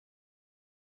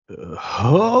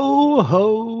Ho,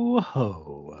 ho,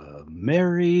 ho.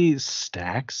 Merry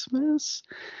Staxmas?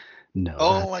 No,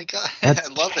 Oh my God, I that's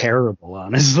love it. terrible,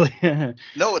 honestly.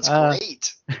 No, it's uh,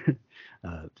 great.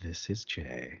 this is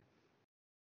Jay.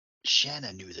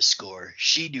 Shanna knew the score.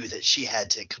 She knew that she had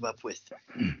to come up with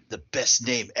the best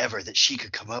name ever that she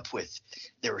could come up with.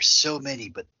 There were so many,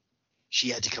 but she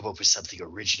had to come up with something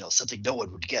original, something no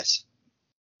one would guess.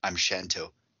 I'm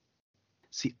Shanto.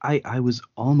 See, I was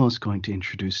almost going to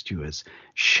introduce you as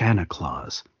Shanna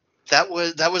Claus. That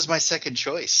was my second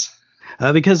choice.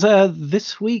 Because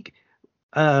this week,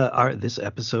 this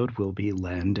episode will be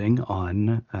landing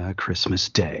on Christmas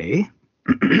Day.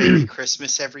 Merry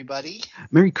Christmas, everybody.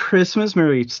 Merry Christmas,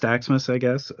 Merry Staxmas, I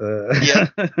guess.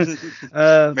 Yep.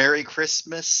 Uh, Merry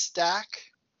Christmas, Stack.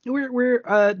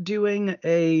 we're doing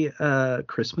a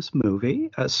Christmas movie,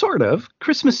 sort of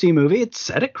Christmassy movie. It's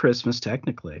set at Christmas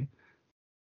technically.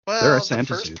 There are Well, the Santa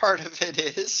first suits. part of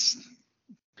it is.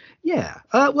 Yeah.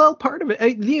 Well, part of it,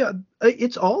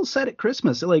 it's all set at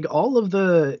Christmas. Like all of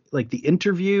the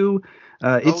interview,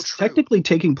 Oh, it's true. technically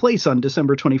taking place on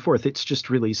December 24th. It's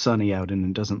just really sunny out and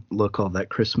it doesn't look all that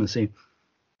Christmassy.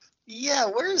 Yeah,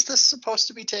 where is this supposed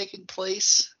to be taking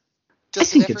place? I Does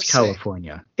it think ever it's say?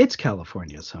 California. It's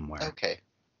California somewhere. Okay.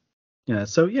 Yeah.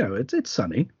 So it's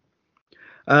sunny.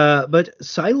 But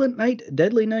Silent Night,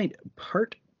 Deadly Night,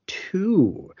 Part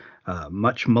Two.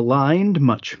 Much maligned,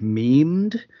 much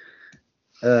memed.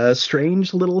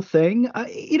 Strange little thing.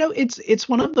 It's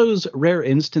one of those rare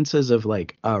instances of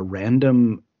like a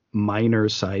random minor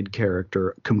side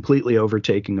character completely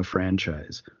overtaking a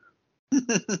franchise.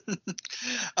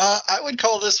 I would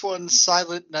call this one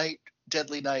Silent Night,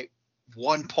 Deadly Night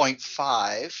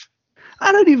 1.5.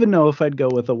 I don't even know if I'd go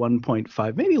with a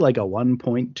 1.5, maybe like a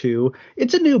 1.2.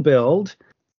 It's a new build.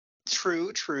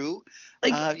 True, true.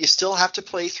 Like, You still have to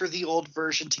play through the old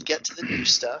version to get to the new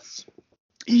stuff.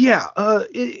 yeah,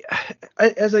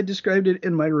 as I described it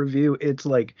in my review, it's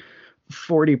like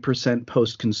 40%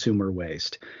 post-consumer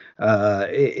waste.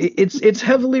 It's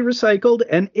heavily recycled,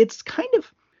 and it's kind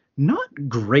of not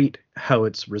great how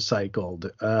it's recycled.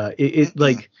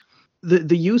 Like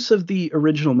the use of the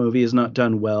original movie is not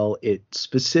done well. It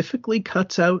specifically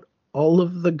cuts out all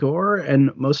of the gore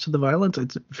and most of the violence.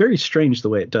 It's very strange the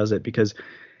way it does it because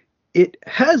it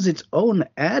has its own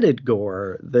added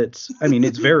gore that's, I mean,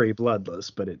 it's very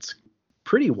bloodless, but it's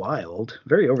pretty wild,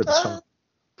 very over the uh, top.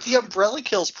 the Umbrella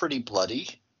Kill's pretty bloody.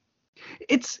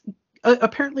 It's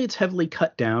apparently it's heavily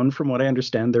cut down. From what I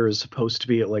understand, there is supposed to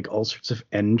be like all sorts of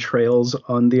entrails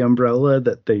on the umbrella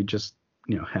that they just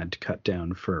had to cut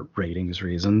down for ratings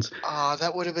reasons.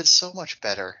 That would have been so much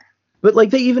better. But like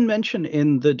they even mention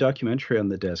in the documentary on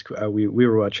the disc, we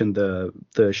were watching the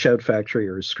Shout Factory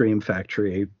or Scream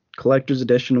Factory collector's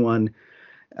edition one,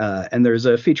 and there's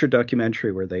a featured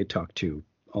documentary where they talk to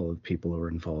all of the people who were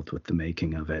involved with the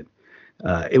making of it.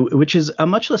 Which is a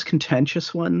much less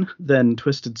contentious one than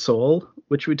Twisted Soul,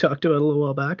 which we talked about a little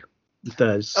while back.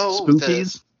 The Oh,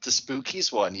 spookies. the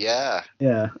Spookies one, yeah.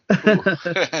 Yeah.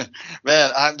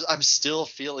 Man, I'm still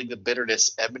feeling the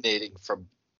bitterness emanating from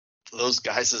those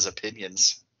guys'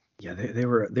 opinions. Yeah, they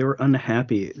were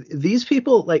unhappy. These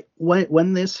people, like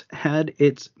when this had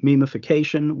its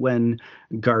memification, when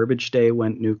Garbage Day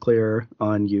went nuclear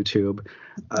on YouTube,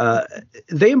 uh,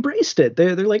 they embraced it.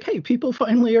 They're like, hey, people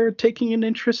finally are taking an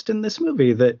interest in this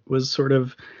movie that was sort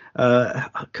of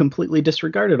completely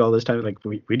disregarded all this time. Like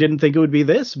we didn't think it would be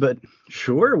this, but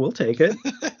sure, we'll take it.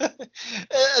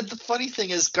 The funny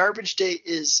thing is, Garbage Day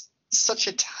is such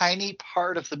a tiny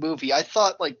part of the movie. I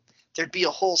thought like there'd be a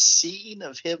whole scene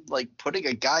of him like putting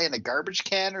a guy in a garbage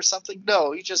can or something.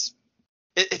 No, it's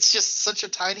just such a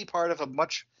tiny part of a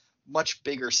much much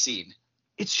bigger scene.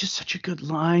 It's just such a good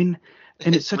line,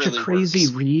 and It it's such a really crazy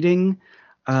works. reading.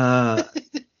 Uh,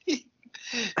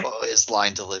 Oh, his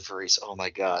line deliveries. Oh my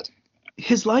god.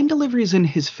 his line deliveries and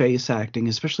his face acting,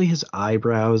 especially his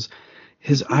eyebrows.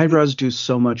 His eyebrows do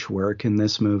so much work in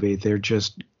this movie. They're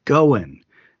just going.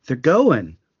 They're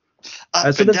going.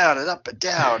 Up So and that's down and up and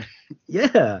down.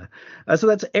 yeah. So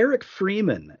that's Eric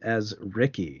Freeman as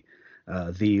Ricky,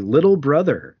 the little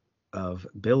brother of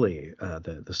Billy,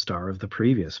 the star of the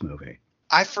previous movie.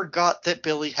 I forgot that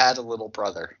Billy had a little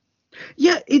brother.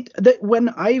 Yeah, when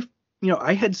I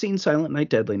had seen Silent Night,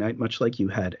 Deadly Night, much like you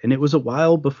had, and it was a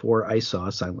while before I saw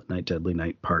Silent Night, Deadly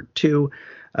Night Part Two.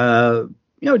 Uh,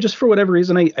 just for whatever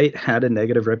reason, I had a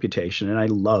negative reputation, and I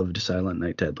loved Silent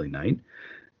Night, Deadly Night.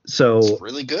 It's So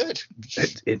really good.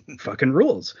 it fucking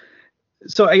rules.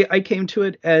 So I came to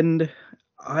it and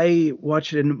I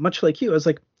watched it, and much like you, I was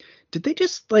like, did they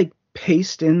just like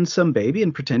paste in some baby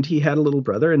and pretend he had a little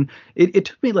brother. And it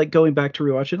took me like going back to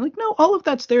rewatch it, like, no, all of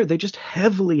that's there. They just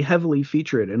heavily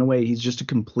feature it in a way. He's just a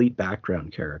complete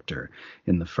background character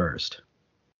in the first.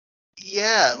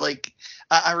 Yeah, like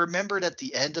I remembered at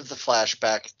the end of the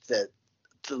flashback that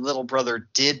the little brother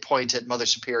did point at Mother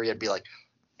Superior and be like,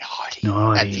 naughty, at the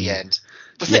Naughty. end.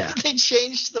 But Yeah. then they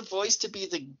changed the voice to be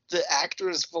the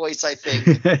actor's voice, I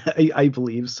think. I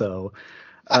believe so.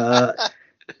 Uh,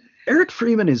 Eric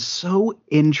Freeman is so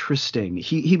interesting.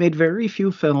 He made very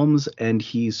few films and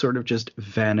he sort of just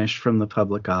vanished from the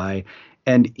public eye.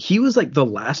 And he was like the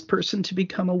last person to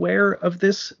become aware of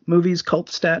this movie's cult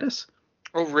status.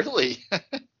 Oh, really?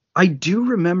 I do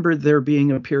remember there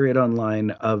being a period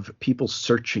online of people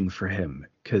searching for him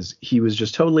because he was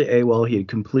just totally AWOL. He had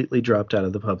completely dropped out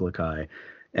of the public eye.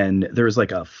 And there was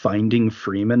like a Finding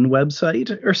Freeman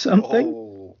website or something.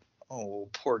 Oh,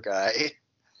 poor guy.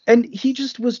 And he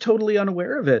just was totally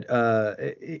unaware of it.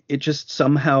 It just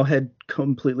somehow had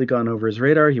completely gone over his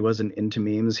radar. He wasn't into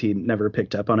memes. He never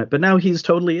picked up on it. But now he's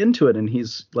totally into it, and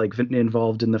he's like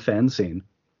involved in the fan scene.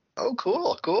 Oh,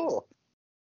 cool.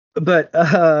 But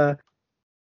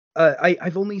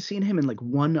I've only seen him in like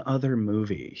one other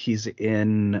movie. He's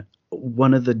in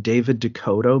one of the David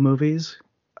Dakota movies.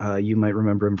 You might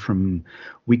remember him from,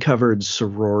 we covered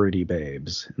Sorority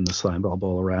Babes in the Slimeball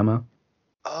Bolorama.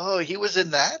 Oh, he was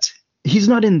in that? He's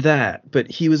not in that, but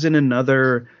he was in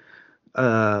another,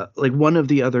 like one of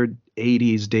the other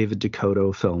 80s David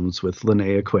Dakota films with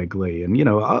Linnea Quigley, and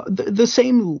the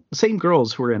same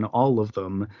girls who were in all of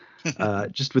them,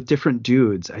 just with different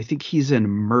dudes. I think he's in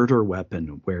Murder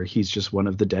Weapon, where he's just one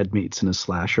of the dead meats in a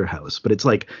slasher house, but it's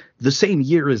like the same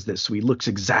year as this, so he looks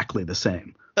exactly the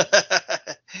same.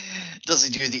 Does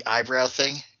he do the eyebrow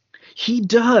thing? He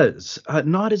does.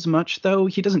 Not as much, though.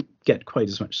 He doesn't get quite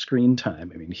as much screen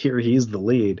time. I mean, here he's the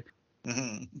lead.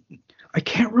 Mm-hmm. I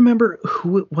can't remember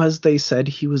who it was they said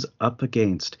he was up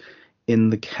against in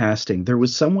the casting. There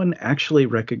was someone actually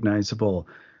recognizable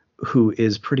who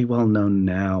is pretty well known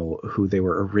now, who they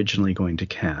were originally going to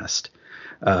cast.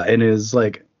 And is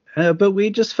like, but we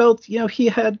just felt, he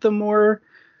had the more,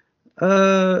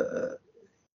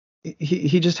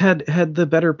 he just had the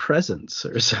better presence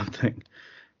or something.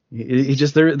 He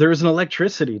just, there was an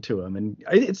electricity to him, and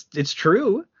it's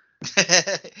true.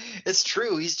 It's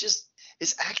true.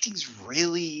 His acting's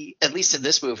really, at least in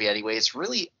this movie anyway, it's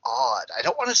really odd. I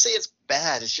don't want to say it's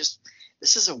bad. It's just,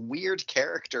 this is a weird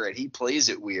character and he plays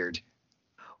it weird.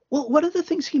 Well, one of the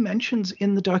things he mentions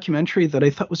in the documentary that I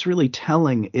thought was really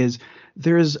telling is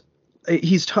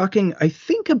he's talking, I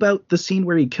think, about the scene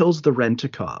where he kills the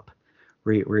rent-a-cop,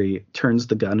 where he turns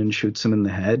the gun and shoots him in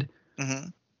the head. Mm-hmm.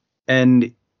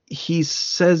 And he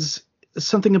says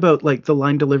something about like the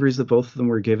line deliveries that both of them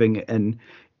were giving, and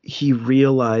he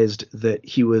realized that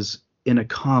he was in a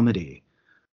comedy.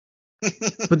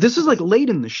 But this is like late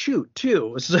in the shoot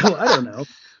too, so I don't know.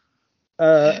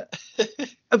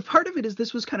 A part of it is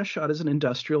this was kind of shot as an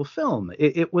industrial film.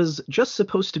 It was just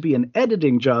supposed to be an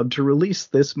editing job to release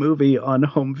this movie on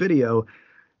home video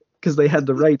because they had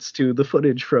the rights to the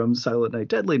footage from Silent Night,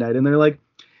 Deadly Night, and they're like,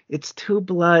 it's too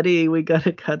bloody. We got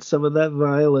to cut some of that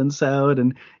violence out.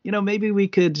 And, maybe we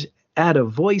could add a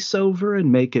voiceover and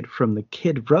make it from the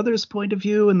kid brother's point of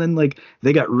view. And then, like,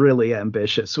 they got really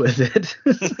ambitious with it.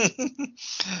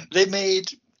 They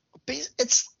made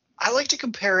I like to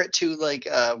compare it to like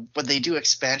when they do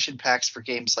expansion packs for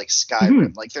games like Skyrim.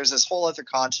 Mm-hmm. Like there's this whole other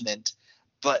continent,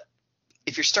 but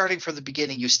if you're starting from the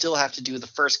beginning, you still have to do the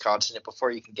first continent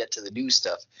before you can get to the new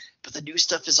stuff. But the new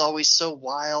stuff is always so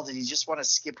wild and you just want to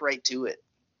skip right to it.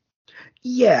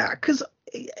 Yeah,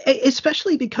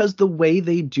 especially because the way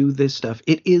they do this stuff,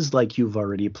 it is like you've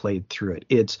already played through it.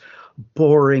 It's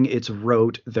boring, it's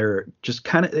rote. They're just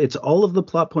it's all of the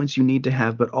plot points you need to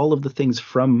have, but all of the things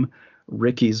from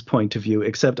Ricky's point of view,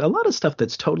 except a lot of stuff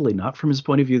that's totally not from his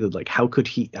point of view, that like, how could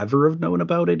he ever have known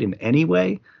about it in any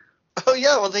way? Oh,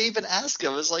 yeah. Well, they even asked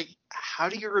him. It was like, how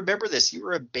do you remember this? You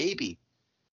were a baby.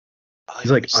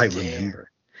 He's like, I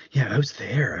remember. Yeah, I was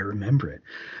there. I remember it.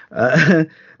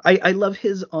 I love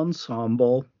his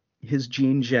ensemble, his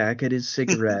jean jacket, his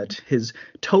cigarette, his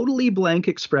totally blank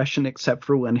expression, except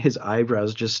for when his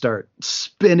eyebrows just start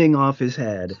spinning off his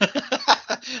head.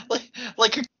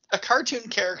 like a cartoon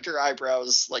character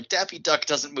eyebrows. Like Daffy Duck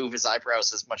doesn't move his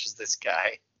eyebrows as much as this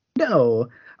guy. No,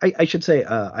 I should say,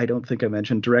 I don't think I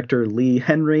mentioned director Lee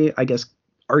Henry, I guess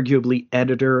arguably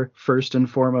editor first and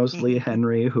foremost, Lee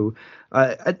Henry, who,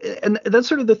 and that's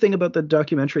sort of the thing about the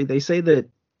documentary. They say that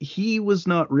he was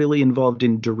not really involved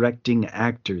in directing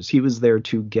actors. He was there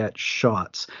to get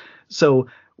shots. So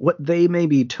what they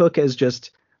maybe took as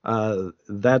just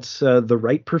That's the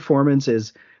right performance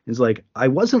is like, I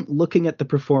wasn't looking at the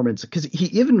performance, because he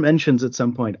even mentions at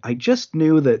some point, I just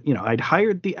knew that, I'd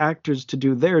hired the actors to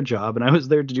do their job and I was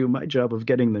there to do my job of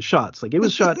getting the shots. Like, it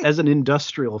was shot as an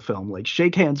industrial film, like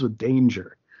Shake Hands with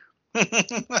Danger.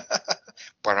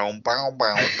 Bow, bow,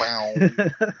 bow, bow.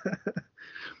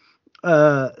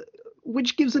 uh,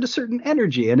 which gives it a certain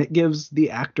energy, and it gives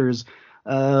the actors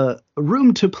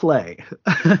room to play.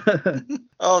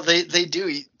 Oh, they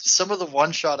do. Some of the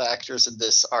one-shot actors in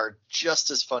this are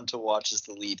just as fun to watch as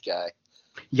the lead guy.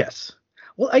 Yes.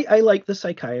 Well, I like the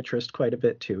psychiatrist quite a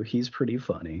bit too. He's pretty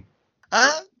funny.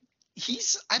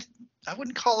 He's I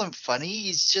wouldn't call him funny.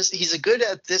 He's a good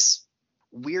at this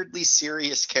weirdly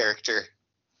serious character.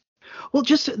 Well,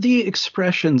 just the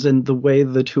expressions and the way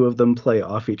the two of them play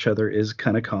off each other is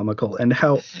kind of comical, and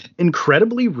how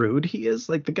incredibly rude he is.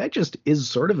 Like, the guy just is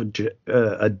sort of a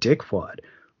dickwad.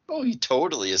 Oh, he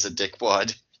totally is a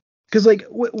dickwad. Because, like,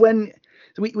 when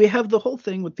we have the whole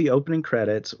thing with the opening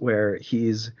credits where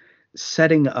he's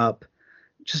setting up,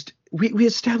 just we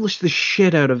establish the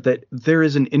shit out of that there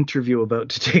is an interview about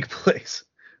to take place.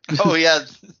 Oh yeah.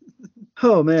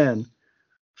 Oh man.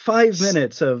 5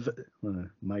 minutes of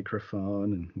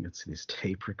microphone, and you see these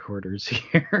tape recorders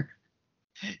here.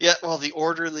 Yeah, well, the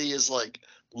orderly is like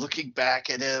looking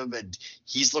back at him, and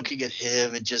he's looking at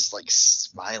him, and just like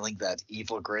smiling that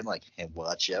evil grin, like, "Hey,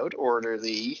 watch out,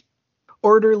 orderly."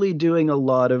 Orderly doing a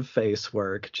lot of face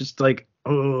work, just like,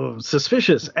 oh,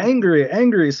 suspicious,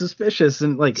 angry, suspicious,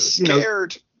 and like,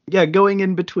 scared. Yeah, going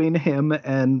in between him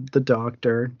and the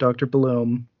doctor, Dr.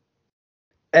 Bloom.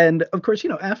 And of course,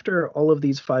 after all of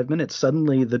these 5 minutes,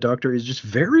 suddenly the doctor is just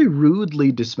very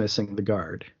rudely dismissing the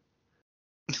guard.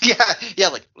 Yeah,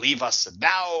 like, leave us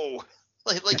now.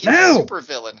 Like he's now! a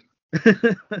supervillain.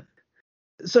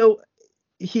 So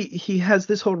he has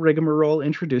this whole rigmarole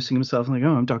introducing himself, like,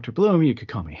 oh, I'm Dr. Bloom. You could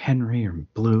call me Henry or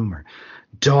Bloom or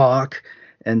Doc.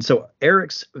 And so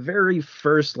Eric's very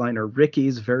first line, or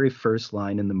Ricky's very first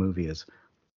line in the movie is,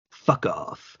 "Fuck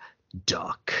off,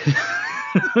 Doc."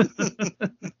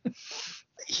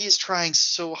 He's trying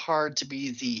so hard to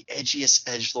be the edgiest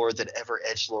edgelord that ever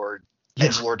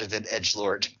edgelorded an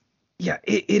edgelord. Yeah,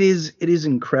 it is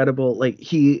incredible. Like,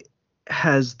 he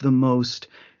has the most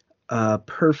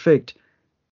perfect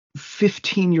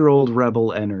 15-year-old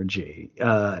rebel energy.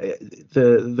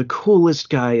 The coolest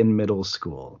guy in middle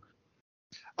school.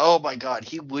 Oh my god,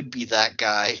 he would be that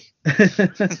guy.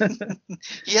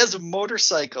 He has a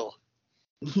motorcycle.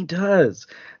 He does.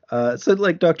 So,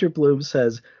 like, Dr. Bloom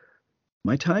says,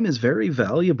 "My time is very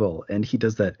valuable," and he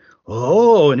does that,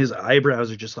 oh, and his eyebrows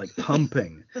are just like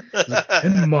pumping. Like,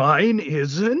 and mine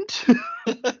isn't.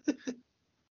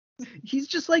 He's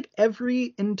just like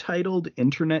every entitled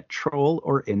internet troll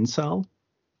or incel.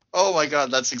 Oh my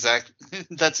god, that's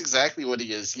exactly what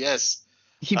he is. Yes.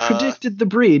 He predicted the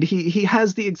breed. He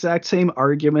has the exact same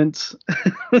arguments.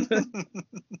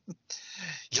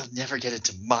 You'll never get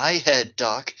into my head,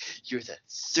 Doc. You're the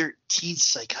 13th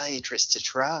psychiatrist to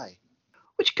try.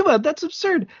 Which, come on, that's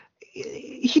absurd.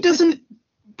 He doesn't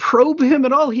probe him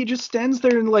at all. He just stands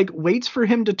there and, like, waits for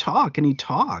him to talk, and he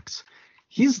talks.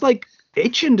 He's, like,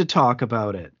 itching to talk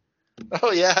about it.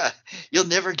 Oh, yeah. You'll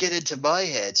never get into my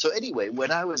head. So anyway,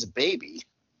 when I was a baby...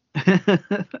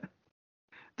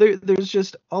 There's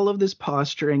just all of this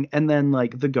posturing, and then,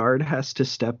 like, the guard has to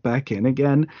step back in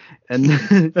again. And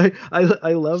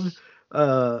I love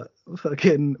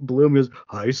fucking Bloom is,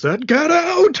 "I said get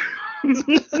out!"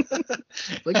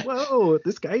 Like, whoa,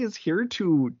 this guy is here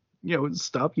to,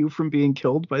 stop you from being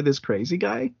killed by this crazy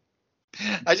guy.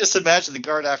 I just imagine the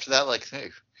guard after that, like,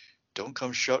 "Hey, don't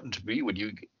come shouting to me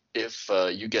if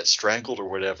you get strangled or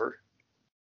whatever."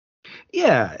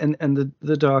 Yeah, and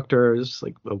the doctor is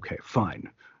like, "Okay, fine.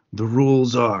 The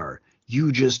rules are,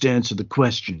 you just answer the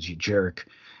questions, you jerk,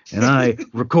 and I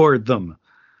record them."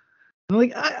 I'm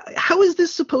like, how is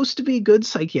this supposed to be good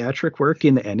psychiatric work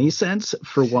in any sense,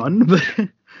 for one? But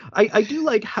I do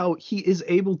like how he is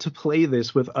able to play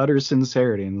this with utter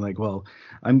sincerity, and like, well,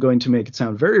 I'm going to make it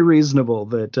sound very reasonable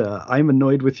that I'm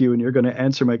annoyed with you and you're going to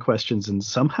answer my questions, and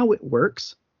somehow it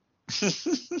works.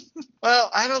 Well,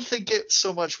 I don't think it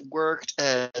so much worked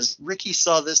as Ricky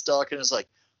saw this doc and was like,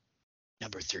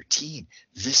 "Number 13,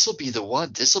 this'll be the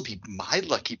one. This'll be my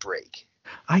lucky break."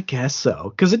 I guess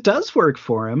so, because it does work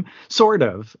for him, sort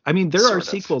of. I mean, there are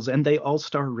sequels, and they all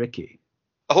star Ricky.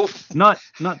 Oh, not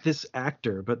this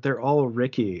actor, but they're all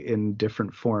Ricky in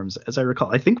different forms, as I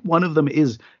recall. I think one of them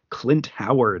is Clint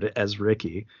Howard as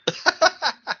Ricky.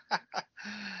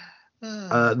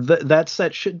 That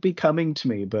set should be coming to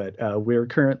me, but we're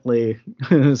currently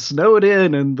snowed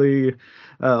in, and the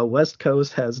West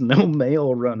Coast has no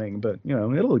mail running. But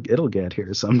it'll get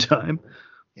here sometime.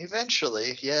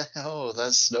 Eventually, yeah. Oh,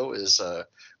 that snow is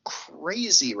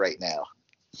crazy right now.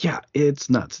 Yeah, it's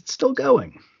nuts. It's still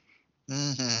going.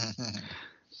 Mm-hmm.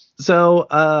 So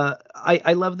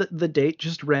I love that the date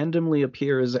just randomly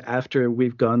appears after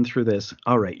we've gone through this.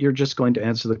 All right, you're just going to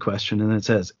answer the question, and it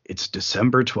says it's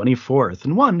December 24th.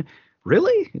 And one,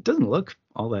 really? It doesn't look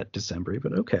all that December-y,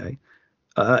 but okay.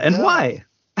 And No. why?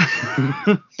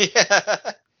 Yeah.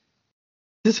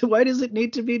 Why does it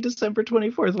need to be December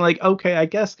 24th? I'm like, okay, I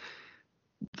guess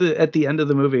at the end of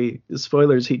the movie,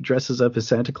 spoilers, he dresses up as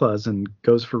Santa Claus and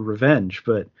goes for revenge,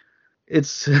 but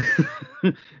it's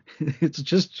it's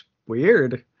just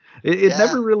weird. It Yeah.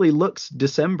 never really looks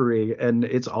December-y, and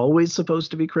it's always supposed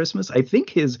to be Christmas. I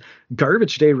think his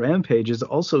Garbage Day Rampage is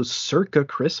also circa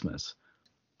Christmas.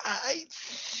 I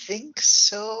think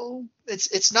so.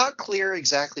 It's not clear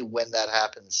exactly when that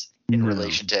happens in No.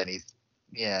 relation to any.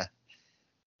 Yeah.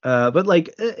 But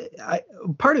like,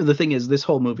 part of the thing is this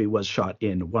whole movie was shot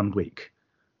in 1 week.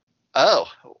 Oh.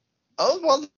 Oh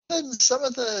well, then some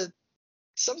of the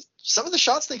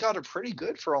shots they got are pretty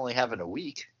good for only having a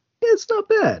week. It's not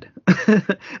bad.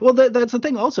 Well, that's the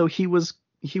thing. Also, he was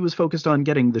focused on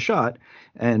getting the shot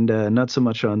and not so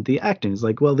much on the acting. It's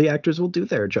like, well, the actors will do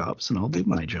their jobs and I'll do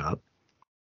my job.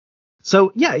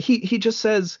 So yeah, he just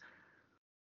says,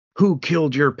 "Who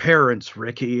killed your parents,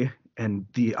 Ricky?" And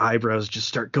the eyebrows just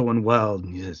start going wild.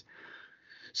 And he says,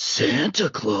 "Santa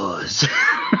Claus."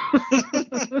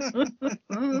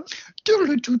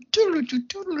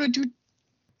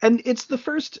 And it's the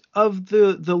first of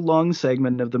the long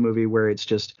segment of the movie where it's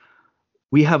just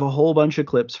we have a whole bunch of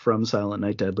clips from Silent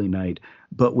Night, Deadly Night,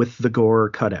 but with the gore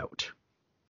cut out.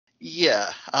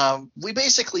 Yeah. We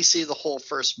basically see the whole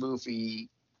first movie.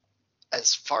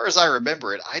 As far as I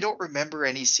remember it, I don't remember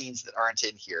any scenes that aren't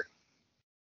in here.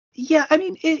 Yeah, I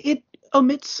mean, it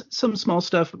omits some small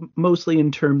stuff, mostly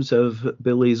in terms of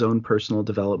Billy's own personal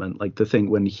development, like the thing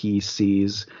when he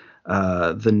sees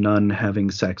the nun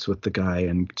having sex with the guy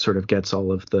and sort of gets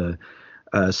all of the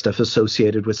stuff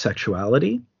associated with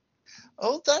sexuality.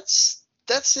 Oh, that's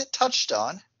it touched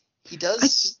on. He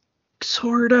does.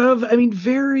 Sort of. I mean,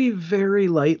 very, very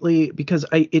lightly, because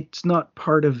it's not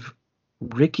part of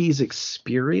Ricky's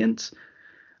experience.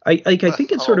 I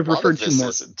think it's Oh, sort a of lot referred of to this more.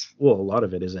 isn't. Well, a lot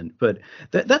of it isn't, but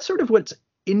that's sort of what's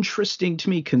interesting to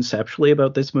me conceptually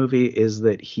about this movie is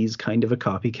that he's kind of a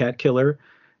copycat killer,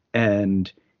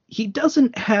 and he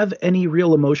doesn't have any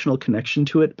real emotional connection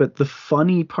to it. But the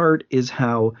funny part is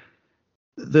how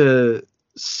the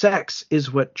sex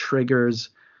is what triggers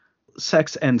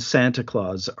sex, and Santa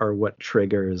Claus are what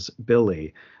triggers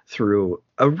Billy through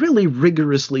a really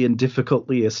rigorously and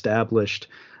difficultly established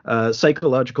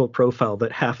psychological profile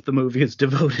that half the movie is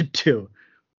devoted to.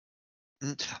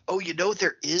 Oh,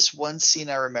 there is one scene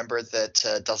I remember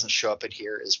that doesn't show up in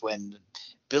here is when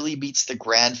Billy meets the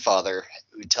grandfather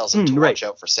who tells him to Right. watch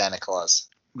out for Santa Claus.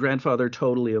 Grandfather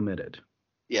totally omitted.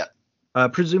 Yeah.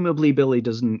 Presumably Billy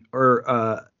doesn't,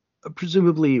 or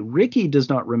presumably Ricky does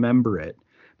not remember it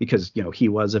because, he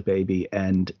was a baby.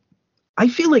 And I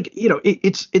feel like,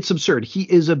 it's absurd. He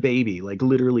is a baby. Like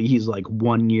literally he's like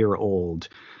 1 year old,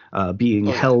 being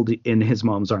held in his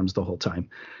mom's arms the whole time.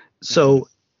 So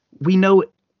we know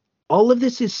all of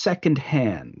this is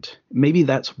secondhand. Maybe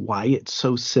that's why it's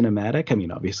so cinematic. I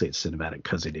mean, obviously it's cinematic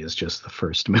because it is just the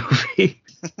first movie.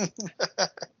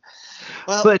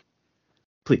 Well, but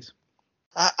please.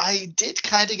 I did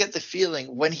kind of get the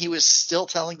feeling when he was still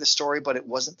telling the story, but it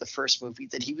wasn't the first movie,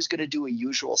 that he was going to do a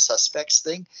Usual Suspects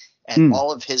thing and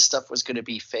all of his stuff was going to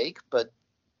be fake, but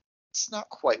it's not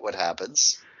quite what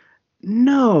happens.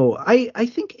 No, I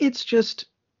think it's just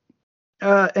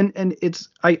and it's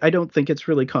I don't think it's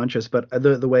really conscious, but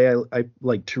the way I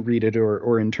like to read it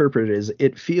or interpret it is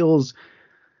it feels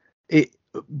it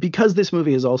because this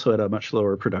movie is also at a much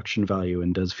lower production value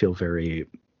and does feel very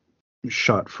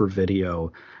shot for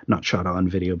video, not shot on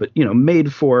video, but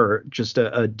made for just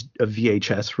a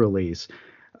VHS release.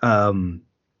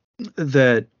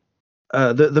 That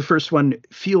the first one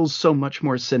feels so much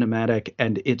more cinematic,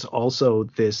 and it's also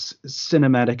this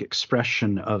cinematic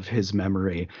expression of his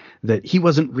memory that he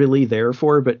wasn't really there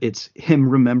for, but it's him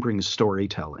remembering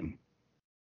storytelling.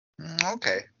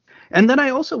 Okay. And then I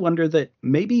also wonder that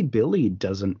maybe Billy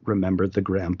doesn't remember the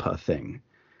grandpa thing.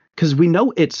 Because we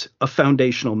know it's a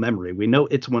foundational memory. We know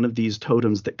it's one of these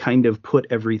totems that kind of put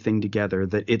everything together,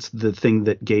 that it's the thing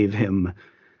that gave him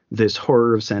this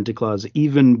horror of Santa Claus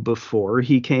even before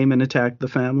he came and attacked the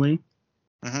family.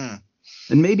 Mm-hmm.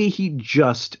 And maybe he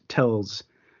just tells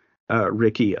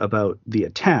Ricky about the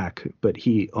attack, but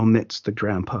he omits the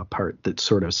grandpa part that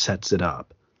sort of sets it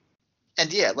up.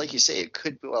 And yeah, like you say, it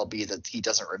could well be that he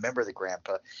doesn't remember the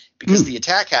grandpa because the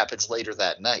attack happens later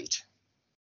that night.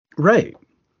 Right.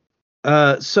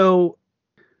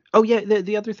 Oh yeah,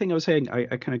 the other thing I was saying,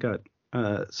 I kind of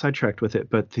got sidetracked with it,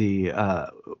 but the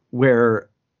where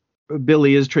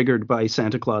Billy is triggered by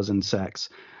Santa Claus and sex,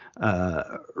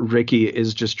 Ricky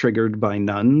is just triggered by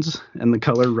nuns and the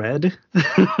color red.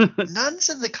 Nuns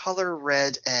in the color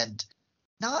red and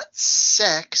not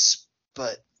sex,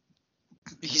 but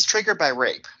he's triggered by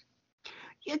rape.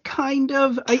 Yeah, kind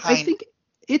of. I think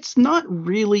it's not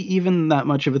really even that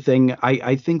much of a thing.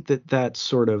 I think that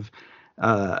sort of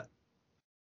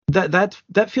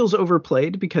that feels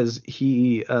overplayed because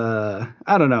he I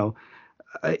don't know.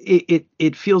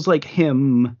 It feels like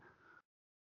him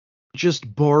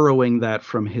just borrowing that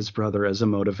from his brother as a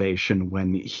motivation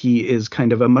when he is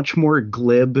kind of a much more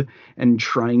glib and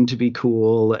trying to be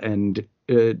cool and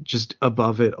just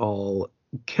above it all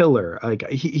killer. Like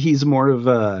he's more of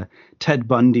a Ted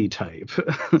Bundy type.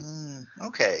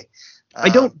 Okay. I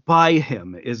don't buy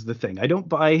him is the thing. I don't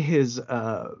buy his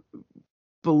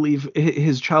belief,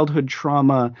 his childhood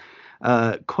trauma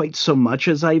quite so much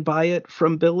as I buy it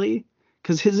from Billy,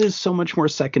 because his is so much more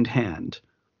secondhand.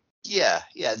 Yeah.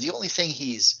 The only thing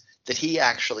that he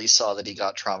actually saw that he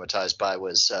got traumatized by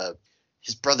was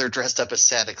his brother dressed up as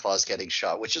Santa Claus getting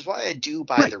shot, which is why I do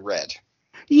buy the red.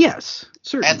 Yes,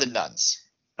 certainly. And the nuns.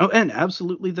 Oh, and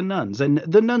absolutely the nuns. And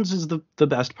the nuns is the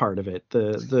best part of it.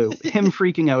 The him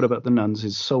freaking out about the nuns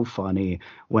is so funny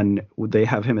when they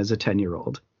have him as a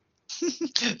 10-year-old.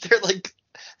 They're like,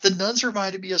 the nuns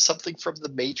reminded me of something from The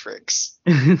Matrix.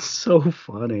 It's so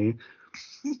funny.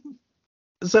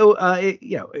 So,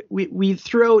 we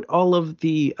throughout all of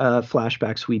the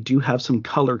flashbacks, we do have some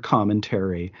color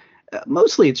commentary.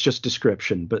 Mostly it's just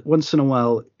description, but once in a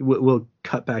while we'll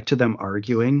cut back to them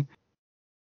arguing.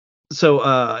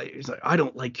 So he's like, I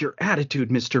don't like your attitude,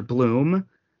 Mr. Bloom.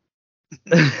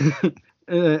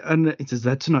 And he says,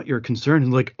 that's not your concern.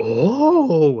 And like,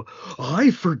 oh,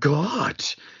 I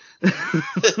forgot.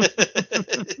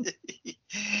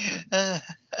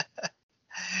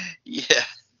 Yeah.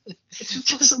 It's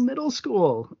just also middle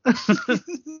school.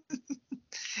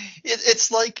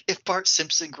 It's like if Bart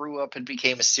Simpson grew up and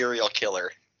became a serial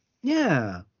killer.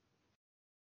 Yeah.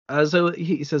 So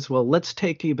he says, well, let's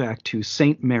take you back to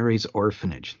St. Mary's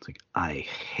Orphanage. It's like, I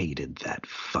hated that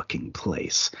fucking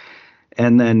place.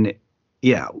 And then,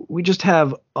 yeah, we just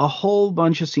have a whole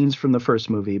bunch of scenes from the first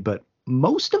movie, but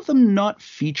most of them not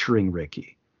featuring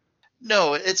Ricky.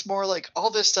 No, it's more like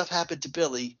all this stuff happened to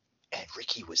Billy, and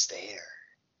Ricky was there.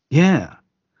 Yeah.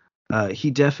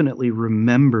 He definitely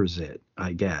remembers it,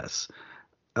 I guess.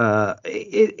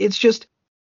 It's just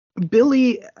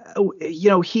Billy,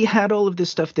 he had all of this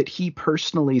stuff that he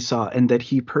personally saw and that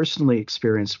he personally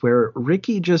experienced, where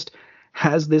Ricky just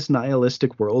has this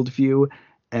nihilistic worldview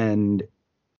and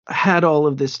had all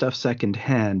of this stuff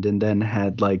secondhand, and then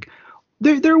had like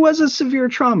there was a severe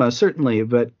trauma, certainly,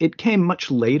 but it came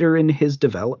much later in his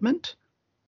development.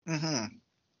 Mm-hmm.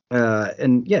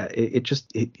 And yeah,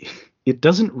 it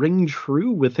doesn't ring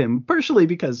true with him, partially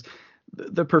because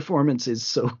the performance is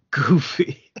so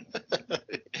goofy.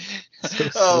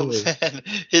 Oh man,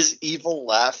 his evil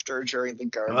laughter during the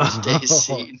garbage day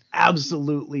scene.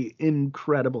 Absolutely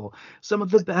incredible. Some of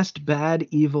the best bad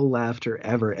evil laughter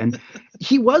ever. And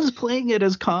he was playing it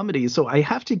as comedy, so I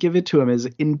have to give it to him as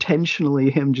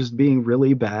intentionally him just being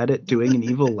really bad at doing an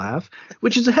evil laugh,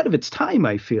 which is ahead of its time,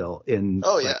 I feel, in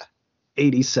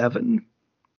 87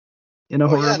 in a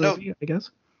horror movie, I guess.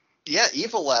 Yeah,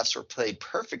 evil laughs were played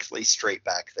perfectly straight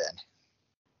back then.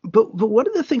 But one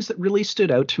of the things that really stood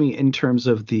out to me in terms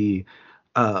of the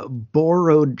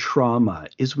borrowed trauma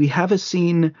is we have a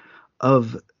scene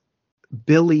of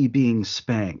Billy being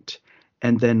spanked,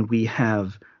 and then we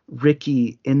have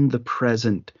Ricky in the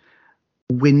present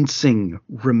wincing,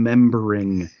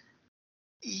 remembering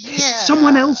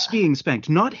someone else being spanked,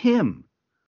 not him.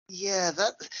 Yeah,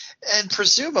 and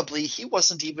presumably he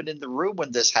wasn't even in the room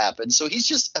when this happened, so he's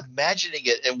just imagining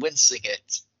it and wincing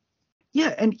it.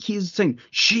 Yeah, and he's saying,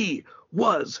 she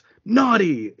was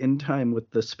naughty in time with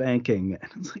the spanking.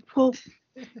 And it's like, well,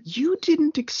 you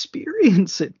didn't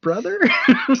experience it, brother.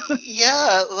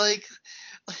 Yeah, like,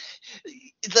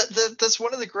 that's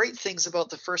one of the great things about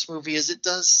the first movie is it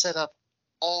does set up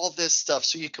all this stuff,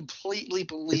 so you completely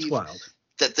believe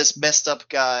that this messed up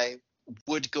guy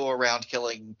would go around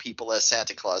killing people as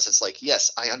Santa Claus. It's like,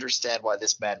 yes, I understand why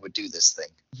this man would do this thing.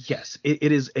 Yes,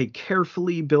 it is a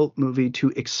carefully built movie to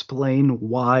explain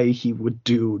why he would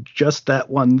do just that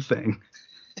one thing.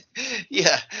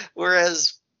 Yeah.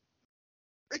 Whereas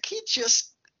Ricky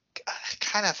just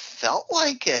kind of felt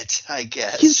like it, I He's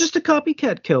guess. just a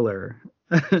copycat killer.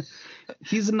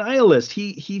 He's a nihilist.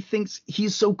 He thinks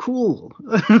he's so cool.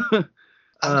 I'm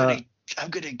uh, gonna I'm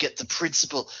gonna get the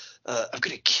principal. I'm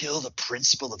gonna kill the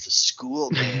principal of the school,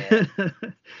 man.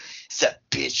 It's that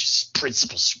bitch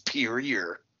principal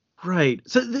superior. right.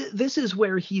 So this is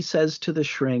where he says to the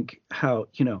shrink, how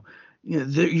you're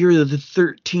the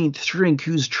 13th shrink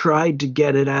who's tried to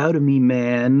get it out of me,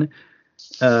 man.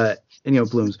 And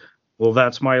Bloom's, well,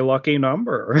 that's my lucky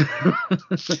number.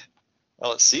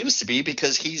 Well, it seems to be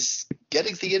because he's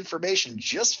getting the information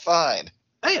just fine.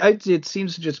 It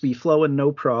seems to just be flowing,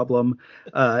 no problem.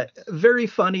 Very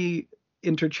funny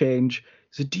interchange.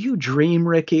 So, do you dream,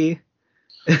 Ricky?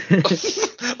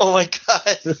 Oh my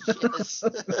god, yes.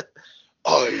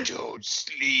 I don't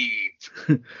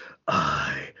sleep.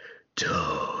 I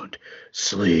don't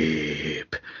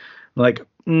sleep. Like,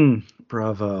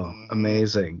 bravo, Mm-hmm.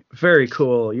 amazing, very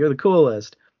cool. You're the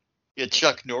coolest. Yeah,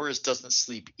 Chuck Norris doesn't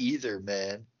sleep either,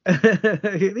 man.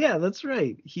 Yeah, that's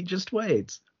right. He just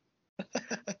waits.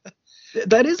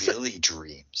 That is, Billy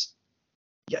dreams.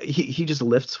 yeah. He just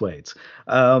lifts weights.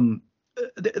 Um,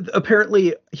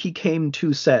 Apparently, he came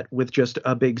to set with just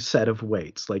a big set of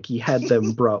weights. Like he had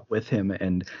them brought with him,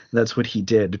 and that's what he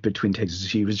did between takes.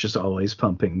 He was just always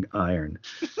pumping iron.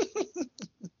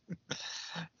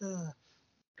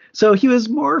 So he was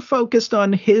more focused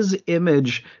on his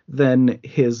image than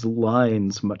his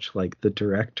lines, much like the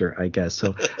director, I guess.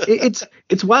 So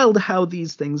it's wild how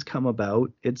these things come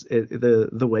about. The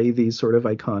way these sort of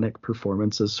iconic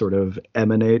performances sort of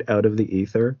emanate out of the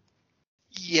ether.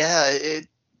 Yeah, it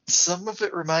some of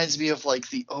it reminds me of like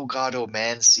the Oh God, Oh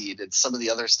Man scene and some of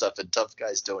the other stuff in Tough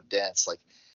Guys Don't Dance. Like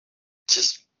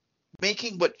just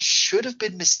making what should have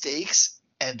been mistakes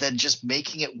and then just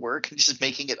making it work and just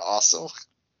making it awesome.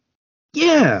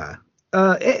 Yeah,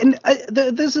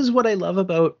 this is what I love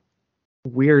about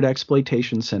weird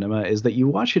exploitation cinema is that you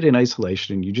watch it in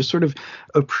isolation and you just sort of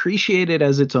appreciate it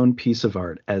as its own piece of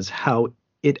art, as how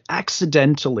it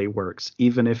accidentally works,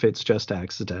 even if it's just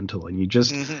accidental, and you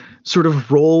just Mm-hmm. sort of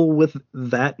roll with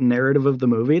that narrative of the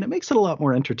movie, and it makes it a lot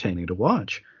more entertaining to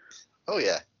watch. Oh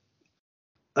yeah.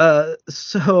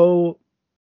 So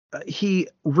he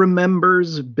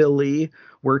remembers Billy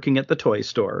working at the toy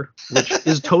store, which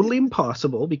is totally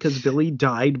impossible because Billy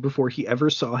died before he ever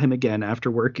saw him again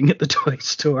after working at the toy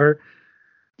store.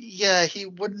 Yeah, he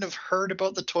wouldn't have heard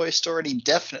about the toy store and he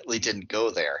definitely didn't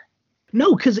go there.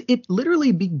 No, because it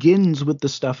literally begins with the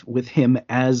stuff with him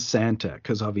as Santa,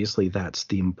 because obviously that's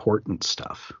the important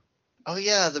stuff. Oh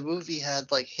yeah, the movie had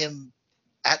like him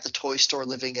at the toy store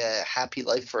living a happy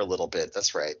life for a little bit.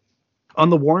 That's right. On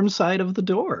the warm side of the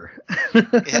door.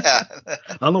 Yeah.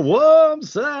 On the warm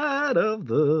side of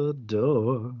the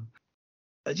door.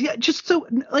 Yeah, just so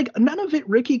like none of it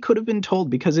Ricky could have been told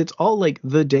because it's all like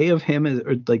the day of him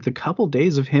or like the couple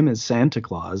days of him as Santa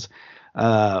Claus,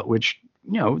 which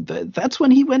that's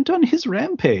when he went on his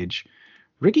rampage.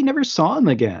 Ricky never saw him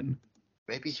again.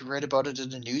 Maybe he read about it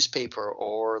in a newspaper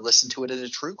or listened to it in a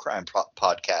true crime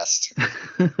podcast.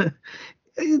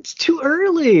 It's too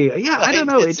early. Yeah, I don't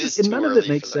know. It is too None of it early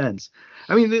for makes that. sense.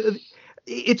 I mean,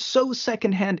 it's so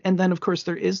secondhand. And then, of course,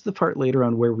 there is the part later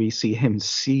on where we see him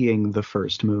seeing the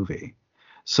first movie.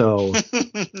 So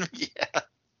Yeah.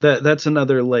 that's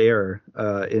another layer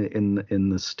in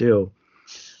the stew.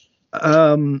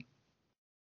 Um,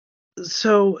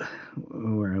 so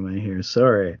where am I here?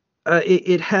 Sorry.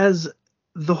 It has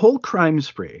the whole crime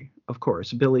spree, of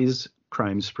course, Billy's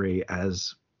crime spree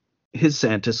as his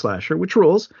Santa slasher, which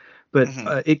rules, but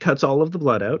Hmm. it cuts all of the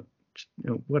blood out.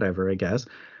 Whatever, I guess.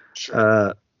 Sure.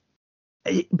 Uh,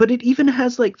 but it even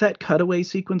has like that cutaway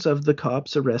sequence of the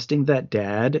cops arresting that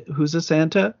dad who's a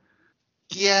Santa.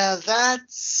 Yeah, that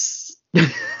They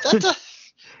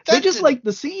that just did like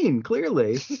the scene,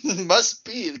 clearly. must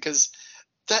be because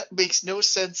that makes no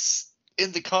sense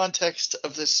in the context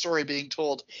of this story being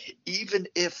told, even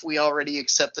if we already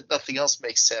accept that nothing else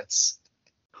makes sense.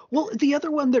 Well, the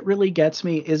other one that really gets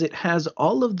me is it has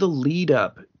all of the lead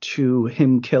up to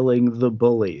him killing the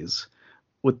bullies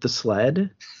with the sled.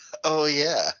 Oh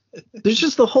yeah. There's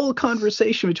just the whole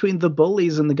conversation between the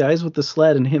bullies and the guys with the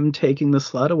sled and him taking the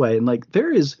sled away. And like,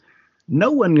 there is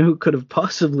no one who could have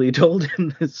possibly told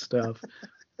him this stuff.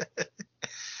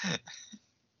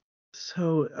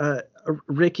 So,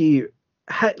 Ricky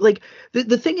like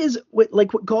the thing is, what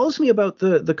galls me about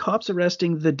the cops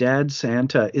arresting the dad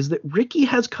Santa is that Ricky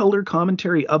has color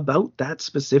commentary about that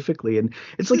specifically, and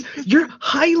it's like you're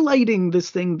highlighting this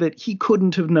thing that he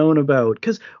couldn't have known about,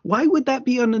 because why would that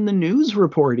be on in the news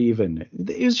report even?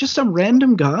 It was just some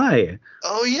random guy.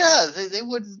 Oh yeah, they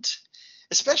wouldn't,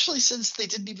 especially since they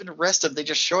didn't even arrest him. They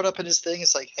just showed up in his thing.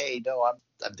 It's like, hey, no,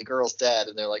 I'm the girl's dad,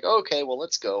 and they're like, okay, well,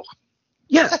 let's go.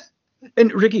 Yeah,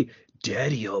 and Ricky,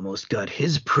 Daddy almost got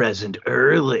his present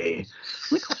early.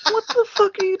 Like, what the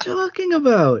fuck are you talking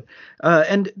about?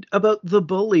 And about the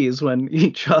bullies, when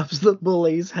he chops the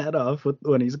bully's head off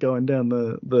when he's going down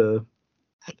the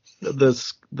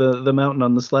mountain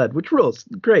on the sled, which rules.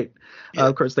 Great. Yeah.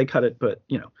 Of course, they cut it, but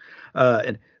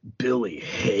and Billy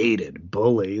hated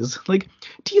bullies. Like,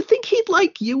 do you think he'd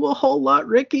like you a whole lot,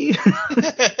 Ricky?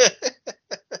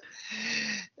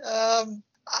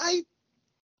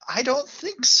 I don't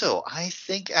think so. I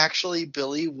think actually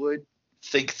Billy would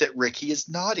think that Ricky is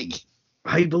naughty.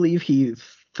 I believe he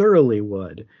thoroughly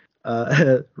would.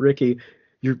 Ricky,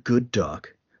 you're good,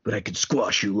 Doc, but I could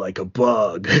squash you like a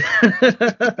bug.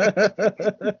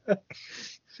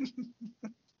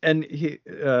 And he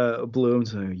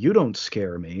Bloom's, you don't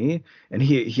scare me. And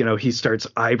he starts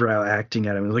eyebrow acting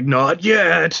at him. He's like, not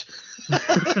yet.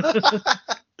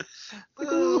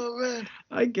 Oh man.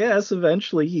 I guess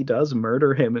eventually he does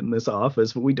murder him in this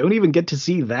office, but we don't even get to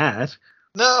see that.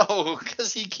 No,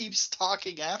 because he keeps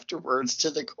talking afterwards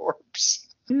to the corpse.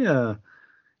 Yeah.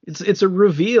 It's a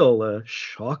reveal, a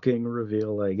shocking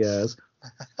reveal, I guess.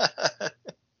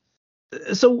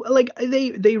 So, like,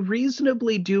 they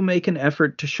reasonably do make an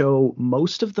effort to show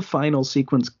most of the final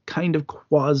sequence kind of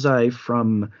quasi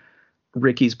from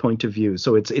Ricky's point of view.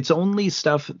 So it's only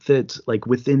stuff that's like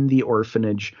within the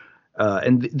orphanage,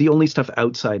 and the only stuff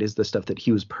outside is the stuff that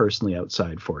he was personally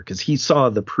outside for, because he saw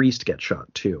the priest get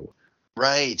shot too.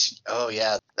 Right. Oh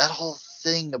yeah, that whole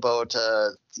thing about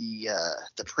the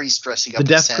priest dressing up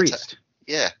The as deaf Santa. priest.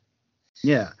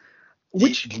 Yeah.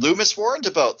 Which Loomis warned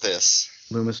about this.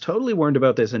 Loomis totally warned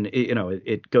about this, and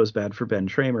it goes bad for Ben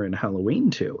Tramer in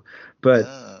Halloween too. But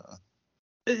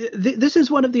this is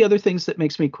one of the other things that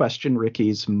makes me question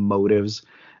Ricky's motives,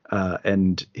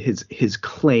 and his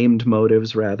claimed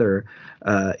motives, rather,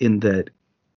 in that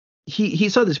he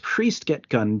saw this priest get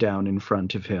gunned down in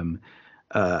front of him,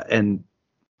 and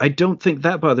I don't think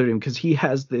that bothered him, because he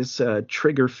has this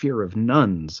trigger fear of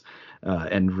nuns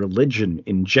and religion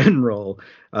in general,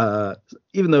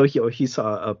 even though he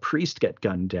saw a priest get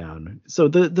gunned down. So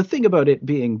the thing about it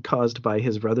being caused by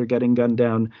his brother getting gunned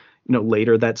down,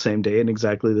 later that same day in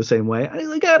exactly the same way,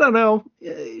 I don't know.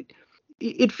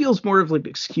 It feels more of an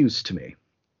excuse to me.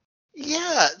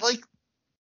 Yeah, like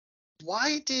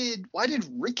why did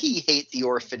Ricky hate the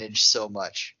orphanage so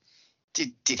much?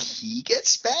 Did he get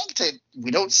spanked?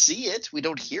 We don't see it. We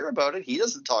don't hear about it. He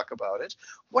doesn't talk about it.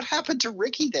 What happened to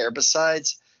Ricky there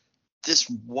besides this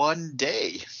one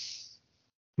day?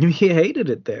 He hated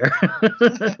it there.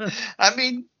 I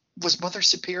mean, was Mother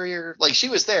Superior, like, she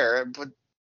was there, but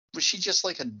was she just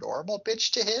like a normal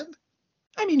bitch to him?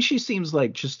 I mean, she seems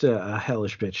like just a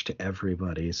hellish bitch to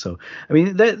everybody. So, I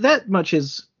mean, that much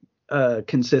is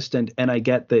consistent, and I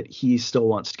get that he still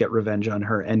wants to get revenge on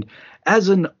her. And as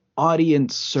an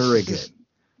audience surrogate,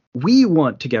 we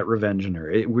want to get revenge on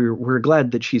her. We're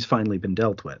glad that she's finally been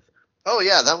dealt with. Oh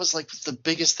yeah, that was like the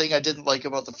biggest thing I didn't like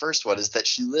about the first one, is that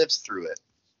she lives through it.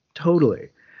 Totally.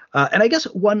 And I guess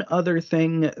one other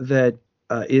thing that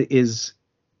is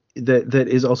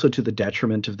also to the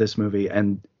detriment of this movie,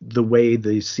 and the way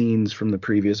the scenes from the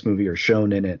previous movie are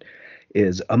shown in it,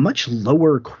 is a much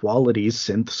lower quality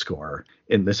synth score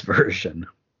in this version.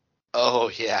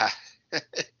 Oh yeah.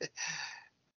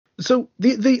 So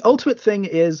the ultimate thing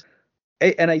is,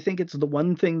 and I think it's the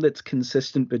one thing that's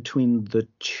consistent between the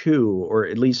two, or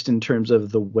at least in terms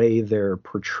of the way they're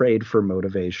portrayed for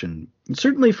motivation.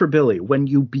 Certainly for Billy, when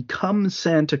you become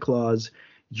Santa Claus,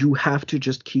 you have to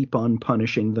just keep on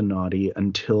punishing the naughty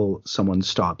until someone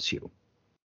stops you.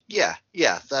 Yeah,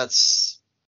 that's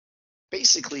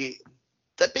basically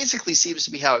seems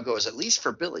to be how it goes, at least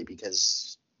for Billy,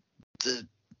 because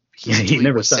he's doing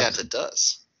never what stops. Santa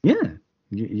does. Yeah,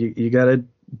 you got to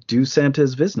do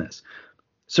Santa's business.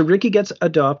 So Ricky gets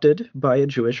adopted by a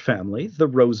Jewish family, the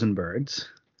Rosenbergs.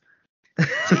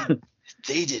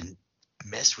 They didn't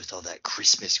mess with all that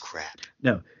Christmas crap.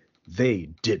 No,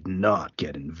 they did not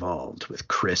get involved with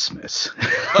Christmas.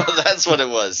 Oh, that's what it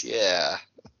was. Yeah.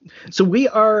 So we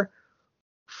are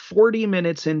 40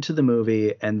 minutes into the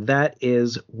movie, and that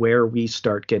is where we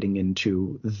start getting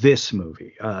into this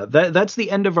movie. That's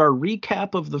the end of our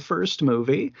recap of the first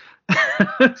movie.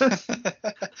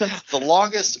 The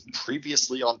longest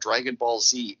previously on Dragon Ball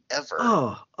Z ever.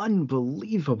 Oh,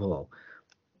 unbelievable.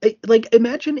 Like,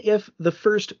 imagine if the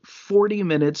first 40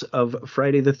 minutes of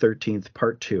Friday the 13th,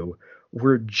 Part 2,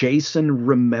 were Jason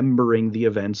remembering the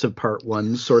events of Part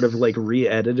 1, sort of like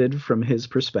re-edited from his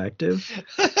perspective.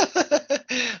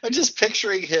 I'm just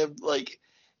picturing him like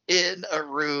in a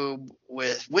room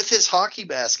with his hockey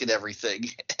mask and everything,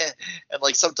 and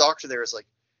like some doctor there is like,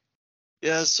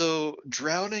 yeah, so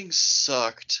drowning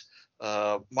sucked.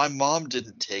 My mom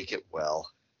didn't take it well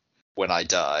when I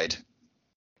died.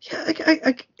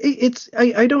 Yeah,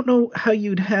 I don't know how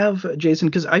you'd have Jason,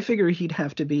 because I figure he'd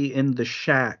have to be in the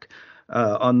shack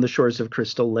on the shores of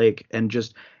Crystal Lake, and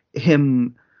just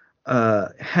him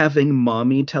having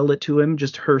mommy tell it to him,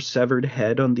 just her severed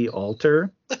head on the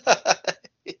altar.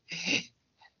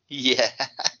 Yeah.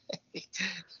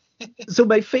 So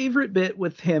my favorite bit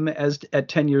with him as at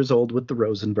 10 years old with the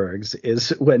Rosenbergs is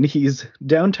when he's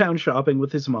downtown shopping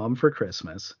with his mom for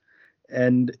Christmas,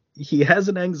 and he has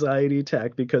an anxiety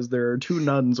attack because there are two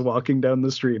nuns walking down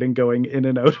the street and going in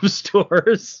and out of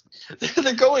stores.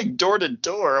 They're going door to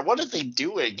door. What are they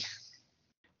doing?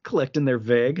 Collecting their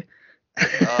vig.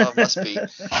 Must be.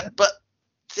 But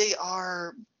they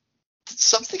are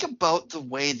something about the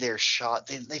way they're shot.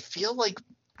 They feel like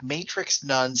Matrix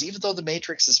nuns, even though the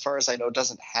Matrix, as far as I know,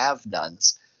 doesn't have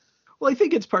nuns. Well, I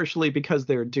think it's partially because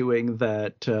they're doing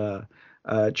that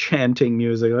chanting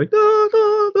music, like go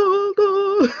go go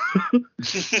go,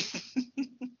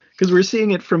 because we're seeing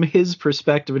it from his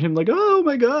perspective, and him like, oh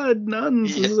my god,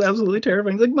 nuns, this is absolutely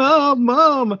terrifying. He's like,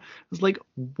 mom. It's like,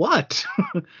 what?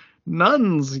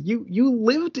 Nuns? You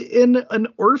lived in an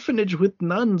orphanage with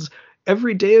nuns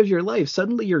every day of your life.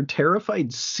 Suddenly you're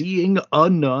terrified seeing a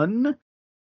nun?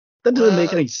 That doesn't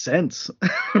make any sense.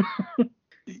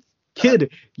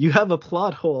 Kid, you have a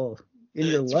plot hole in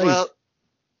your life. Well,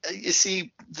 you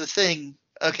see, the thing.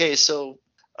 Okay, so,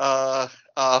 well,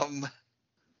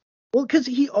 because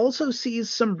he also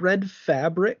sees some red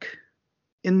fabric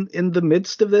in the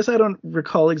midst of this. I don't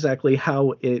recall exactly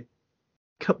how it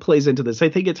plays into this. I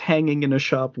think it's hanging in a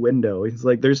shop window. He's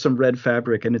like, there's some red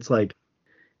fabric, and it's like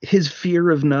his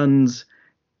fear of nuns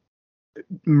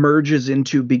merges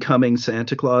into becoming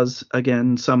Santa Claus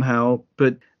again somehow.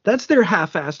 But that's their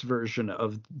half-assed version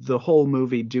of the whole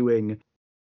movie doing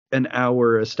an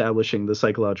hour establishing the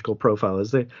psychological profile.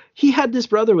 Is that he had this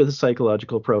brother with a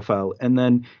psychological profile, and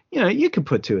then you could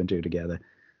put two and two together.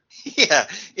 Yeah,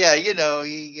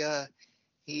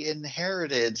 he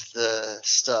inherited the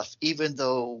stuff, even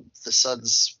though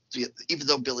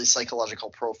Billy's psychological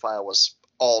profile was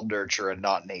all nurture and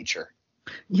not nature.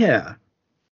 Yeah.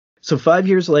 So 5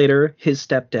 years later, his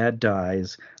stepdad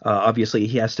dies. Obviously,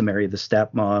 he has to marry the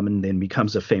stepmom and then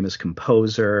becomes a famous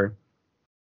composer.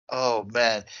 Oh,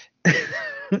 man.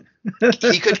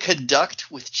 He could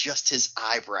conduct with just his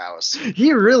eyebrows.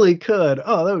 He really could.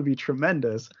 Oh, that would be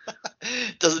tremendous.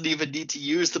 Doesn't even need to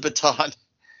use the baton.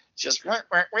 Just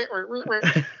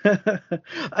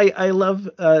I love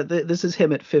this is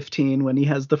him at 15 when he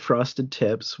has the frosted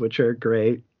tips, which are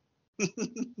great.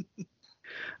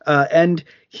 And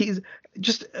he's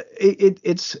just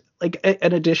it's like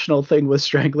an additional thing with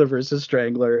Strangler versus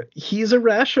Strangler. He's a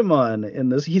Rashomon in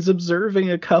this. He's observing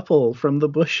a couple from the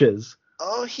bushes.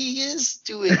 Oh, he is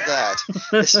doing that.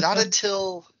 It's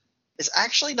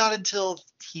actually not until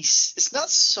it's not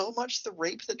so much the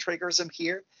rape that triggers him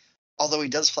here, although he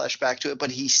does flash back to it,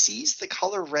 but he sees the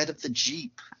color red of the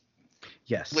Jeep.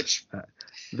 Yes. Which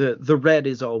the red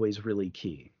is always really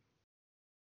key.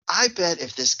 I bet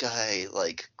if this guy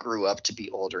grew up to be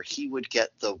older, he would get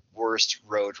the worst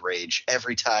road rage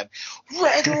every time.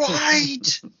 Red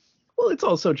light. Well, it's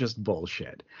also just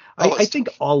bullshit. I think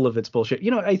all of it's bullshit.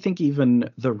 I think even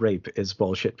the rape is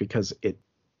bullshit because it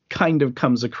kind of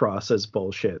comes across as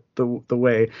bullshit. The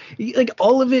way,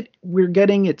 all of it, we're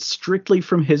getting it strictly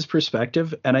from his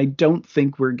perspective, and I don't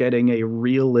think we're getting a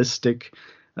realistic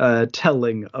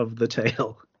telling of the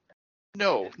tale.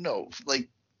 No.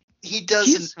 He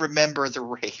doesn't remember the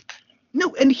rape.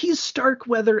 No, and he's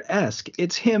Starkweather-esque.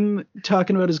 It's him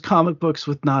talking about his comic books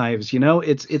with knives,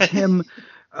 It's him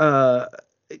oh,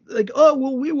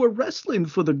 well, we were wrestling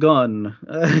for the gun.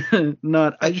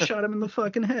 Not, I just shot him in the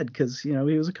fucking head because, he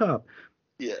was a cop.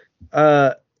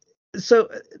 Yeah. So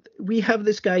we have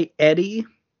this guy, Eddie,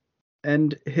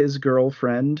 and his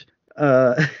girlfriend,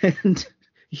 and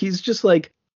he's just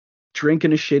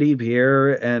drinking a shitty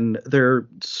beer, and they're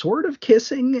sort of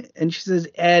kissing, and she says,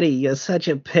 Eddie, you're such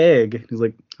a pig. He's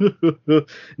like,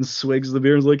 and swigs the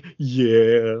beer and is like,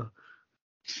 yeah.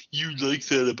 You like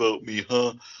that about me,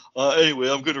 huh? Anyway,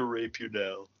 I'm gonna rape you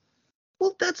now.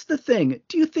 Well, that's the thing.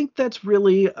 Do you think that's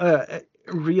really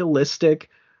realistic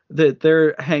that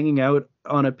they're hanging out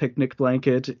on a picnic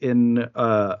blanket in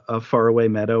a faraway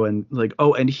meadow and like,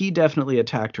 oh, and he definitely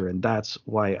attacked her and that's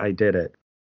why I did it.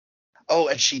 Oh,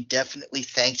 and she definitely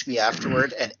thanked me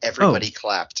afterward, and Oh, everybody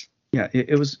clapped. yeah,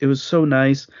 it was so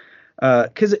nice.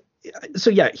 Because so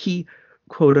yeah, he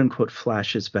quote unquote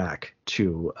flashes back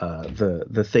to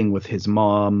the thing with his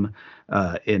mom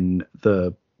in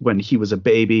the when he was a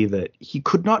baby that he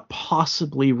could not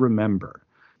possibly remember.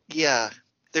 Yeah,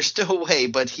 there's still a way,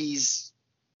 but he's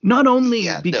Not only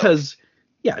yeah, no. because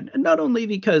not only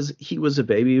because he was a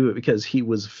baby, but because he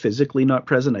was physically not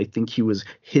present. I think he was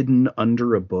hidden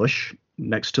under a bush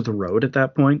next to the road at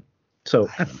that point. So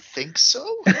I I don't think so.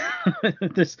 know.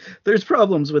 There's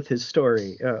problems with his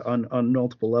story on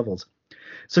multiple levels.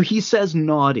 So he says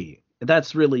naughty.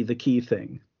 That's really the key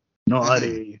thing.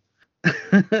 Naughty.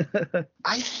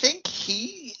 I think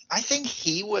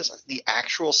he was the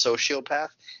actual sociopath,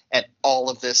 and all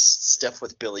of this stuff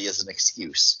with Billy is an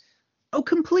excuse. Oh,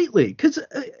 completely. Because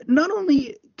not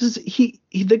only does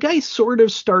the guy sort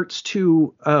of starts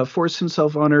to force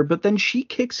himself on her, but then she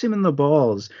kicks him in the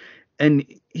balls, and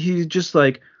he's just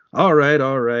like, all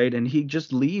right, and he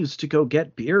just leaves to go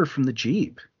get beer from the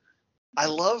Jeep. I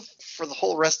love for the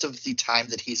whole rest of the time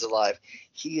that he's alive,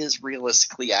 he is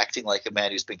realistically acting like a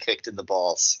man who's been kicked in the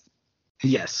balls.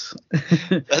 Yes.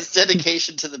 That's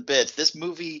dedication to the bit. This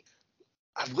movie,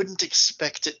 I wouldn't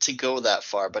expect it to go that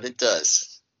far, but it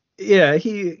does. Yeah,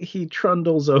 he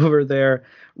trundles over there.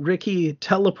 Ricky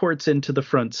teleports into the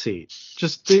front seat.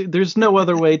 Just there's no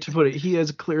other way to put it. He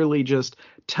has clearly just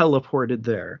teleported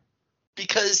there.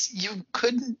 Because you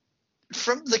couldn't,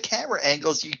 from the camera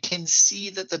angles, you can see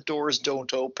that the doors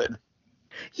don't open.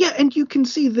 Yeah, and you can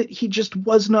see that he just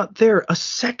was not there a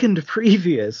second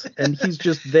previous, and he's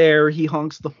just there. He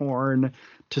honks the horn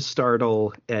to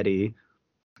startle Eddie.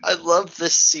 I love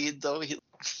this scene though. He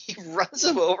runs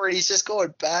him over and he's just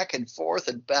going back and forth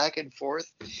and back and forth,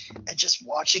 and just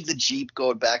watching the Jeep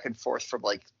going back and forth from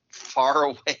like far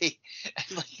away.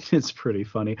 And like, It's pretty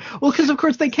funny. Well, because of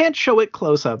course they can't show it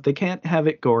close up. They can't have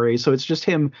it gory, so it's just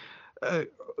him uh,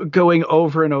 going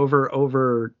over and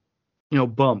over,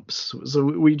 bumps. So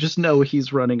we just know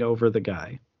he's running over the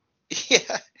guy.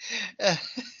 yeah.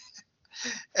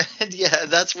 And yeah,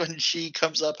 that's when she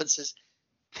comes up and says,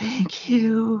 Thank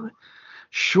you.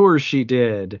 Sure, she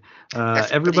did.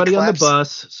 everybody Everybody on the claps.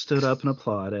 bus stood up and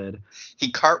applauded.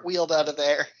 He cartwheeled out of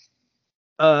there.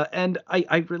 And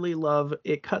I really love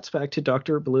it. Cuts back to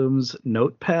Dr. Bloom's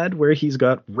notepad where he's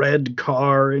got red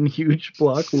car in huge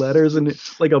block letters and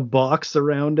like a box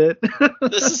around it.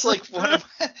 This is like one of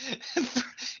my,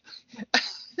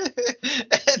 and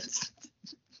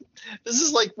this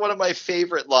is like one of my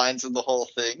favorite lines in the whole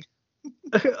thing.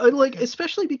 Like,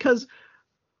 especially because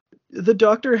the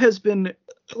doctor has been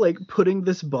like putting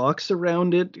this box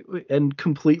around it and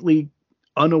completely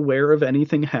unaware of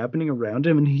anything happening around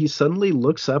him, and he suddenly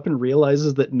looks up and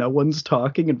realizes that no one's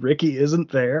talking and Ricky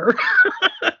isn't there.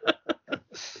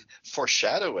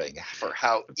 Foreshadowing for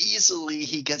how easily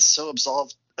he gets so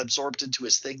absorbed into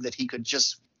his thing that he could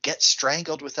just get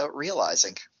strangled without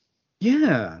realizing.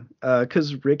 Yeah,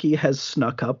 because Ricky has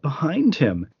snuck up behind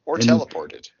him. Or And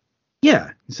teleported.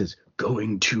 yeah, he says,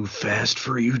 "Going too fast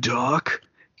for you, Doc?"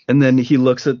 And then he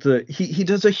looks at he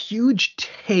does a huge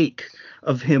take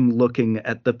of him looking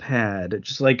at the pad,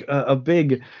 just like a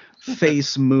big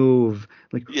face move,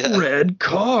 like Yeah. red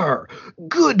car.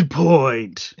 Good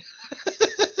point.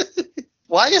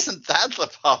 Why isn't that the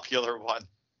popular one?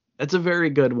 That's a very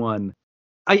good one.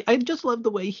 I just love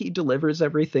the way he delivers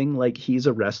everything like he's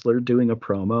a wrestler doing a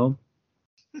promo.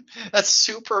 That's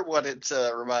super what it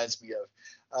reminds me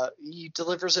of. He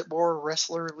delivers it more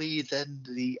wrestlerly than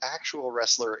the actual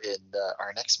wrestler in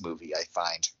our next movie, I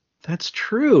find. That's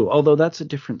true. Although that's a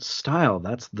different style.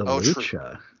 That's the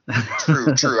lucha.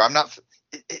 True. I'm not.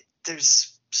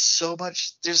 There's so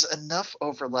much. There's enough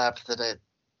overlap that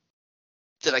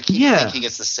I keep thinking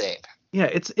it's the same. Yeah,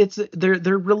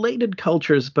 they're related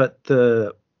cultures, but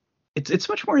it's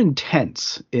much more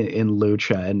intense in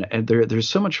lucha, and there's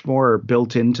so much more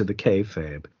built into the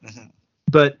kayfabe. Mm-hmm.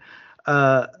 But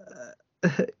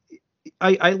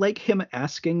I like him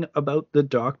asking about the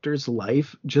doctor's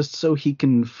life just so he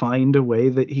can find a way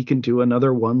that he can do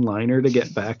another one-liner to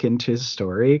get back into his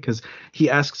story, because he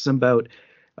asks him about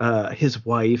his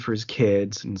wife or his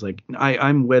kids, and he's like,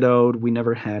 I'm widowed, we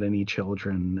never had any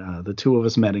children, the two of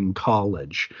us met in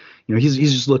college. He's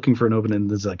just looking for an opening,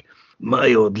 and he's like,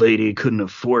 My old lady couldn't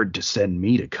afford to send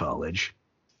me to college,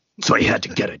 so I had to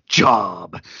get a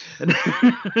job. And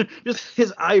just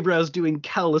his eyebrows doing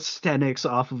calisthenics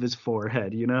off of his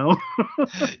forehead, you know?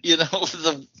 You know,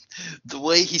 the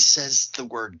way he says the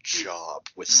word job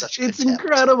with such It's contempt.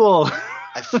 incredible.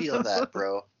 I feel that,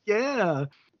 bro. Yeah.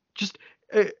 Just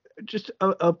uh, just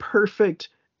a perfect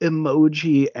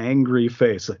emoji angry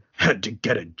face. Had to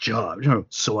get a job.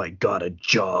 So I got a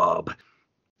job.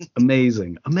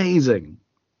 Amazing. Amazing.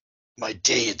 My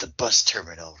day at the bus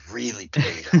terminal really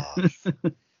paid off.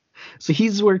 So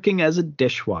he's working as a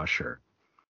dishwasher,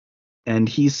 and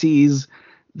he sees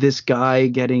this guy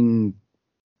getting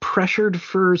pressured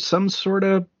for some sort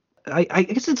of, I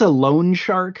guess it's a loan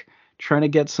shark trying to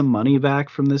get some money back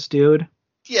from this dude.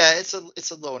 Yeah, it's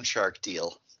a loan shark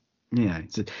deal. Yeah,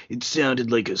 it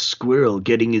sounded like a squirrel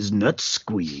getting his nuts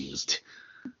squeezed.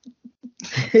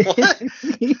 What?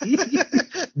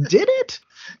 Did it?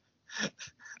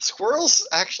 Squirrels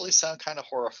actually sound kind of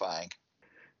horrifying.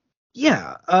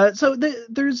 Yeah. So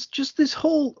there's just this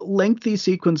whole lengthy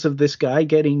sequence of this guy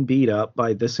getting beat up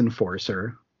by this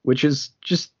enforcer, which is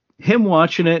just him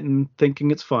watching it and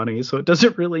thinking it's funny, so it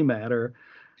doesn't really matter.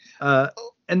 Uh,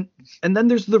 Oh, and and then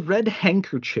there's the red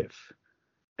handkerchief,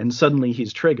 and suddenly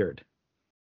he's triggered.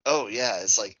 oh yeah,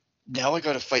 it's like now I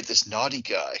got to fight this naughty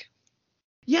guy.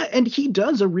 Yeah, and he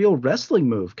does a real wrestling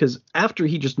move because after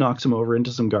he just knocks him over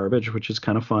into some garbage, which is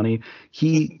kind of funny,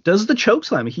 he does the choke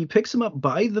slam. He picks him up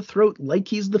by the throat like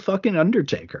he's the fucking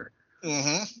Undertaker.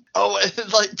 Mm-hmm. Oh,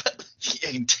 and like the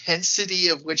intensity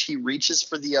of which he reaches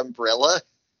for the umbrella.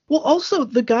 Well, also,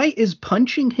 the guy is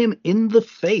punching him in the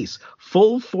face,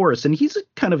 full force, and he's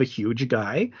kind of a huge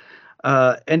guy.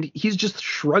 And he's just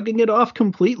shrugging it off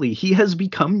completely. He has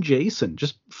become Jason,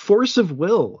 just force of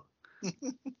will.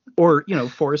 Or,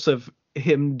 force of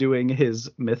him doing his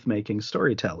myth-making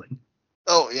storytelling.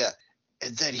 Oh yeah.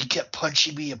 And then he kept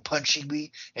punching me,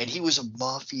 and he was a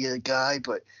mafia guy,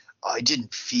 but I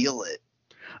didn't feel it.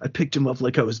 I picked him up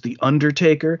like I was the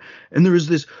Undertaker, and there was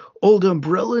this old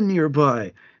umbrella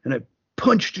nearby, and I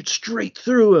punched it straight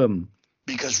through him.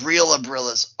 Because real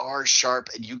umbrellas are sharp,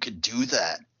 and you can do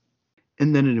that.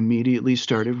 And then it immediately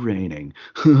started raining.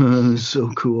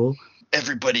 So cool.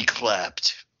 Everybody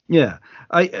clapped. Yeah,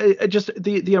 I just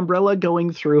the umbrella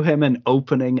going through him and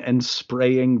opening and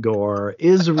spraying gore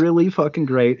is really fucking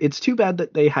great. It's too bad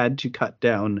that they had to cut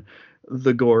down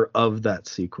the gore of that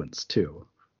sequence too.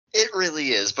 It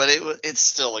really is, but it's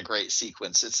still a great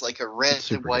sequence. It's like a red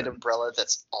and white good. umbrella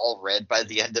that's all red by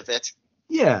the end of it.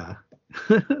 Yeah.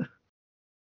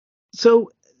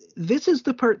 So this is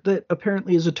the part that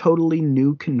apparently is a totally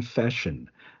new confession.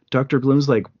 Dr. Bloom's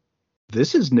like,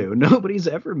 this is new. Nobody's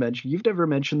ever mentioned. You've never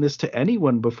mentioned this to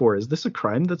anyone before. Is this a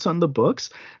crime that's on the books?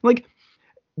 Like,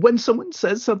 when someone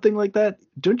says something like that,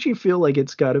 don't you feel like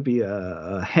it's got to be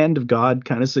a hand of God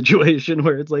kind of situation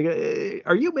where it's like,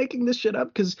 are you making this shit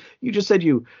up? Because you just said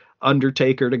you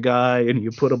Undertakered a guy and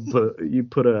you put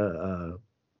an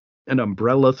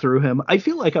umbrella through him. I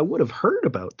feel like I would have heard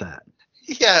about that.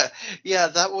 Yeah,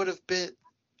 that would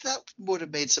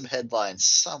have made some headlines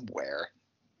somewhere.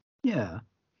 Yeah.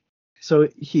 So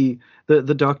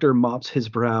the doctor mops his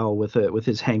brow with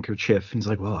his handkerchief. And he's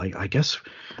like, well, I guess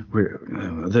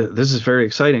this is very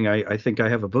exciting. I think I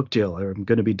have a book deal. I'm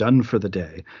going to be done for the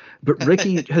day. But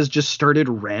Ricky has just started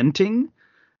ranting,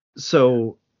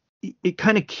 so it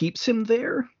kind of keeps him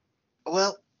there.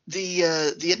 Well,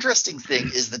 the interesting thing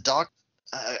is the doc.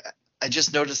 I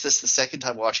just noticed this the second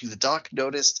time watching. The doc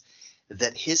noticed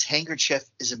that his handkerchief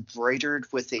is embroidered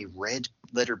with a red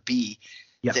letter B.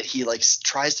 Yep. That he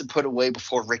tries to put away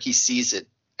before Ricky sees it.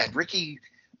 And Ricky,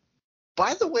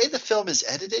 by the way the film is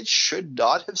edited, should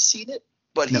not have seen it,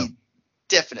 but he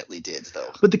definitely did,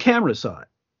 though. But the camera saw it.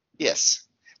 Yes,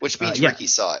 which means Ricky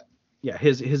saw it. Yeah,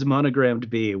 his monogrammed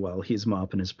B while he's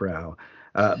mopping his brow.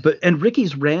 And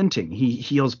Ricky's ranting. He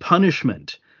yells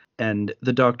punishment, and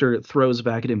the doctor throws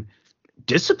back at him,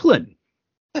 discipline.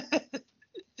 And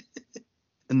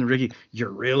the Ricky, you're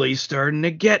really starting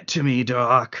to get to me,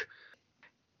 Doc.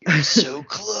 You're so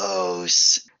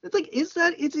close. It's like,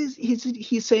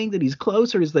 he's saying that he's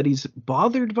close, or is that he's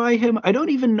bothered by him? I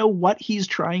don't even know what he's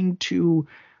trying to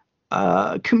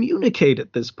communicate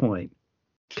at this point.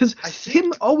 Because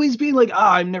him always being like,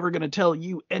 I'm never going to tell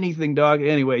you anything, dog.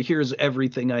 Anyway, here's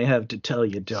everything I have to tell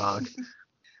you, dog.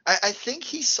 I think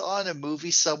he saw in a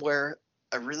movie somewhere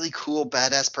a really cool,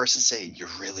 badass person saying, you're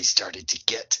really starting to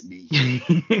get to me.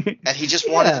 And he just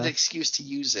wanted an excuse to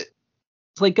use it.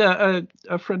 It's like a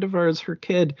friend of ours, her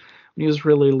kid, when he was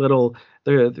really little,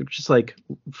 they're just like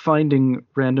finding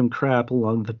random crap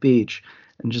along the beach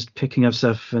and just picking up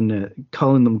stuff and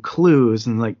calling them clues.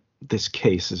 And like, this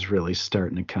case is really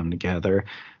starting to come together.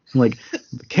 Like,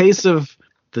 the case of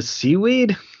the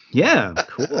seaweed? Yeah,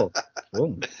 cool.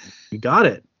 Cool. You got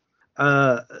it.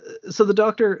 Uh, so the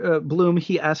doctor, Bloom,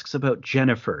 he asks about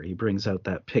Jennifer. He brings out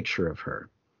that picture of her.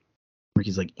 Where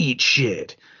he's like, eat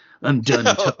shit. I'm done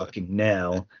talking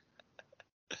now.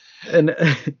 And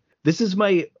this is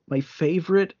my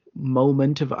favorite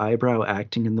moment of eyebrow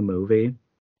acting in the movie,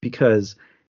 because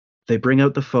they bring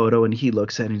out the photo and he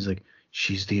looks at it and he's like,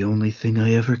 she's the only thing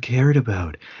I ever cared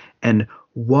about. And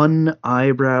one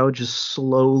eyebrow just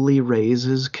slowly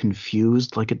raises,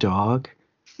 confused like a dog.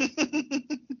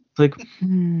 Like,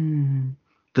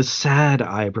 the sad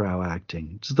eyebrow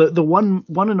acting. It's the one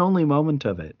and only moment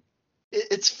of it.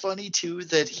 It's funny too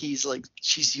that he's like,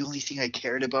 she's the only thing I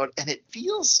cared about, and it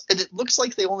looks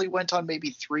like they only went on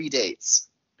maybe 3 dates.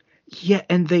 Yeah,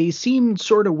 and they seem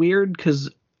sort of weird because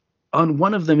on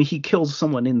one of them he kills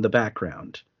someone in the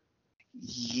background.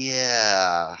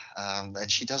 Yeah, and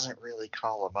she doesn't really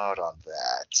call him out on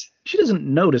that. She doesn't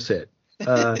notice it.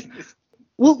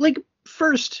 Well, like,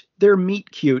 first, their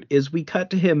meet cute is we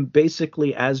cut to him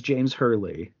basically as James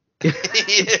Hurley.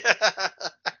 Yeah.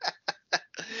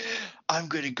 I'm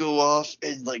going to go off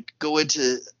and like go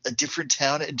into a different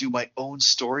town and do my own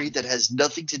story that has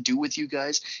nothing to do with you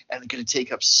guys, and I'm going to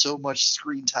take up so much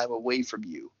screen time away from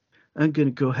you. I'm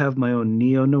gonna go have my own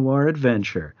neo-noir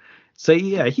adventure. So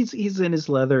yeah, he's in his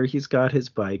leather, he's got his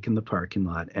bike in the parking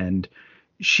lot, and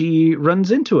she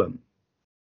runs into him.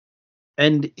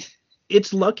 And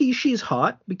it's lucky she's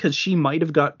hot because she might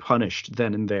have got punished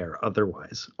then and there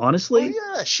otherwise. Oh Honestly,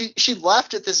 yeah, she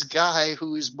laughed at this guy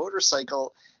whose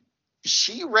motorcycle,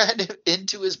 she ran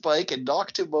into his bike and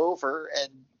knocked him over, and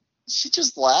she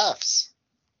just laughs.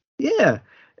 yeah.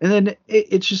 And then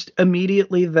it's just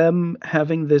immediately them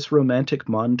having this romantic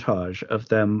montage of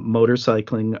them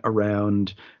motorcycling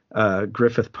around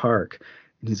Griffith Park.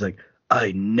 And he's like,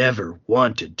 I never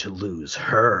wanted to lose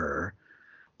her.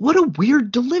 What a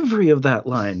weird delivery of that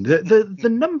line. The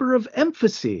number of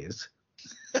emphases.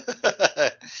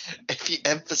 If you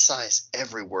emphasize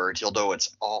every word, you'll know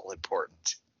it's all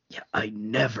important. Yeah, I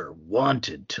never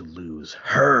wanted to lose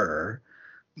her.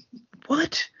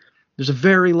 What? There's a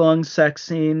very long sex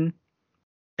scene,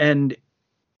 and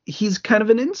he's kind of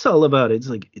an incel about it. It's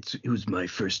like, it was my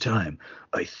first time.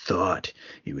 I thought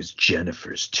it was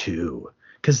Jennifer's too.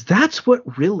 Because that's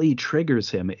what really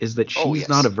triggers him, is that she's yes.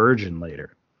 not a virgin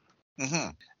later.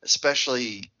 Mm-hmm.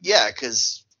 Especially, yeah,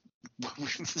 because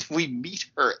we meet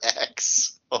her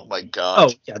ex. Oh my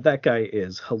god. Oh, yeah, that guy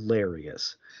is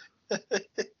hilarious.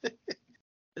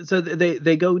 So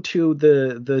they go to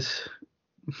this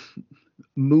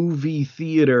movie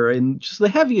theater, and just the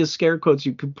heaviest scare quotes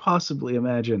you could possibly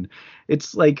imagine.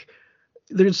 It's like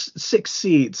there's 6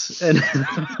 seats, and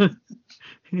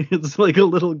it's like a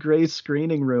little gray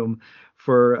screening room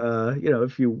for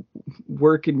if you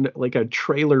work in like a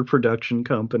trailer production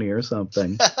company or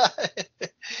something.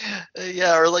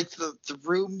 Yeah, or like the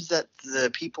room that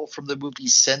the people from the movie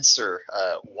Censor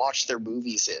watch their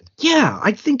movies in. Yeah,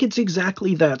 I think it's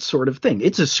exactly that sort of thing.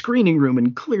 It's a screening room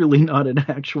and clearly not an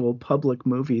actual public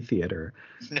movie theater.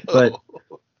 No. But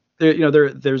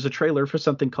there's a trailer for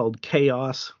something called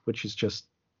Chaos, which is just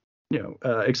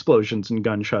explosions and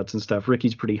gunshots and stuff.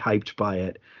 Ricky's pretty hyped by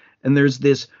it. And there's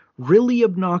this really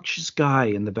obnoxious guy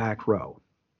in the back row.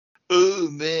 Oh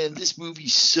man, this movie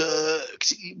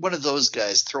sucks. One of those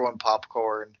guys throwing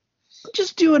popcorn.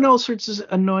 Just doing all sorts of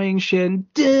annoying shit.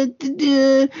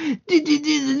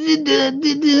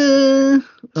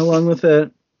 Along with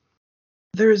it,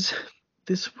 there's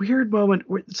this weird moment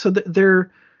where, so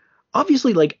they're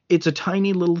obviously, like, it's a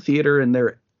tiny little theater and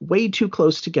they're way too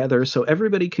close together so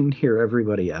everybody can hear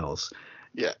everybody else.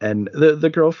 Yeah. And the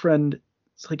girlfriend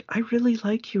is like, I really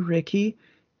like you, Ricky.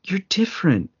 You're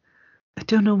different. I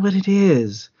don't know what it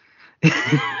is.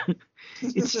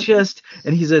 It's just,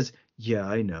 and he says, yeah,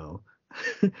 I know.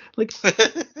 Like,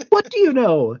 what do you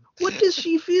know? What does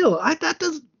she feel?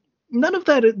 None of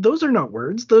that. Those are not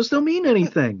words. Those don't mean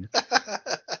anything.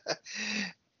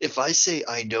 If I say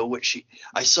I know what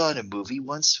I saw in a movie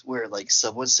once where like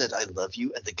someone said I love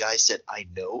you and the guy said I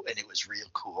know, and it was real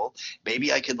cool.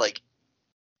 Maybe I could like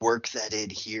work that in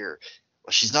here.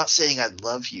 Well, she's not saying I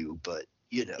love you, but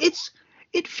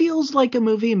it feels like a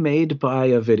movie made by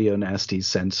a video nasty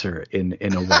censor in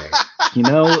a way.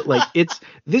 Like,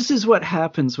 this is what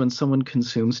happens when someone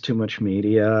consumes too much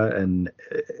media, and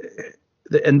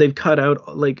they've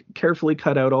carefully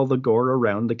cut out all the gore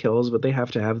around the kills, but they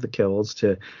have to have the kills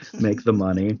to make the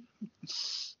money.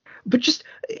 But just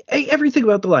everything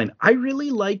about the line, I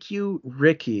really like you,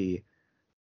 Ricky.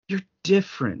 You're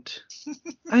different.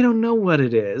 I don't know what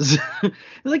it is.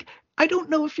 Like, I don't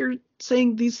know if you're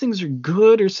saying these things are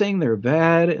good or saying they're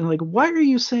bad. And like, why are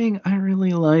you saying I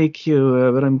really like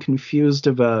you, but I'm confused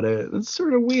about it? It's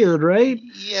sort of weird, right,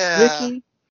 Yeah. Ricky?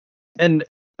 And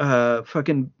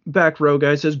fucking back row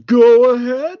guy says, "Go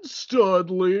ahead,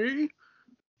 Studley."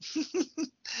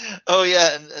 Oh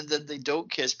yeah, and then they don't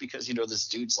kiss because this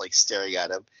dude's like staring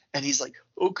at him, and he's like,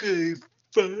 "Okay,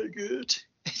 faggot."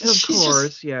 Of She's just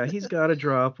course, yeah, he's got to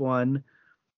drop one.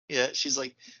 yeah. She's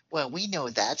like, "Well, we know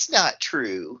that's not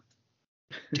true,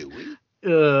 do we?"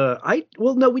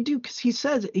 Well, no, we do, because he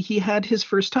says he had his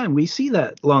first time. We see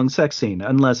that long sex scene,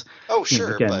 unless, Oh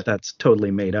sure, again, but that's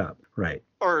totally made up, right?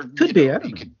 or Could be, I don't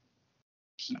you know. could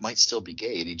he might still be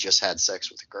gay and he just had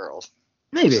sex with a girl. It's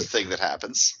a Maybe, thing that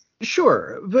happens.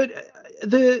 sure, but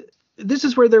this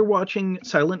is where they're watching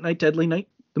Silent Night, Deadly Night.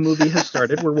 The movie has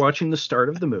started. We're watching the start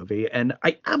of the movie, and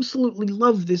I absolutely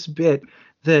love this bit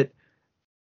that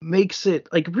makes it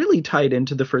like really tied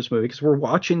into the first movie, because we're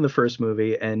watching the first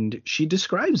movie and she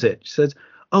describes it. She says,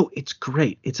 "Oh, it's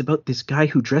great. It's about this guy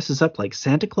who dresses up like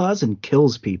Santa Claus and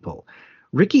kills people."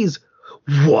 Ricky's,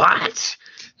 "What?"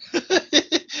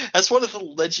 That's one of the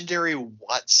legendary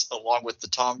whats, along with the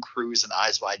Tom Cruise and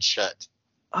Eyes Wide Shut.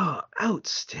 Oh,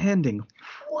 outstanding.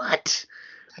 What?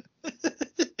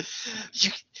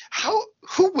 you,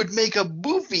 who would make a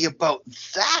movie about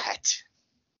that?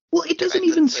 Well, it doesn't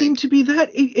Kind of even seem thing. to be that.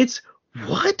 It's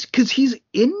what? Because he's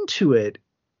into it.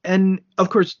 And of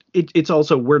course, it's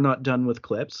also, we're not done with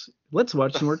clips. Let's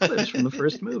watch some more clips from the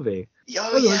first movie. Oh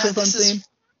Oh, that's yeah, a fun scene.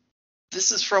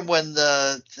 this is from when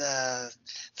the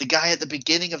guy at the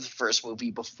beginning of the first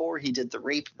movie, before he did the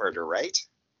rape murder, right?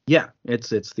 Yeah, it's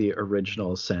the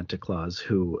original Santa Claus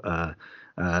who uh,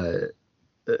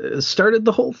 started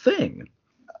the whole thing.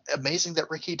 Amazing that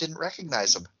Ricky didn't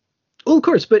recognize him. Well, of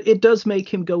course, but it does make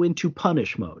him go into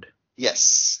punish mode,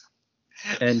 Yes.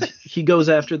 and he goes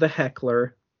after the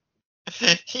heckler.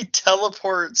 He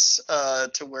teleports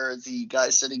to where the guy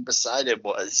sitting beside him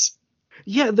was.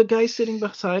 Yeah, the guy sitting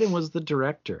beside him was the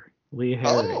director, Lee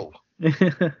Harry. Oh.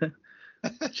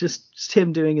 just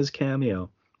him doing his cameo.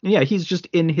 Yeah, he's just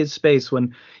in his space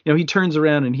when he turns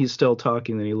around and he's still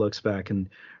talking. Then he looks back and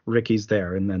Ricky's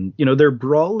there, and then they're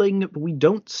brawling, but we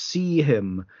don't see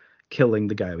him killing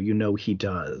the guy. He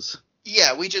does.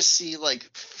 Yeah, we just see like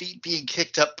feet being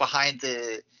kicked up behind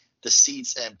the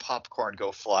seats and popcorn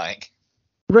go flying.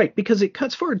 Right, because it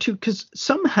cuts forward to, because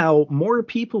somehow more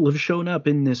people have shown up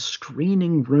in this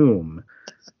screening room,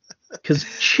 because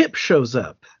Chip shows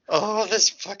up. Oh, this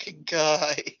fucking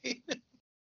guy.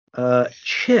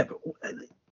 Chip,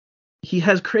 he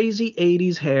has crazy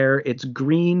 80s hair. It's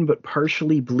green but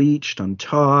partially bleached on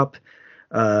top.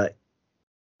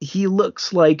 He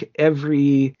looks like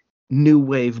every new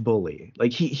wave bully.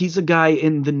 Like he's a guy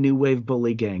in the new wave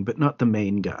bully gang, but not the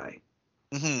main guy.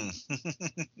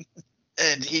 Mm-hmm.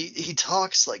 And he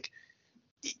talks like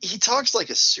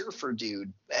a surfer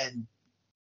dude, and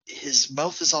his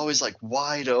mouth is always like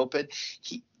wide open.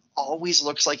 He always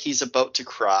looks like he's about to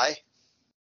cry.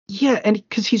 Yeah, and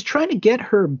because he's trying to get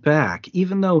her back,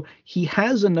 even though he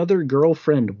has another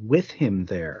girlfriend with him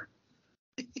there.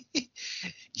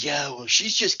 Yeah, well,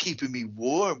 she's just keeping me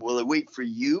warm while I wait for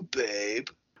you, babe.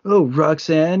 Oh,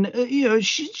 Roxanne,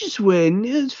 she's just waiting.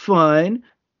 It's fine.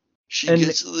 She And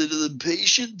gets a little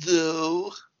impatient,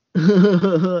 though.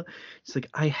 it's like,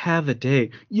 I have a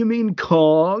date. You mean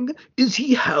Kong? Is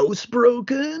he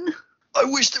housebroken? I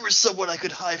wish there was someone I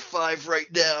could high five right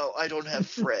now. I don't have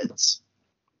friends.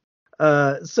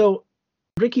 So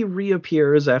Ricky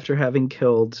reappears after having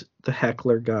killed the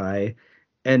heckler guy,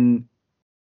 and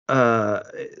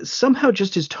somehow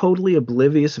just is totally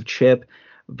oblivious of Chip,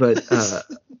 but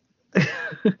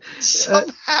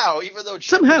Somehow, even though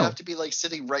Chip would have to be like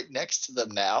sitting right next to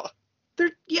them now.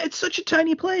 It's such a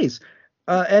tiny place.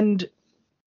 And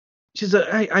she's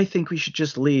like, I think we should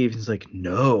just leave. He's like,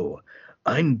 no,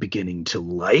 I'm beginning to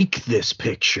like this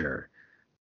picture.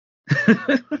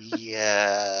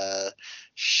 Yeah,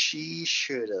 she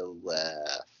should have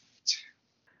left.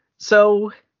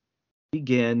 So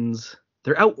begins.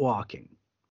 They're out walking,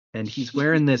 and he's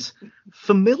wearing this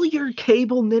familiar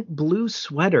cable knit blue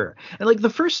sweater. And like the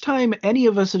first time any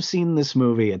of us have seen this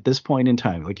movie at this point in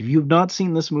time, like if you've not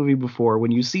seen this movie before,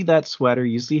 when you see that sweater,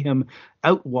 you see him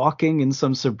out walking in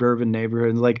some suburban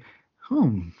neighborhood, and like,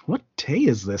 what day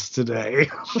is this today?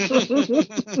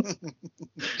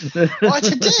 Why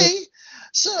today?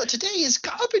 So today is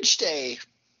garbage day.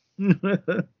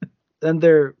 And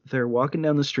they're walking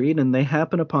down the street, and they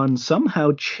happen upon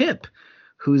somehow Chip,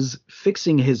 who's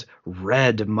fixing his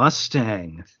red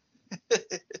Mustang.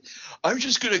 I'm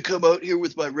just going to come out here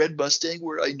with my red Mustang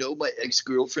where I know my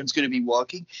ex-girlfriend's going to be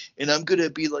walking, and I'm going to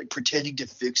be like pretending to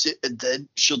fix it, and then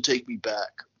she'll take me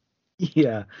back.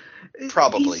 Yeah.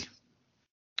 Probably.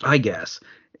 I guess.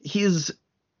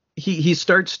 He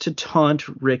starts to taunt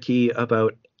Ricky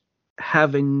about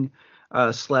having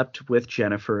slept with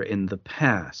Jennifer in the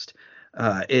past.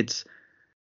 It's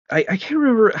I can't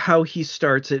remember how he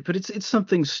starts it, but it's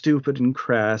something stupid and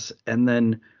crass, and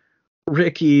then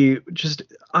Ricky just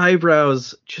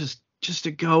eyebrows just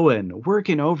a going,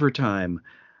 working overtime.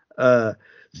 Uh,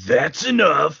 that's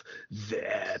enough.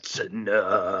 That's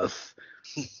enough.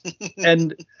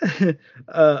 And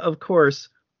of course,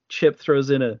 Chip throws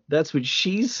in a "that's what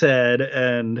she said"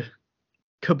 and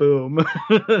kaboom.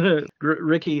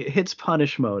 Ricky hits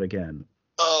punish mode again.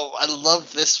 Oh, I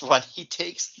love this one. He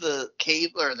takes the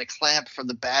cable or the clamp from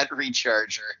the battery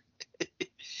charger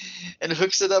and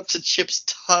hooks it up to Chip's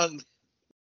tongue.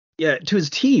 Yeah, to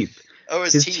his teeth. Oh,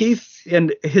 His teeth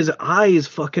and his eyes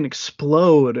fucking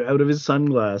explode out of his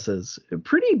sunglasses. A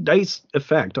pretty nice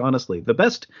effect, honestly. The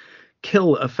best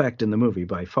kill effect in the movie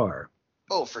by far.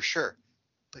 Oh, for sure.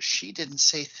 But she didn't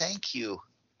say thank you.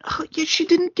 Oh, yeah, she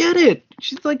didn't get it.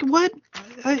 She's like, what?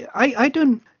 I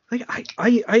don't. Like,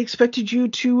 I expected you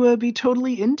to be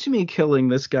totally into me killing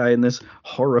this guy in this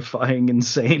horrifying,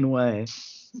 insane way.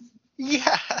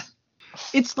 Yeah.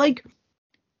 It's like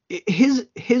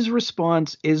his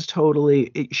response is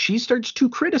totally. She starts to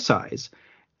criticize,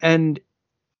 and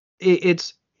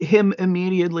it's him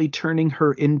immediately turning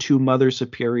her into Mother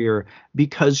Superior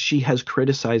because she has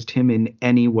criticized him in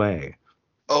any way.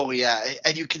 Oh, yeah.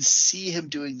 And you can see him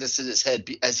doing this in his head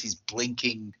as he's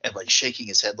blinking and like shaking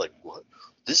his head like, what?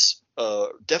 This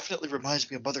definitely reminds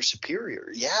me of Mother Superior.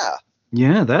 Yeah.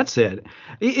 Yeah, that's it.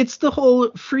 It's the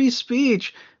whole free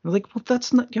speech. Like, well,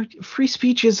 that's not free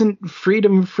speech. Isn't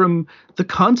freedom from the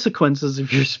consequences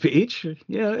of your speech?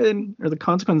 Yeah, or the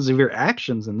consequences of your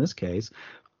actions in this case.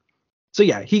 So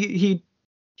yeah, he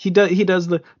does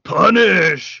the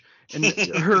punish, and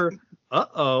her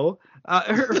her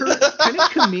kind of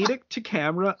comedic to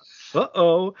camera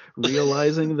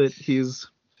realizing that he's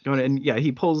going to, and yeah,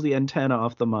 he pulls the antenna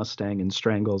off the Mustang and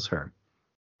strangles her.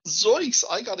 Zoinks,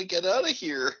 I gotta get out of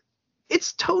here.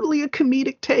 It's totally a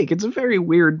comedic take. It's a very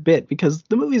weird bit because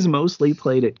the movie's mostly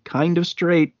played it kind of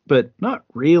straight, but not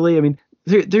really. I mean,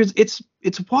 it's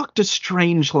walked a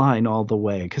strange line all the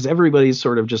way because everybody's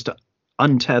sort of just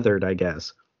untethered, I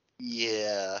guess.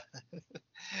 Yeah.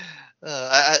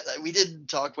 We didn't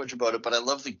talk much about it, but I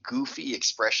love the goofy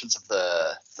expressions of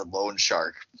the loan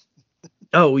shark.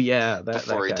 Oh yeah,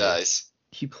 before that he dies.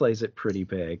 He plays it pretty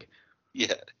big.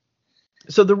 Yeah.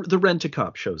 So the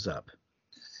rent-a-cop shows up.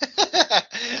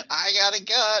 I got a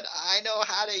gun. I know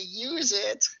how to use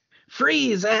it.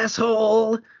 Freeze,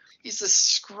 asshole! He's a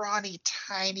scrawny,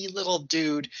 tiny little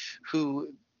dude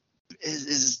who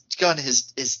his gun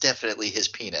is definitely his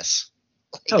penis.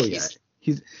 Like, oh yeah,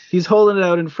 he's holding it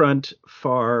out in front,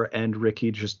 far, and Ricky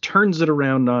just turns it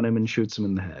around on him and shoots him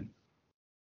in the head.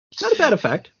 Not a bad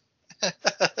effect.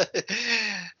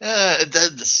 And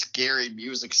then the scary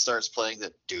music starts playing.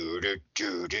 The do do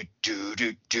do do do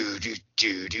do do do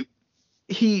do do.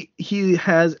 He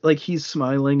has, like, he's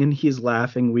smiling and he's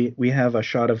laughing. We have a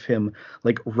shot of him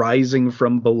like rising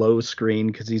from below screen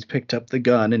because he's picked up the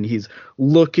gun and he's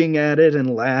looking at it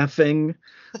and laughing.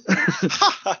 Ha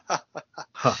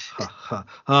ha ha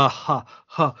ha ha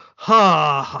ha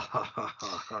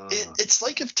ha. It's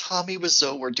like if Tommy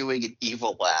Wiseau were doing an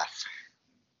evil laugh.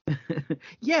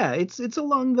 Yeah, it's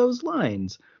along those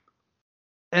lines.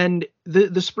 And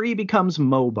the spree becomes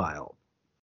mobile.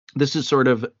 This is sort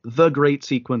of the great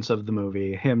sequence of the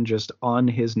movie, him just on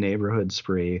his neighborhood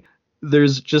spree.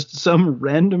 There's just some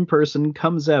random person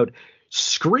comes out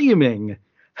screaming,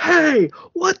 "Hey,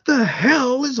 what the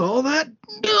hell is all that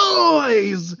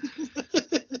noise?"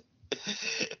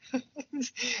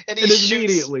 and is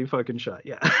immediately fucking shot.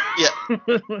 Yeah. Yeah.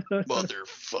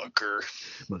 Motherfucker.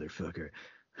 Motherfucker.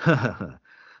 Ha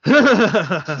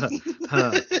ha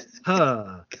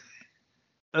ha.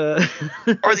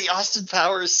 Or the Austin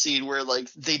Powers scene where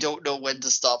like they don't know when to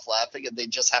stop laughing and they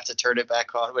just have to turn it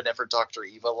back on whenever Dr.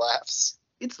 Eva laughs.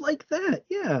 It's like that,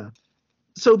 yeah.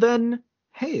 So then,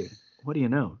 hey, what do you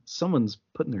know? Someone's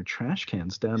putting their trash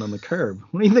cans down on the curb.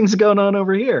 What do you think's going on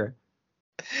over here?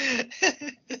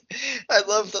 I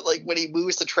love that, like, when he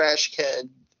moves the trash can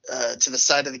to the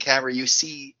side of the camera, you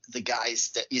see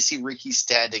you see Ricky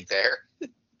standing there.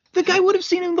 The guy would have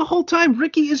seen him the whole time.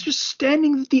 Ricky is just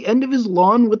standing at the end of his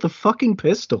lawn with the fucking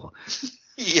pistol.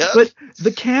 Yeah. But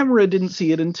the camera didn't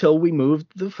see it until we moved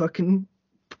the fucking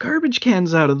garbage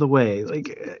cans out of the way.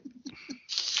 Like,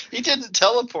 He didn't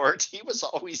teleport. He was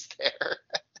always there.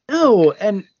 No,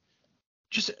 and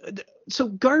just so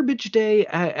Garbage Day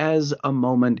as a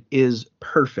moment is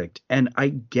perfect, and I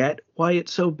get why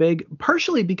it's so big,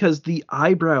 partially because the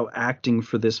eyebrow acting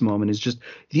for this moment is just,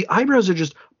 the eyebrows are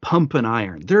just pumping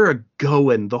iron. They're a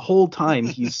going the whole time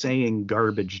he's saying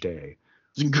Garbage Day.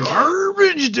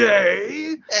 Garbage Day.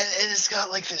 And it's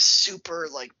got like this super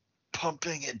like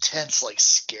pumping, intense, like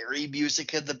scary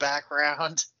music in the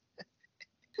background.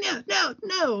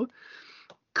 No.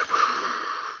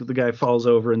 The guy falls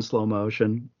over in slow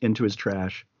motion into his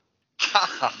trash.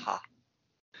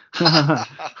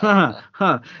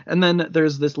 And then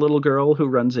there's this little girl who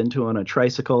runs into on a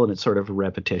tricycle, and it's sort of a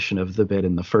repetition of the bit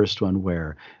in the first one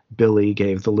where Billy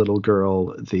gave the little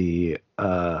girl the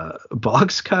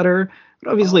box cutter,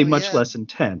 but obviously much less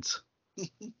intense.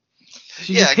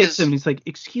 She just hits him, and he's like,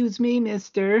 "Excuse me,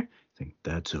 mister." I think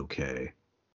that's okay.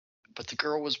 But the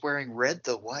girl was wearing red,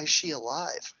 though. Why is she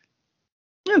alive?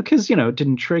 No, because, it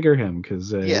didn't trigger him,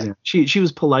 because she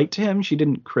was polite to him. She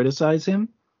didn't criticize him.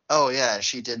 Oh, yeah,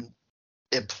 she didn't.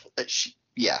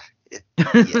 Yes.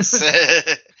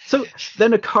 So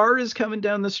then a car is coming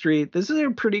down the street. This is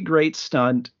a pretty great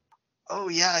stunt. Oh,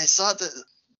 yeah, I saw that.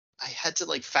 I had to,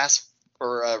 like, fast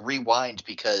or rewind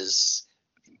because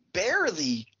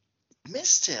barely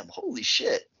missed him. Holy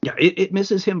shit. Yeah, it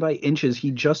misses him by inches. He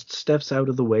just steps out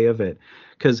of the way of it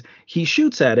because he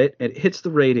shoots at it. It hits the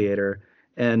radiator,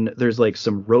 and there's like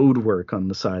some road work on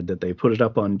the side that they put it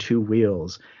up on two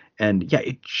wheels. And yeah,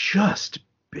 it just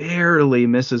barely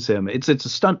misses him. It's a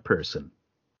stunt person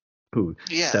who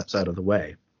steps out of the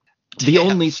way. The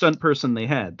only stunt person they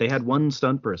had. They had one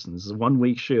stunt person. This is a 1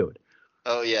 week shoot.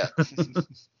 Oh, yeah.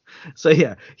 So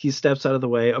yeah, he steps out of the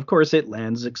way. Of course, it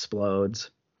lands, explodes.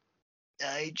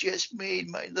 I just made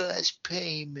my last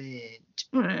payment.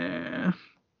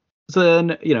 So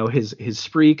then, his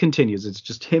spree continues. It's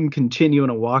just him continuing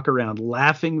to walk around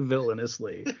laughing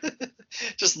villainously.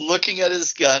 Just looking at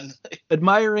his gun.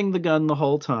 Admiring the gun the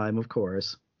whole time, of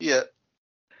course. Yeah.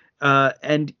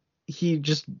 And he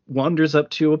just wanders up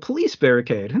to a police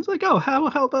barricade. It's like, oh, how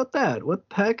about that? What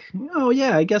the heck? Oh,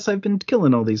 yeah, I guess I've been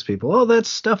killing all these people. Oh, that's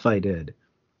stuff I did.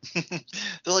 They're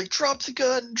like, drop the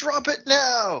gun, drop it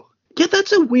now. Yeah,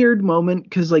 that's a weird moment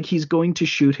because, like, he's going to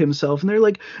shoot himself, and they're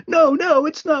like, no,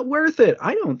 it's not worth it.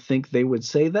 I don't think they would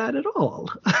say that at all.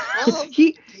 Well,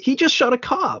 he just shot a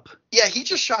cop. Yeah, he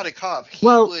just shot a cop. He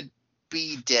would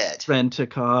be dead.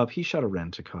 Rent-a-cop. He shot a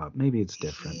rent-a-cop. Maybe it's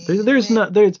different.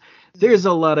 There's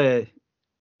a lot of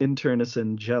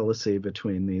internecine jealousy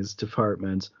between these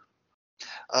departments.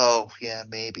 Oh, yeah,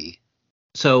 maybe.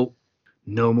 So,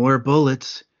 no more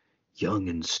bullets. Young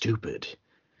and stupid.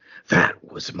 That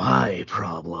was my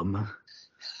problem.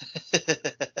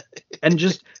 And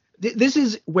just, this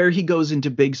is where he goes into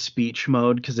big speech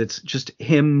mode, because it's just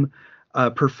him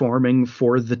performing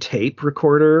for the tape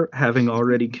recorder, having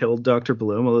already killed Dr.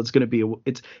 Bloom. Well,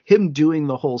 it's him doing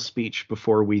the whole speech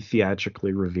before we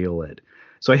theatrically reveal it.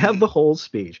 So I have the whole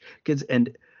speech,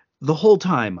 and the whole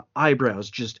time, eyebrows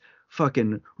just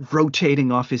fucking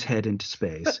rotating off his head into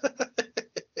space.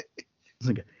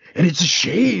 And it's a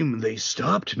shame they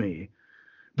stopped me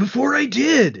before I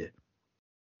did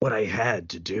what I had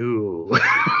to do.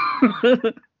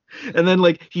 And then,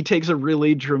 like, he takes a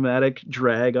really dramatic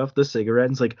drag off the cigarette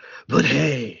and is like, but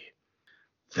hey,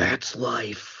 that's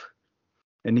life.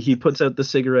 And he puts out the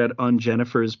cigarette on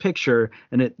Jennifer's picture,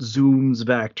 and it zooms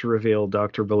back to reveal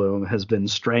Dr. Bloom has been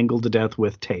strangled to death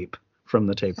with tape from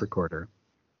the tape recorder.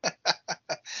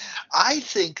 I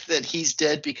think that he's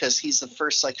dead because he's the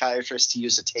first psychiatrist to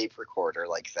use a tape recorder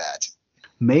like that.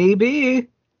 Maybe.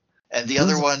 And the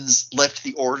other ones left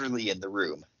the orderly in the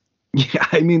room. Yeah,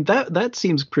 I mean, that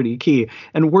seems pretty key.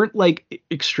 And weren't, like,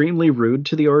 extremely rude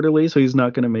to the orderly, so he's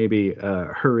not going to maybe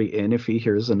hurry in if he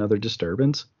hears another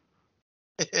disturbance.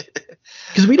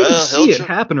 Because we didn't see it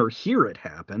happen or hear it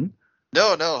happen.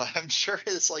 No, I'm sure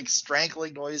it's like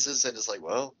strangling noises, and it's like,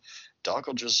 well, Doc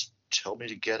will just tell me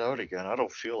to get out again. I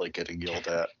don't feel like getting yelled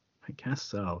at. I guess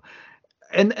so.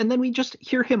 And then we just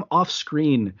hear him off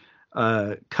screen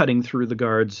cutting through the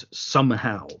guards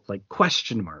somehow, like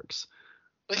question marks.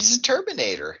 Like he's a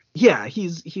Terminator. Yeah,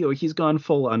 he's gone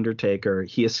full Undertaker.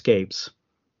 He escapes.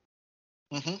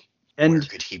 Mm-hmm. And where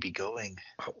could he be going?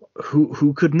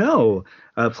 Who could know?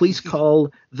 Please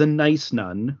call the nice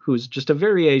nun, who's just a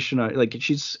variation on, like,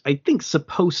 she's, I think,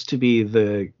 supposed to be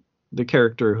the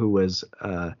character who was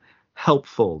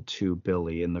helpful to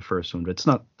Billy in the first one, but it's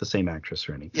not the same actress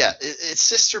or anything. Yeah, it's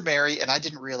Sister Mary, and I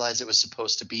didn't realize it was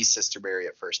supposed to be Sister Mary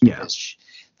at first because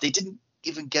they didn't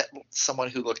even get someone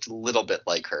who looked a little bit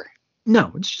like her.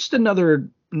 No, it's just another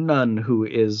nun who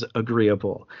is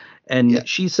agreeable. Yeah, And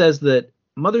she says that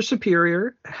Mother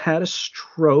Superior had a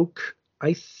stroke,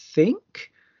 I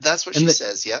think, that's what and she that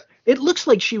says. Yeah. it looks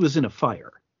like she was in a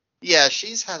fire. Yeah,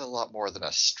 she's had a lot more than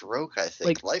a stroke, I think.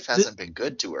 Like Life the hasn't been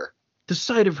good to her. the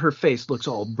side of her face looks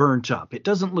all burnt up. It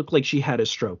doesn't look like she had a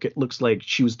stroke. It looks like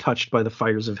she was touched by the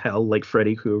fires of hell, like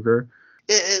Freddy Krueger.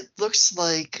 It looks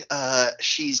like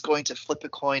she's going to flip a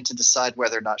coin to decide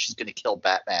whether or not she's going to kill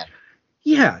Batman.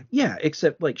 Yeah, yeah,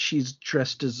 except like she's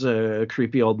dressed as a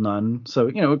creepy old nun. So,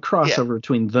 a Yeah. crossover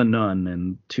between the nun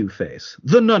and Two-Face.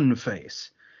 The nun face.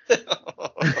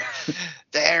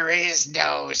 There is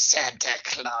no Santa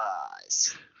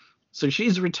Claus. So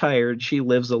she's retired. She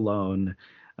lives alone.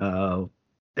 Uh,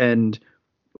 and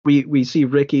we see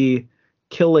Ricky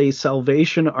kill a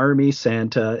Salvation Army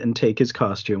Santa and take his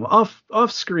costume off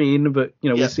screen, but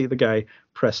we Yep. see the guy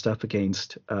pressed up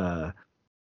against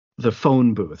the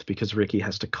phone booth because Ricky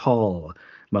has to call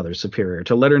Mother Superior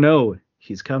to let her know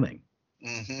he's coming.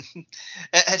 Mm-hmm.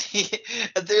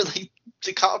 And they're like,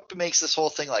 the cop makes this whole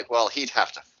thing like, well, he'd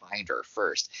have to find her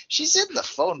first. She's in the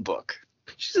phone book.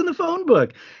 She's in the phone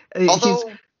book. He's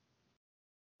Although,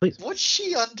 Please. what's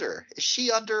she under? Is she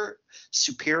under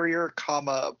Superior,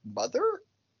 comma, Mother?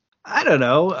 I don't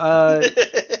know.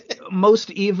 Most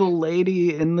evil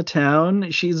lady in the town.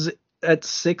 She's at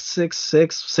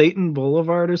 666 Satan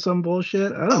Boulevard or some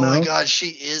bullshit. I don't Oh my know. God, she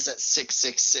is at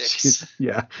 666.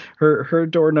 Yeah, her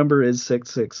door number is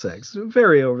 666.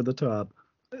 Very over the top.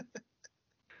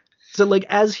 So like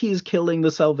as he's killing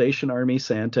the Salvation Army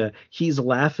Santa, he's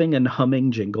laughing and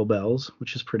humming Jingle Bells,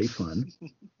 which is pretty fun.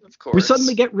 Of We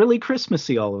suddenly course. get really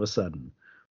Christmassy all of a sudden.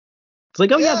 It's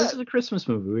like, oh yeah, Yeah, this is a Christmas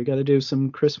movie. We got to do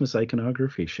some Christmas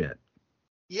iconography shit.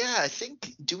 yeah. I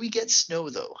think. Do we get snow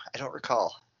though? I don't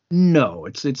recall. No,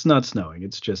 it's not snowing.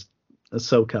 It's just a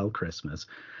SoCal Christmas.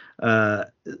 Uh,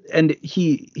 and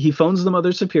he phones the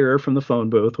Mother Superior from the phone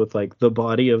booth with like the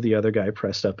body of the other guy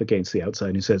pressed up against the outside.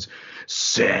 And he says,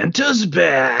 "Santa's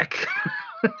back."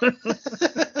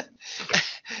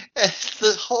 And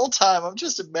the whole time, I'm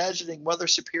just imagining Mother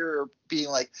Superior being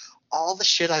like, "All the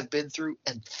shit I've been through,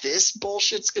 and this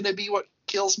bullshit's gonna be what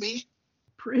kills me."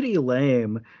 Pretty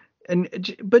lame.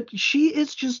 But she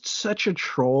is just such a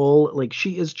troll. Like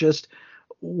she is just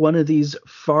one of these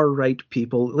far right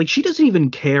people. Like she doesn't even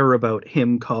care about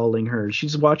him calling her.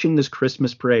 She's watching this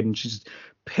Christmas parade and she's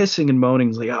pissing and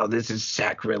moaning like, "Oh, this is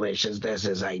sacrilegious. This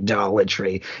is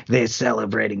idolatry. They're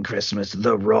celebrating Christmas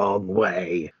the wrong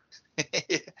way."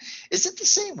 Is it the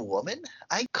same woman?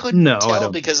 I couldn't No, I tell don't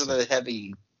think because of so. the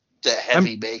I'm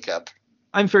heavy makeup.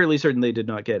 I'm fairly certain they did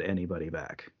not get anybody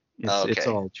back. It's Okay.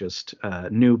 all just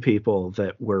new people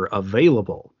that were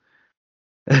available.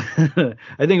 I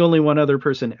think only one other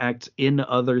person acts in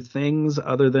other things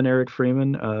other than Eric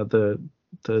Freeman,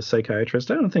 the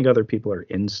psychiatrist. I don't think other people are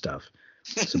in stuff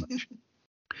so much.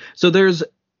 So there's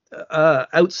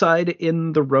outside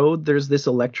in the road, there's this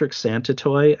electric Santa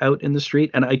toy out in the street,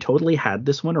 and I totally had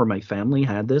this one, or my family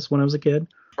had this when I was a kid.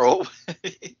 Oh,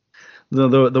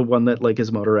 The one that like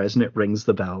is motorized and it rings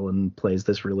the bell and plays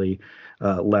this really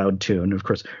loud tune. Of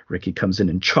course, Ricky comes in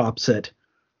and chops it.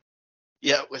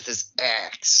 yeah, with his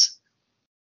axe.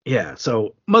 Yeah,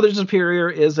 so Mother Superior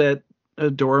is at a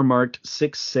door marked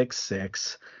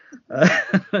 666.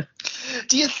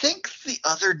 Do you think the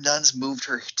other nuns moved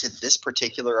her to this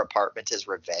particular apartment as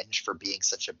revenge for being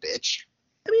such a bitch?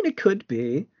 I mean, it could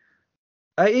be.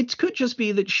 It could just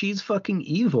be that she's fucking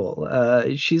evil.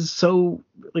 She's so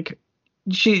like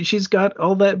she's got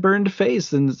all that burned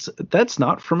face, and that's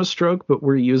not from a stroke, but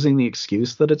we're using the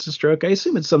excuse that it's a stroke. I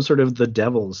assume it's some sort of the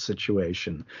devil's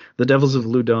situation, the devils of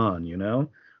Loudun, you know.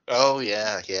 Oh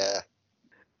yeah, yeah.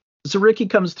 So Ricky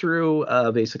comes through,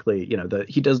 basically,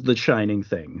 he does the shining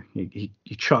thing. He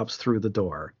chops through the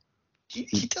door.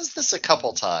 He does this a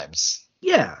couple times.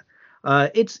 Yeah.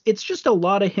 It's just a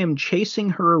lot of him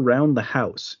chasing her around the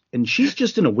house, and she's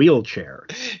just in a wheelchair.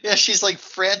 Yeah, she's like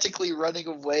frantically running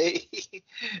away,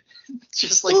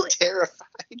 just like Well,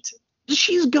 terrified.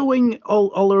 she's going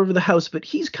all over the house, but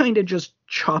he's kind of just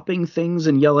chopping things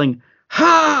and yelling,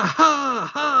 "Ha ha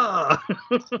ha!"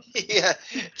 Yeah,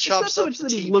 It's not chops so up much the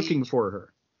that he's TV. looking for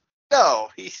her. No,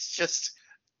 he's just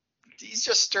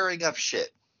stirring up shit.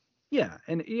 Yeah,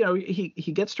 and he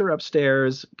gets her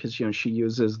upstairs because she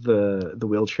uses the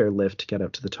wheelchair lift to get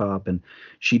up to the top, and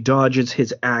she dodges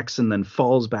his axe and then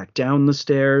falls back down the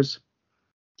stairs.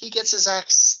 He gets his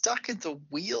axe stuck in the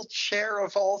wheelchair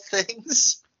of all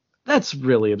things. That's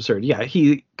really absurd. Yeah,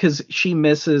 because she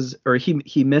misses, or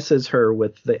he misses her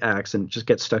with the axe and just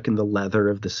gets stuck in the leather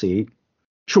of the seat.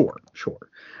 Sure, sure.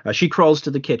 She crawls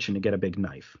to the kitchen to get a big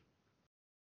knife.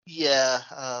 Yeah,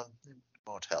 it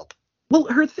won't help. Well,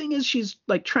 her thing is she's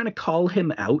like trying to call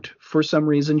him out for some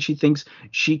reason. She thinks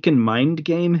she can mind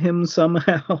game him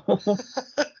somehow.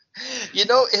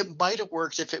 It might have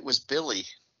worked if it was Billy.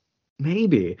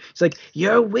 Maybe. It's like,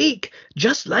 you're weak,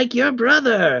 just like your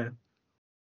brother.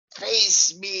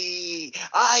 Face me!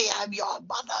 I am your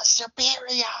mother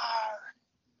superior!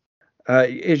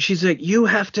 And she's like, you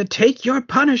have to take your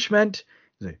punishment.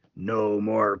 He's like, no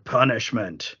more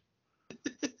punishment.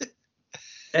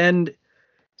 And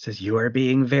says, you are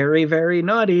being very, very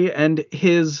naughty. And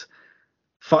his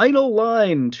final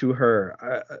line to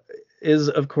her is,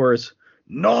 of course,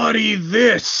 naughty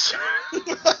this.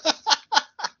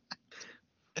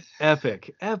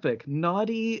 Epic, epic.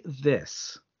 Naughty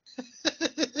this.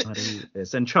 Naughty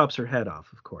this. And chops her head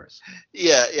off, of course.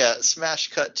 Yeah. Smash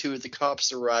cut to the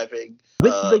cops arriving.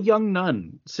 With the young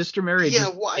nun, Sister Mary. Yeah,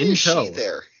 why is she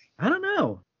there? I don't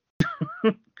know.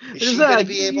 Is she going to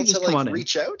be able to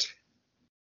reach out?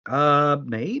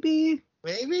 Maybe.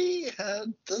 Maybe?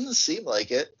 Doesn't seem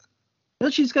like it. Well,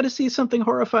 she's got to see something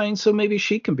horrifying, so maybe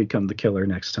she can become the killer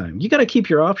next time. You got to keep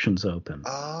your options open.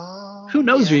 Oh, who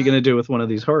knows what you're going to do with one of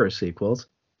these horror sequels?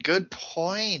 Good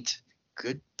point.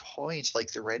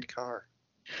 Like the red car.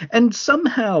 And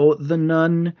somehow the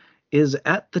nun is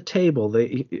at the table.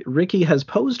 Ricky has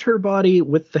posed her body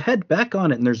with the head back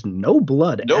on it, and there's no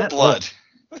blood. No blood.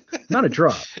 Not a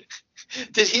drop.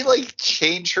 Did he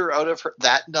change her out of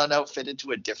that nun outfit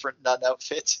into a different nun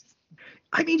outfit?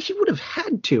 I mean, he would have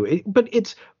had to, but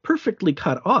it's perfectly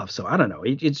cut off. So I don't know.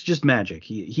 It's just magic.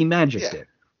 He magicked it.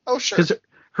 Oh, sure. Because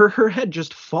her head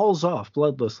just falls off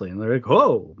bloodlessly, and they're like,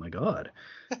 "Oh my god,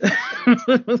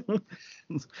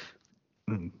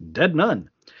 dead nun."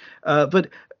 But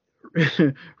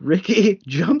Ricky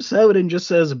jumps out and just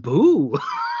says, "Boo!"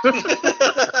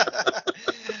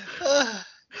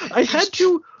 I had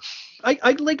to.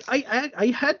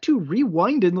 I had to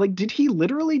rewind and did he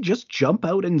literally just jump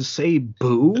out and say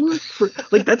boo?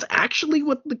 That's actually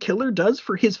what the killer does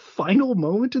for his final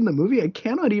moment in the movie? I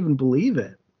cannot even believe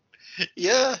it.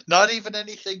 Yeah, not even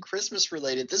anything Christmas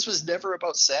related. This was never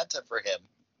about Santa for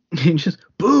him. He just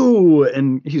boo,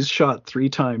 and he's shot 3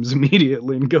 times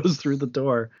immediately and goes through the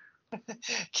door.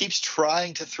 Keeps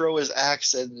trying to throw his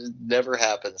axe and it never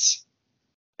happens.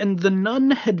 And the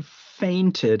nun had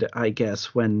fainted, I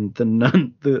guess, when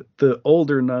the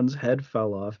older nun's head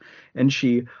fell off, and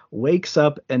she wakes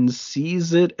up and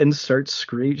sees it and starts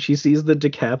screaming. She sees the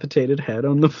decapitated head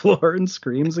on the floor and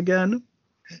screams again.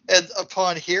 And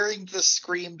upon hearing the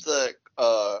scream, the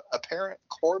apparent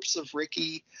corpse of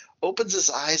Ricky opens his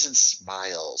eyes and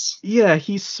smiles. Yeah,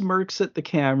 he smirks at the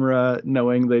camera,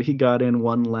 knowing that he got in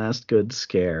one last good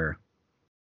scare.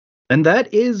 And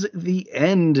that is the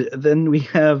end. Then we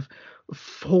have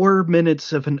 4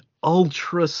 minutes of an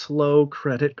ultra slow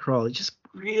credit crawl. You just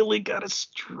really gotta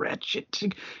stretch it.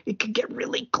 It could get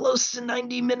really close to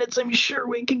 90 minutes. I'm sure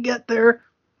we can get there.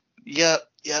 Yeah.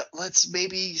 Let's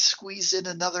maybe squeeze in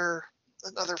another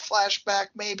flashback.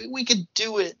 Maybe we could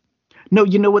do it. No,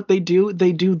 you know what they do?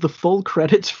 They do the full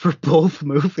credits for both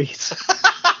movies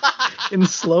in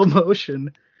slow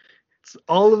motion. It's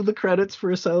all of the credits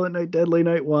for Silent Night, Deadly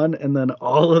Night 1, and then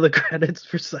all of the credits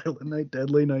for Silent Night,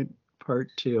 Deadly Night Part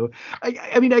 2.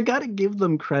 I mean, I gotta give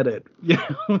them credit. You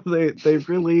know, they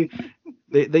really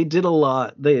they did a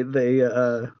lot. They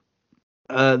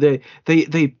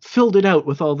filled it out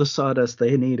with all the sawdust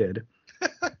they needed.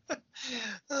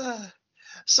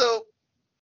 So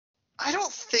I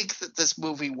don't think that this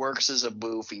movie works as a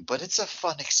movie, but it's a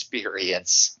fun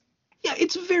experience. Yeah,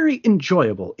 it's very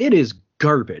enjoyable. It is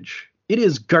garbage. It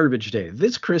is garbage day.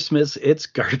 This Christmas, it's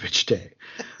garbage day.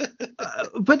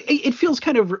 But it feels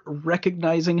kind of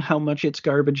recognizing how much it's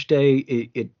garbage day.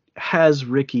 It has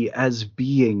Ricky as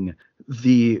being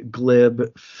the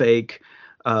glib, fake,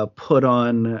 put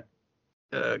on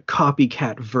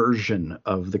copycat version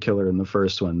of the killer in the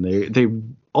first one. They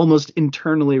almost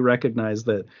internally recognize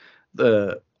that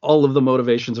all of the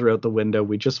motivations are out the window.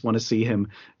 We just want to see him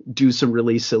do some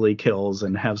really silly kills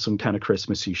and have some kind of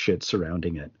Christmassy shit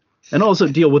surrounding it. And also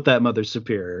deal with that Mother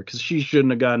Superior, because she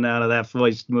shouldn't have gotten out of that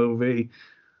first movie.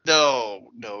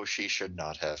 No, she should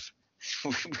not have.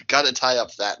 We got to tie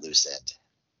up that loose end.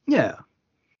 Yeah.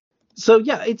 So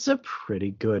yeah, it's a pretty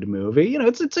good movie. You know,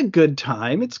 it's a good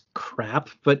time. It's crap,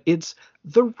 but it's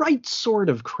the right sort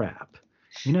of crap.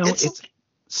 You know, it's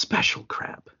special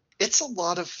crap. It's a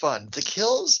lot of fun. The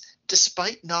kills,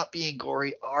 despite not being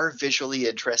gory, are visually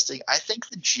interesting. I think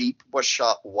the Jeep was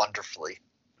shot wonderfully.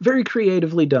 Very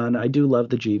creatively done. I do love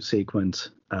the Jeep sequence.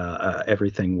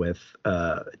 Everything with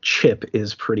Chip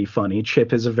is pretty funny.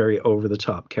 Chip is a very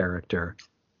over-the-top character.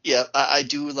 Yeah, I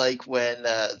do like when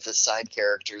the side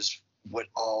characters would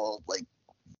all like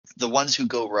the ones who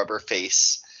go rubber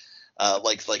face,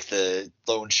 like the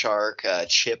loan shark,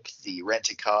 Chip, the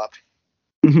rent-a-cop.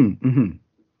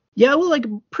 Yeah, well, like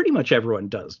pretty much everyone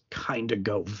does kind of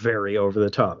go very over the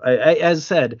top. As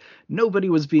said, nobody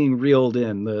was being reeled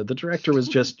in. The director was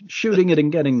just shooting it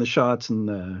and getting the shots, and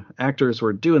the actors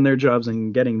were doing their jobs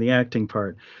and getting the acting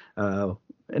part. Uh,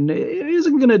 and it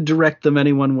isn't going to direct them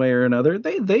any one way or another.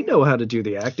 They know how to do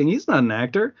the acting. He's not an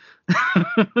actor.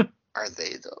 Are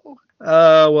they though?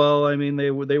 Well, I mean, they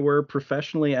were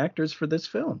professionally actors for this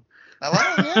film. Well,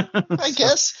 yeah, I So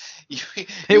guess you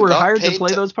they you were got hired to paid play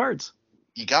to those parts.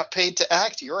 you got paid to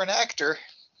act. You're an actor.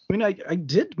 I mean, I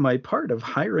did my part of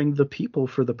hiring the people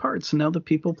for the parts, and now the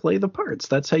people play the parts.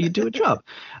 That's how you do a job.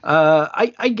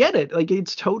 I get it. Like,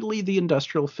 it's totally the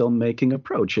industrial filmmaking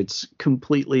approach. It's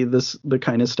completely the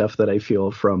kind of stuff that I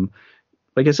feel from,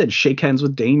 like I said, Shake Hands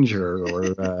with Danger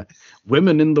or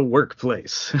Women in the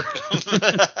Workplace,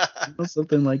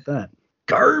 something like that.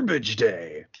 Garbage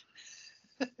Day.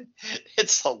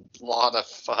 It's a lot of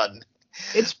fun.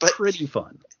 It's But pretty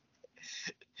fun.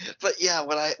 yeah,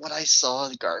 when I saw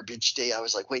Garbage Day, I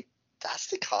was like, wait, that's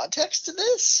the context to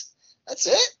this? That's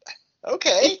it?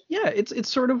 Okay. It's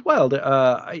sort of wild.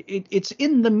 It's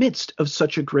in the midst of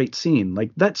such a great scene. Like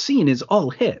that scene is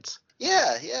all hits.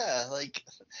 Yeah. Like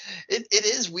it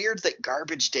is weird that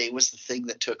Garbage Day was the thing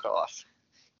that took off.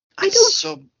 I It's don't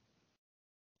so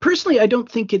Personally, I don't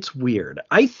think it's weird.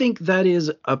 I think that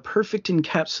is a perfect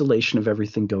encapsulation of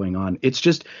everything going on. It's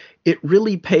just, it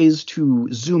really pays to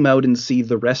zoom out and see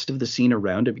the rest of the scene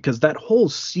around it because that whole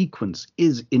sequence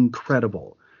is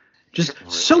incredible. Just it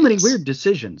so really many is. weird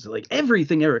decisions, like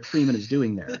everything Eric Freeman is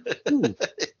doing there. Ooh,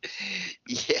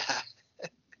 Yeah.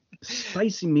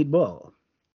 spicy meatball.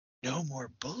 No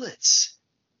more bullets.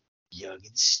 Young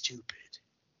and stupid.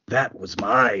 That was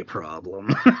my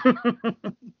problem.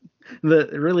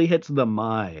 It really hits the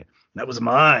my. That was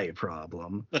my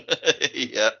problem.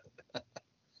 Yeah.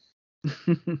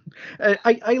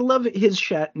 I love his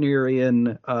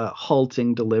Shatnerian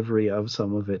halting delivery of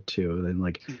some of it too. And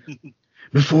like,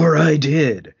 before I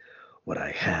did what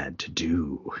I had to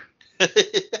do.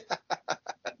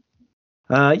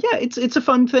 Yeah, it's a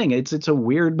fun thing. It's a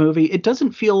weird movie. It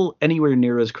doesn't feel anywhere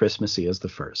near as Christmassy as the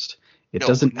first. It No,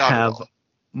 doesn't not at have all.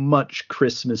 much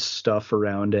Christmas stuff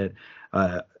around it.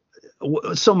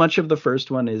 So much of the first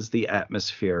one is the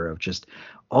atmosphere of just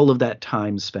all of that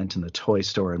time spent in the toy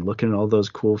store and looking at all those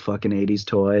cool fucking 80s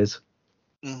toys.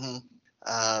 Hmm.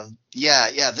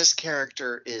 Yeah. This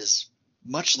character is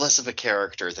much less of a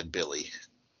character than Billy.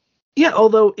 Yeah,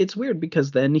 although it's weird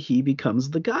because then he becomes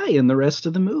the guy in the rest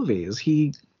of the movies.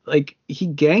 He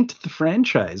ganked the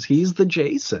franchise. He's the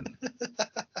Jason.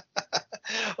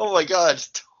 Oh my God,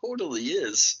 totally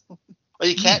is. Well,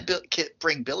 you can't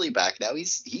bring Billy back now.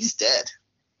 He's dead.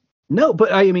 No,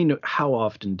 but I mean, how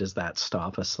often does that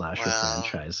stop a slasher Well,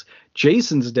 franchise?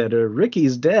 Jason's dead or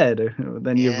Ricky's dead.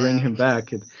 Then you bring yeah. him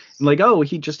back. And like, oh,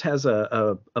 he just has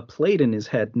a plate in his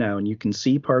head now, and you can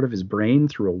see part of his brain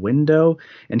through a window.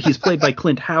 And he's played by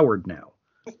Clint Howard now.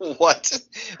 What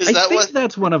is I that? think What?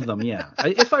 that's one of them, yeah.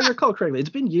 If I recall correctly. It's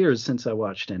been years since I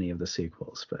watched any of the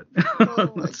sequels, but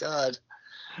Oh my God,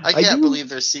 I I can't do. believe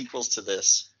there's sequels to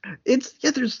this.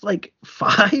 There's like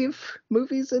 5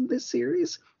 movies in this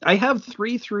series. I have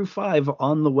 3 through 5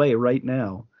 on the way right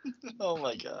now. Oh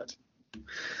my God.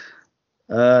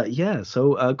 Yeah,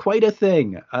 so quite a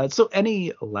thing. So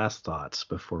any last thoughts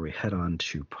before we head on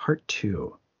to part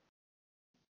 2?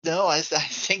 No, I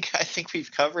think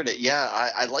we've covered it. Yeah,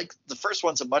 I like the first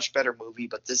one's a much better movie,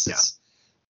 but this Yeah. is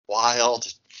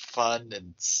wild, fun,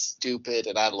 and stupid,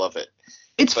 and I love it.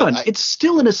 It's But fun. It's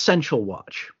still an essential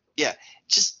watch. yeah,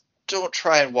 just don't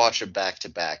try and watch them back to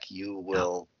back.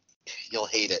 No. You'll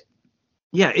hate it.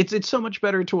 Yeah, it's so much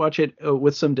better to watch it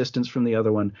with some distance from the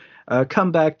other one.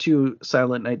 Come back to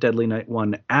Silent Night, Deadly Night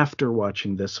 1 after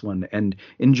watching this one and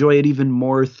enjoy it even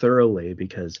more thoroughly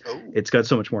because Oh, it's got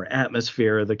so much more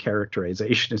atmosphere. The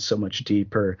characterization is so much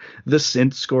deeper. The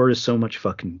synth score is so much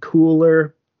fucking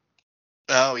cooler.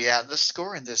 oh yeah, the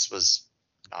score in this was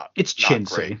It's not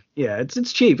chintzy. great. Yeah,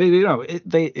 it's cheap.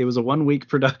 It was a 1 week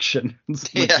production.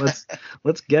 It's like, Yeah,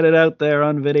 let's get it out there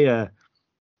on video.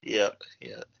 yeah.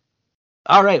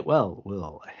 All right, well,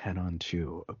 we'll head on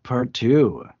to part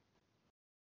 2.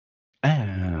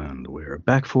 And we're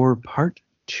back for part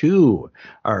 2,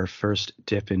 our first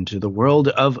dip into the world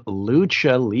of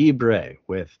Lucha Libre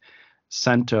with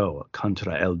Santo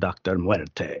contra el Doctor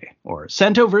Muerte, or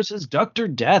Santo versus Dr.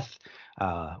 Death.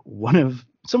 One of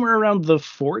somewhere around the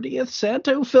 40th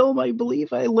Santo film, I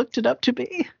believe I looked it up to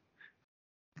be.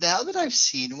 Now that I've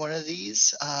seen one of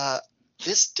these,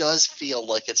 this does feel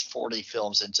like it's 40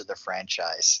 films into the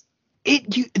franchise.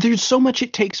 There's so much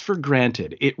it takes for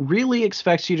granted. It really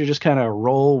expects you to just kind of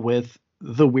roll with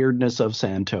the weirdness of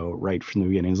Santo right from the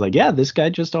beginning. It's like, yeah, this guy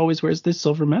just always wears this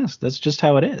silver mask. That's just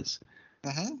how it is.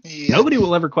 Yeah. Nobody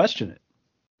will ever question it.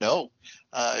 No.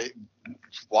 Uh,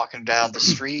 Walking down the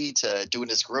street, doing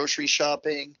his grocery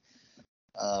shopping.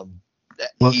 Walking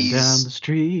down the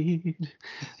street.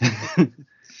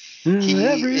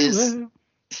 Everywhere.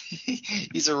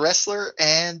 He's a wrestler,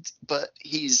 but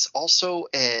he's also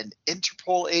an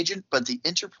Interpol agent, but the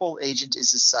Interpol agent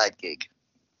is his side gig.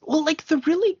 Well, like the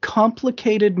really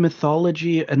complicated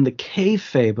mythology and the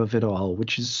kayfabe of it all,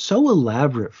 which is so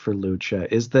elaborate for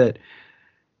Lucha, is that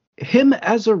him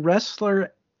as a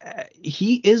wrestler,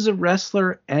 he is a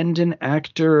wrestler and an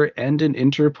actor and an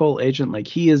Interpol agent. Like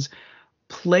he is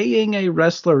playing a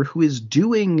wrestler who is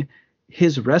doing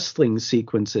his wrestling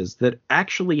sequences that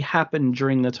actually happened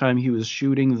during the time he was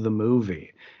shooting the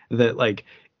movie. That like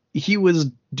he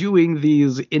was doing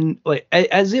these in like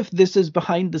as if this is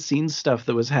behind the scenes stuff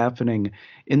that was happening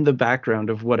in the background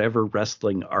of whatever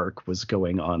wrestling arc was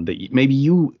going on that maybe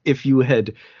you, if you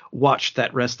had watched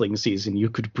that wrestling season, you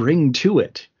could bring to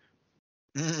it.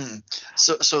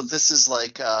 So this is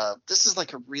like a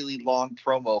really long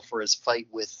promo for his fight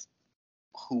with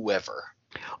whoever.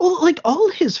 Well, like all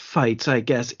his fights, I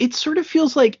guess, it sort of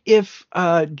feels like if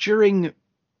during,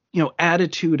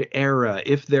 Attitude Era,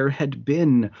 if there had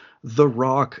been The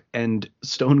Rock and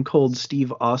Stone Cold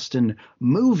Steve Austin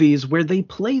movies where they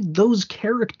played those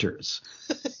characters.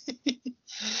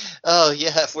 Oh,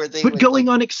 yeah, where they but going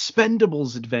on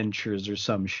Expendables adventures or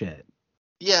some shit.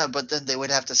 Yeah, but then they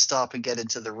would have to stop and get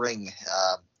into the ring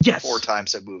yes. 4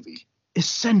 times a movie.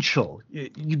 Essential.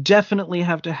 You definitely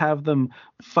have to have them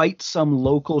fight some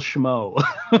local schmo.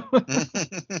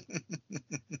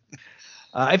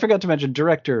 I forgot to mention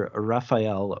director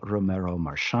Rafael Romero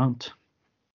Marchant.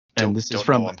 And this is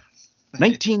from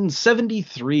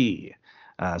 1973.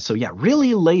 So yeah,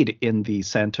 really late in the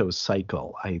Santos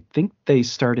cycle. I think they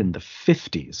start in the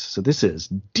 50s. So this is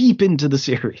deep into the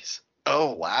series.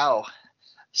 Oh, wow.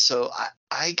 So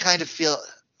I kind of feel...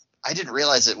 I didn't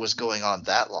realize it was going on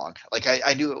that long. Like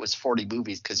I knew it was 40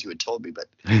 movies because you had told me, but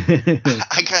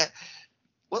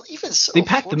even so, they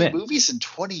packed 40 them in. Movies in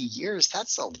 20 years,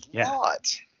 that's a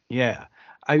lot. Yeah.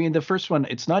 I mean, the first one,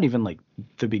 it's not even like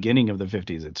the beginning of the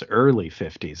 50s. It's early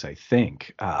 50s, I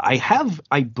think.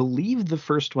 I believe the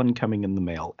first one coming in the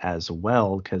mail as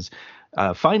well, because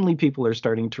finally people are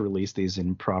starting to release these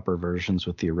in proper versions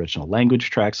with the original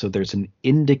language track. So there's an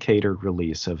indicator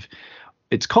release of...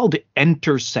 It's called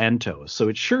Enter Santo, so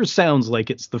it sure sounds like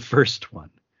it's the first one.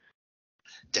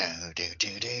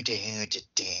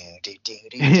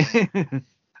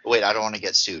 Wait, I don't want to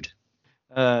get sued.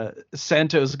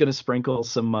 Santo's going to sprinkle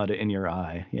some mud in your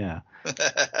eye. Yeah.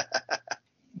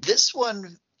 This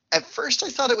one, at first I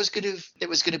thought it was going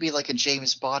to be like a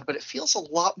James Bond, but it feels a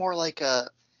lot more like a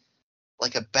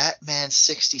Batman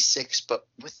 66, but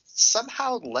with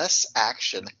somehow less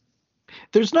action.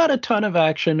 There's not a ton of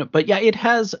action, but yeah, it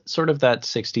has sort of that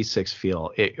 66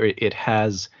 feel. It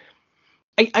has,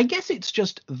 I guess it's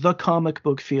just the comic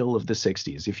book feel of the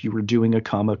 60s. If you were doing a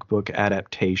comic book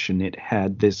adaptation, it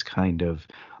had this kind of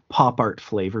pop art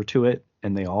flavor to it,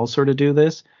 and they all sort of do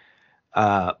this.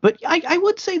 But I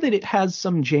would say that it has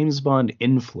some James Bond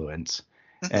influence,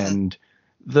 and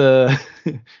the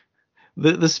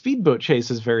speedboat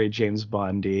chase is very James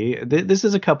Bond-y. This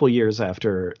is a couple years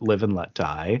after Live and Let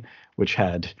Die, which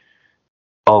had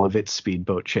all of its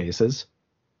speedboat chases.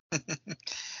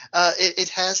 It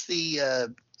has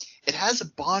a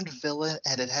Bond villain,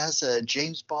 and it has a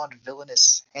James Bond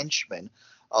villainous henchman,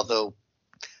 although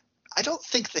I don't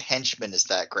think the henchman is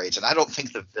that great, and I don't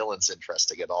think the villain's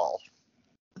interesting at all.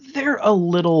 They're a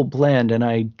little bland, and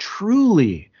I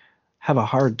truly have a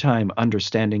hard time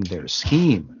understanding their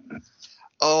scheme.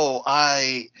 Oh,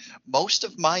 most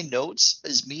of my notes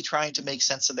is me trying to make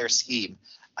sense of their scheme.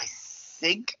 I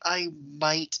think I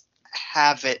might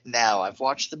have it now. I've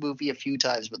watched the movie a few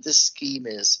times, but this scheme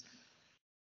is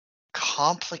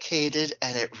complicated,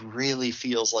 and it really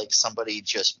feels like somebody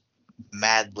just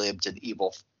mad-libbed an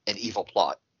evil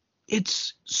plot.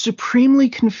 It's supremely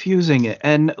confusing,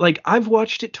 and like I've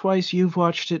watched it twice, you've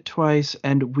watched it twice,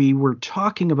 and we were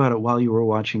talking about it while you were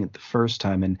watching it the first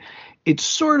time, and it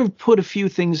sort of put a few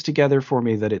things together for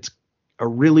me that it's a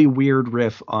really weird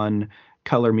riff on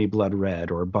Color Me Blood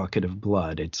Red or Bucket of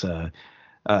Blood. It's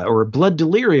or Blood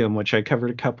Delirium, which I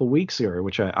covered a couple weeks ago,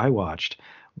 which I watched,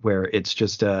 where it's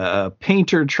just a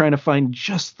painter trying to find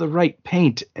just the right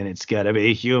paint, and it's got to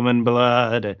be human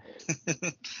blood.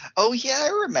 Oh yeah, I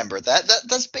remember that.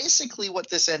 That's basically what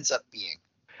this ends up being.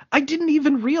 I didn't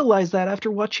even realize that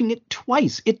after watching it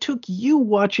twice. It took you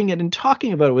watching it and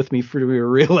talking about it with me for me to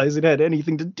realize it had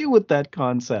anything to do with that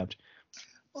concept.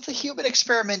 Well, the human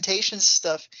experimentation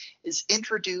stuff is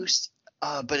introduced,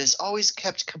 but is always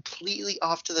kept completely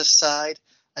off to the side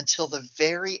until the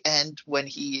very end when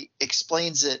he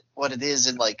explains it what it is,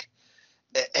 and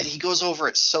and he goes over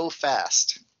it so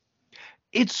fast.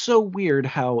 It's so weird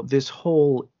how this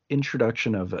whole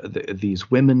introduction of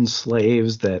these women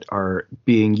slaves that are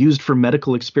being used for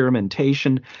medical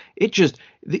experimentation,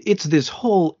 it's this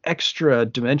whole extra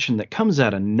dimension that comes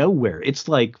out of nowhere. It's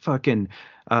like fucking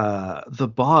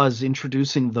the boss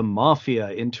introducing the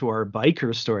mafia into our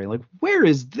biker story. Like, where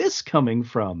is this coming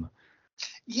from?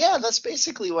 Yeah, that's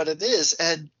basically what it is.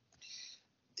 And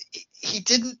he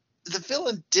didn't the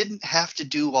villain didn't have to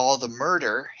do all the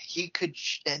murder. He could,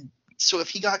 and so if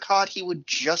he got caught, he would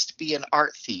just be an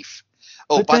art thief.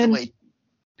 Oh, But by the then way,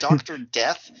 Dr.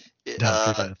 Death Dr.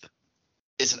 uh, Death.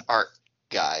 is an art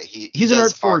guy. He He's an art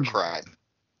does art forger. crime.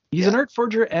 He's an Yeah. art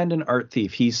forger and an art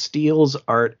thief. He steals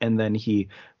art and then he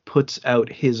puts out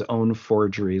his own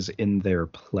forgeries in their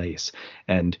place.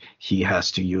 And he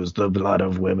has to use the blood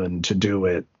of women to do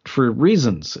it for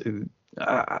reasons.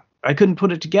 I couldn't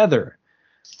put it together.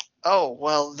 Oh,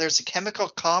 well, there's a chemical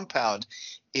compound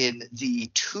in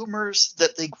the tumors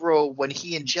that they grow when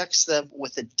he injects them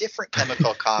with a different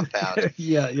chemical compound.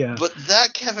 Yeah, yeah. But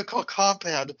that chemical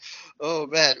compound, oh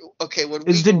man. Okay, when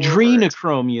we It's go over it,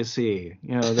 adrenochrome, you see.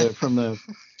 From the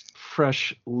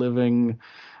fresh living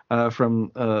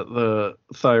from the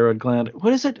thyroid gland.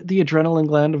 What is it? The adrenaline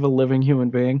gland of a living human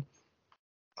being?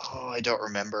 oh, I don't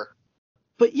remember.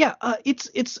 But yeah,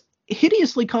 it's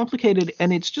hideously complicated,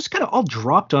 and it's just kind of all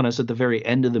dropped on us at the very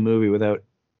end of the movie without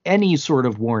any sort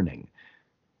of warning.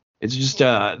 It's just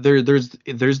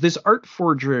there's this art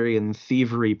forgery and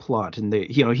thievery plot, and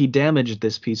he damaged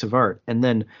this piece of art, and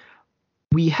then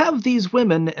we have these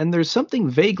women, and there's something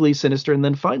vaguely sinister, and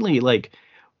then finally, like,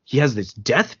 he has this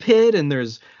death pit, and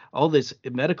there's all this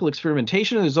medical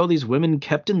experimentation, and there's all these women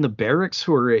kept in the barracks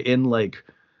who are in like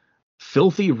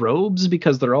filthy robes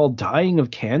because they're all dying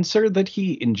of cancer that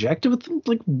he injected with them.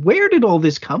 Like, where did all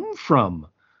this come from?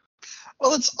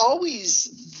 Well, it's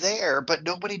always there, but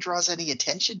nobody draws any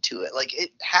attention to it. Like, it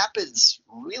happens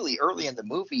really early in the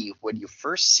movie when you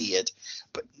first see it,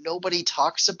 but nobody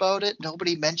talks about it,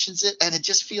 nobody mentions it, and it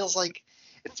feels like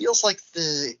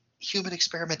the human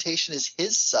experimentation is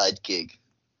his side gig.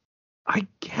 I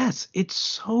guess it's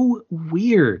so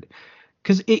weird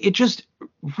because it just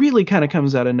really kind of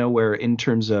comes out of nowhere in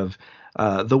terms of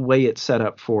the way it's set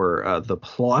up for the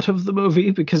plot of the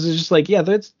movie, because it's just like, yeah,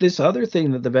 that's this other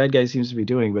thing that the bad guy seems to be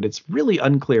doing, but it's really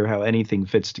unclear how anything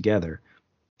fits together.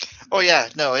 Oh yeah,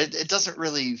 no, it doesn't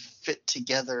really fit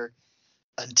together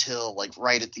until like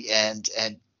right at the end,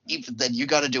 and even then you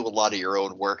got to do a lot of your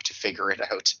own work to figure it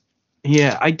out.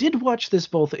 Yeah, I did watch this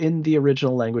both in the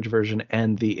original language version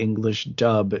and the English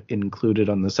dub included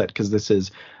on the set, because this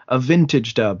is a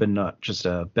vintage dub and not just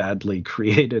a badly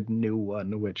created new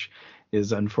one, which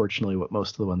is unfortunately what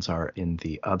most of the ones are in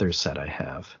the other set I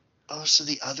have. Oh, so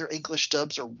the other English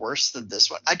dubs are worse than this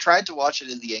one. I tried to watch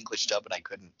it in the English dub and I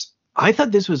couldn't. I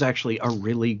thought this was actually a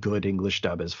really good English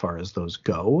dub as far as those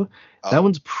go. That Oh,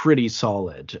 one's pretty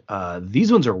solid.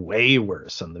 These ones are way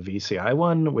worse on the VCI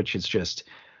one, which is just,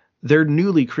 they're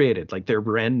newly created, like they're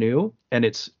brand new, and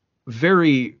it's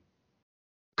very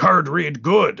card read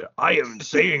good. I am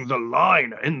saying the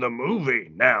line in the movie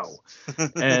now.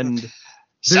 And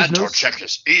there's no Santo, check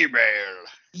his email.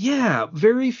 yeah,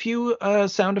 very few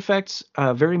sound effects,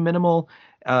 very minimal,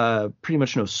 pretty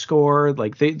much no score.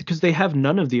 Like because they have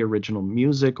none of the original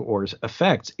music or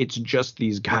effects. It's just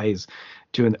these guys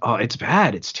doing. Oh, it's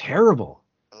bad. It's terrible.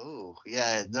 Oh,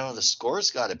 yeah, no, the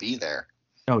score's got to be there.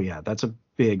 Oh yeah, that's a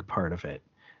big part of it.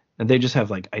 And they just have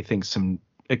like, I think, some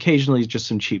occasionally just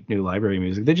some cheap new library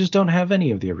music. They just don't have any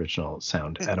of the original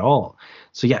sound at all.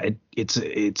 So yeah, it's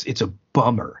a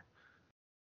bummer.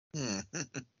 Hmm.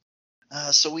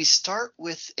 So we start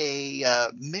with a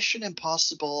Mission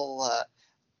Impossible.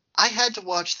 I had to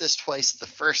watch this twice the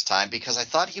first time because I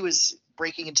thought he was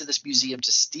breaking into this museum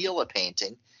to steal a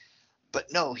painting,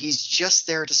 but no, he's just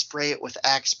there to spray it with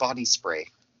Axe body spray.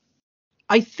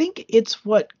 I think it's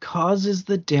what causes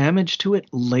the damage to it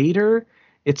later.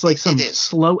 It's like It some is.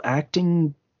 slow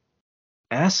acting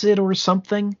acid or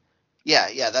something.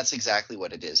 Yeah, that's exactly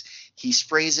what it is. He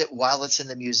sprays it while it's in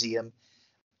the museum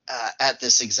at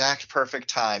this exact perfect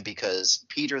time because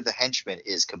Peter the henchman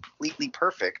is completely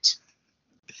perfect.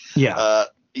 Yeah.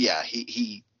 Yeah,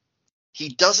 he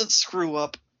doesn't screw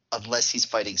up unless he's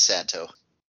fighting Santo.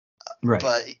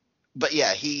 Right. But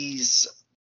yeah, he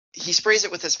sprays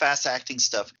it with his fast acting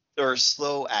stuff, or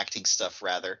slow acting stuff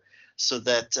rather, so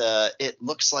that it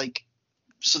looks like,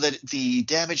 so that the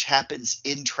damage happens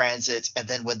in transit, and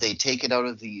then when they take it out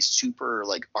of the super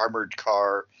like armored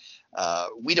car,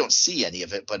 we don't see any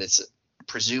of it, but it's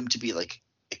presumed to be like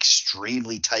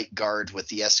extremely tight guard with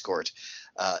the escort.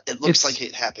 It looks like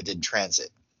it happened in transit.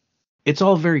 It's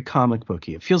all very comic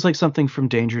booky. It feels like something from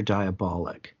Danger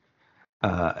Diabolic.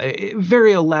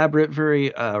 Very elaborate,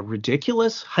 very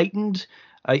ridiculous, heightened.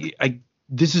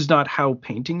 This is not how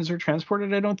paintings are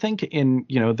transported, I don't think, in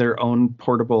their own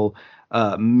portable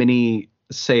mini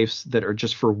safes that are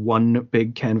just for one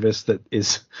big canvas that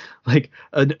is like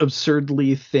an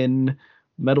absurdly thin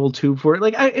metal tube for it.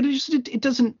 Like it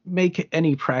doesn't make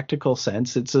any practical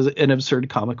sense. It's an absurd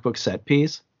comic book set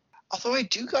piece. Although I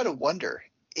do gotta wonder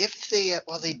if they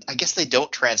I guess they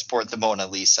don't transport the Mona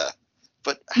Lisa,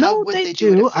 but how No, would they they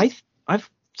do it do. if they? I've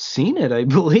seen it, I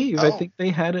believe. I Oh, think they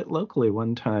had it locally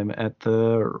one time at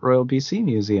the Royal BC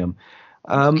Museum.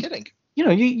 oh, no Um, kidding.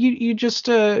 you just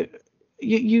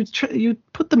you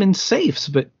put them in safes,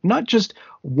 but not just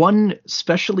one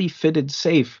specially fitted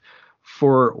safe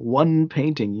for one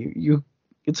painting. You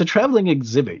it's a traveling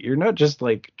exhibit. You're not just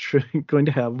like going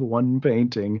to have one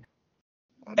painting.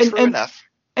 Well, And true and enough.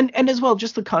 and as well,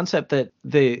 just the concept that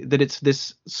it's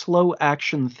this slow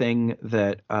action thing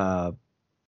that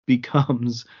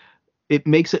becomes it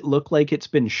makes it look like it's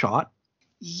been shot.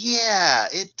 Yeah,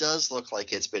 it does look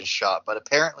like it's been shot, but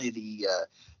apparently the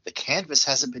canvas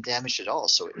hasn't been damaged at all,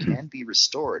 so it can be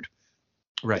restored,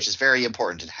 which Right. is very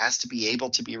important. It has to be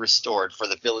able to be restored for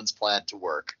the villain's plan to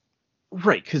work.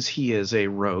 Right, because he is a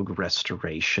rogue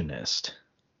restorationist.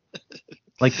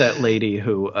 Like that lady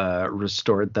who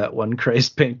restored that one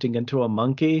Christ painting into a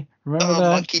monkey. Remember Oh,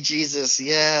 that? Monkey Jesus,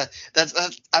 yeah. That's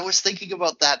I was thinking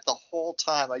about that the whole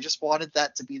time. I just wanted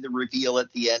that to be the reveal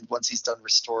at the end once he's done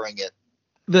restoring it.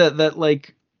 That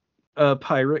like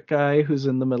pirate guy who's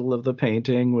in the middle of the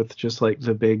painting with just like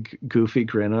the big goofy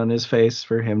grin on his face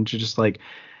for him to just like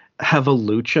have a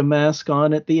lucha mask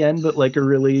on at the end, but like a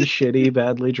really shitty,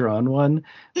 badly drawn one,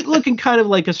 looking kind of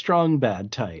like a strong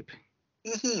bad type,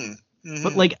 Hmm.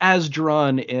 but Hmm. like as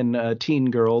drawn in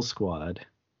Teen Girl Squad.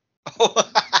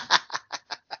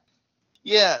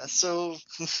 Yeah, so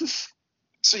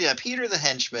yeah, Peter the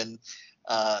henchman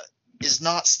uh, is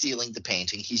not stealing the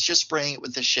painting. He's just spraying it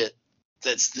with the shit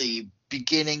that's the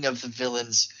beginning of the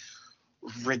villain's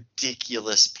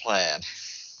ridiculous plan.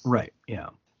 Right. Yeah.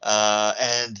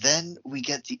 And then we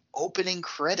get the opening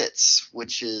credits,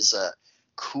 which is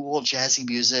cool jazzy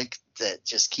music that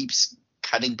just keeps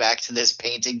cutting back to this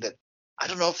painting that I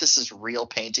don't know if this is real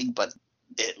painting, but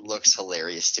it looks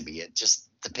hilarious to me.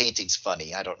 The painting's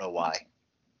funny. I don't know why.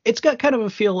 It's got kind of a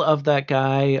feel of that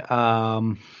guy.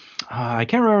 I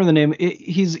can't remember the name.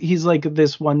 He's like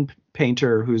this one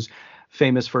painter who's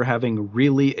famous for having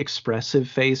really expressive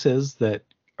faces that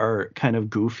are kind of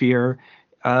goofier.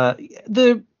 Uh,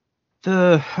 the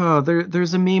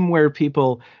there's a meme where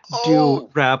people do Oh,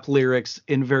 rap lyrics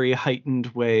in very heightened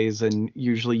ways and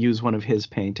usually use one of his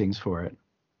paintings for it.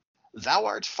 thou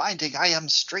art finding I am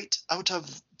straight out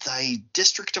of thy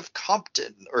district of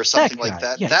Compton, or That something like guy,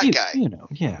 that. yeah, That guy.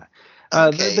 yeah. The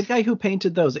Okay. guy who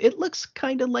painted those, it looks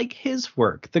kind of like his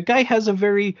work. The guy has a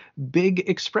very big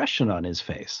expression on his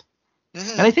face,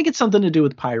 and I Hmm. think it's something to do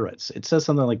with pirates. It says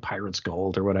something like "Pirates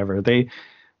Gold" or whatever.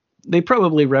 They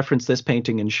probably reference this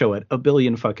painting and show it a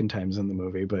billion fucking times in the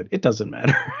movie, but it doesn't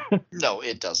matter. No,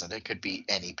 it doesn't. It could be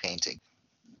any painting.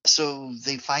 So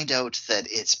they find out that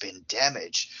it's been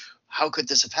damaged. How could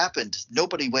this have happened?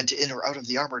 Nobody went in or out of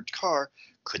the armored car.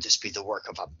 Could this be the work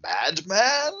of a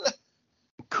madman?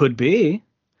 Could be.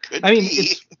 I Could mean,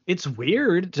 be. it's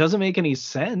weird. It doesn't make any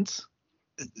sense.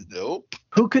 Nope.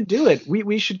 Who could do it?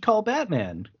 We should call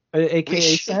Batman, We aka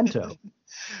should Santo.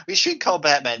 we should call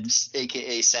Batman,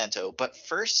 aka Santo, but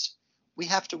first we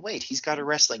have to wait. He's got a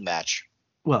wrestling match.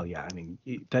 Well, yeah, I mean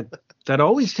that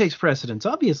always takes precedence,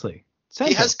 obviously. He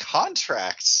Santo. has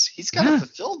contracts. He's got to Yeah.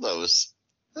 fulfill those.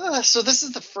 So this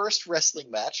is the first wrestling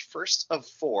match, first of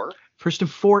four. First of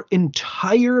four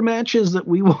entire matches that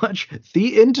we watch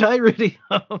the entirety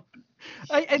of.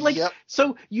 I like Yep.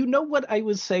 so you know what I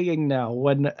was saying now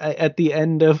when at the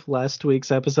end of last week's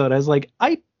episode I was like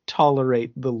I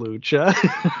tolerate the lucha.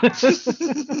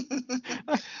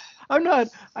 I'm not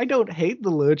I don't hate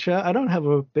the lucha. I don't have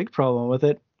a big problem with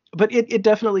it. But it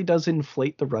definitely does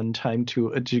inflate the runtime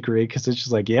to a degree because it's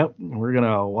just like, yep, we're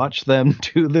gonna watch them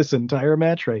do this entire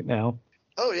match right now.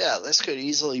 Oh yeah, this could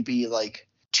easily be like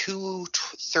two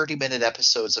 30-minute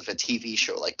episodes of a TV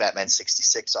show like Batman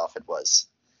 66 often was.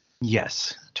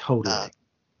 Yes, totally.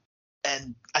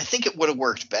 And I think it would have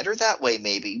worked better that way,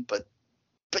 maybe, but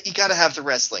you got to have the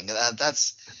wrestling.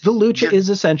 That's The lucha is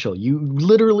essential. You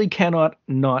literally cannot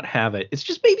not have it. It's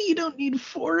just maybe you don't need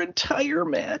 4 entire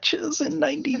matches in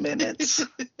 90 minutes.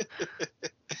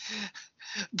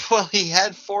 Well, he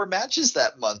had 4 matches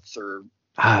that month or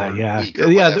Yeah. week or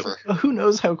whatever. Who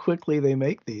knows how quickly they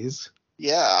make these?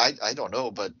 Yeah, I don't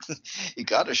know, but you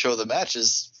got to show the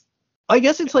matches. I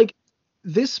guess it's like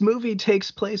this movie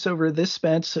takes place over this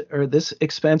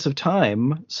expanse of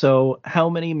time. So how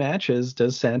many matches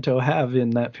does Santo have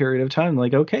in that period of time?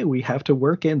 Like, okay, we have to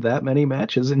work in that many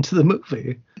matches into the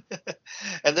movie.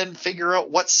 And then figure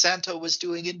out what Santo was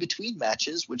doing in between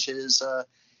matches, which is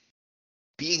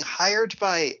being hired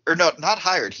by, or no, not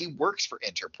hired. He works for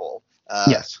Interpol.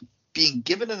 Yes. Being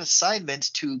given an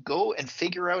assignment to go and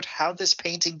figure out how this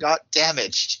painting got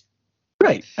damaged.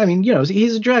 Right. I mean,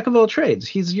 he's a jack of all trades.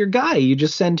 He's your guy. You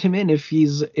just send him in if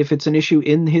it's an issue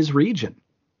in his region.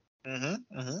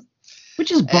 Mm-hmm, mm-hmm.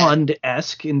 Which is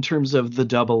Bond-esque in terms of the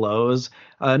double O's.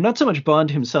 Not so much Bond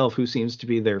himself, who seems to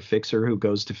be their fixer who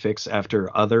goes to fix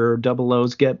after other double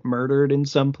O's get murdered in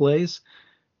some place.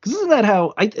 Because isn't that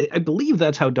how, I believe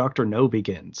that's how Dr. No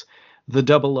begins. The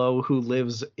double O who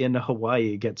lives in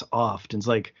Hawaii gets offed and is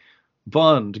like,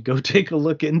 Bond, go take a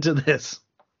look into this.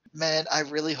 Man, I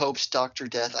really hoped Dr.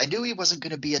 Death. I knew he wasn't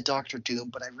going to be a Dr. Doom,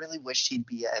 but I really wished he'd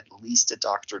be at least a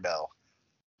Dr. No.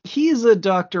 He's a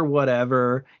Dr.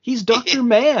 Whatever. He's Dr.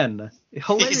 Man.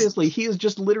 Hilariously, he is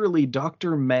just literally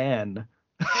Dr. Man.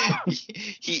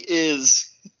 He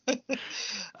is.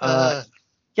 Yeah,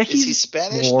 is he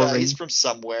Spanish? Boring. No, he's from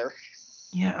somewhere.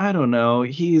 Yeah, I don't know.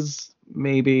 He's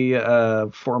maybe a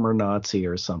former Nazi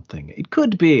or something. It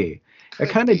could be. I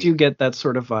kind of do get that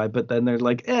sort of vibe, but then they're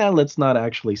like, let's not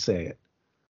actually say it.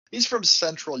 He's from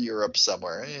Central Europe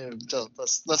somewhere.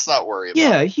 Let's not worry about it.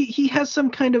 Yeah, it. he has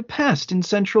some kind of past in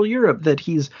Central Europe that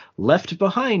he's left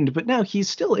behind, but now he's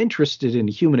still interested in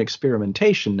human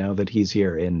experimentation now that he's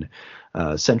here in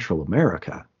Central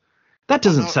America. That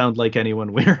doesn't sound like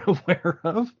anyone we're aware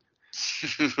of.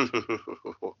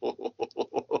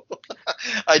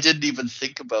 I didn't even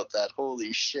think about that.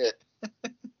 Holy shit.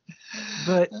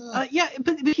 But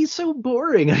but he's so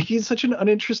boring. He's such an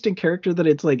uninteresting character that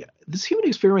it's like this human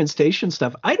experimentation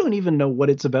stuff. I don't even know what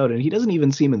it's about, and he doesn't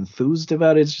even seem enthused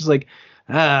about it. It's just like,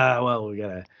 well, we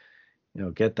gotta,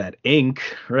 get that ink,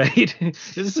 right?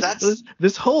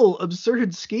 this whole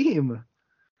absurd scheme.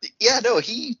 Yeah, no,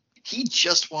 he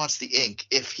just wants the ink.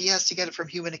 If he has to get it from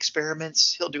human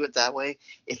experiments, he'll do it that way.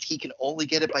 If he can only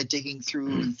get it by digging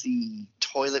through the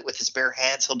toilet with his bare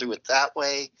hands, he'll do it that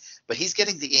way. But he's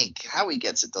getting the ink. How he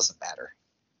gets it doesn't matter.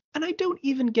 And I don't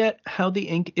even get how the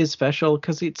ink is special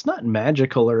because it's not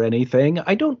magical or anything.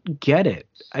 I don't get it.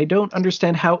 I don't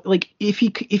understand how, like, if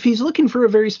he's looking for a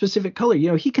very specific color,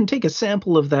 he can take a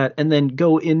sample of that and then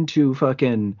go into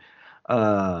fucking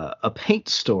a paint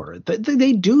store.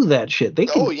 They do that shit. They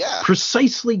can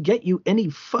precisely get you any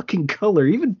fucking color,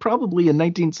 even probably in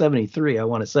 1973, I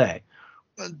want to say.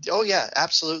 Oh yeah,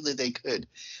 absolutely they could.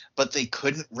 But they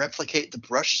couldn't replicate the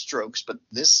brush strokes, but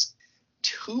this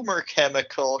tumor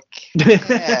chemical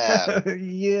can.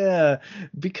 Yeah,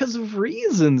 because of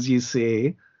reasons, you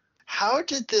see. How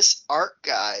did this art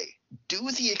guy do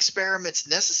the experiments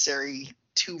necessary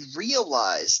to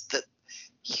realize that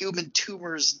human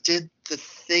tumors did the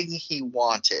thing he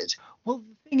wanted? Well,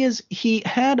 the thing is, he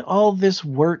had all this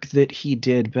work that he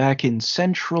did back in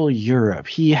Central Europe.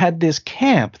 He had this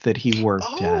camp that he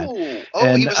worked at.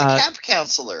 Oh, he was a camp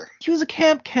counselor. He was a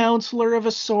camp counselor of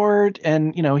a sort,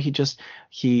 and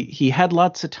he had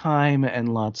lots of time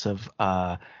and lots of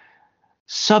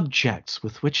subjects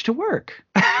with which to work.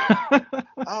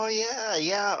 Oh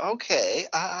yeah, okay,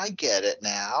 I get it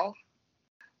now.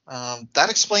 That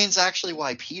explains actually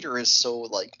why Peter is so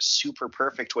super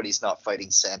perfect when he's not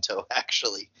fighting Santo.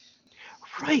 Actually,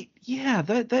 right? Yeah,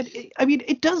 I mean,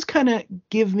 it does kind of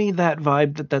give me that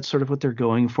vibe that that's sort of what they're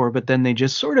going for, but then they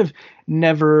just sort of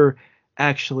never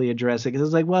actually address it because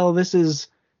it's like, well, this is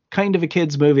kind of a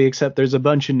kids movie, except there's a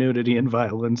bunch of nudity and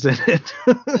violence in it.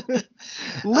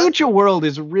 Lucha World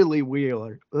is really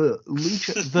weird. The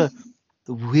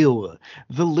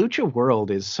Lucha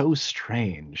World is so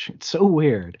strange. It's so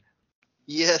weird.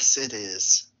 Yes, it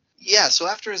is. Yeah, so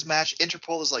after his match,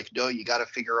 Interpol is like, no, you got to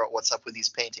figure out what's up with these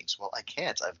paintings. Well, I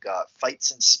can't. I've got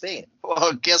fights in Spain.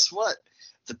 Well, guess what?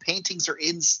 The paintings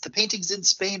in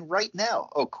Spain right now.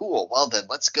 Oh, cool. Well, then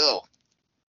let's go.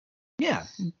 Yeah,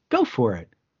 go for it.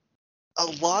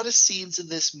 a lot of scenes in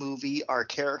this movie are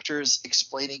characters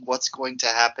explaining what's going to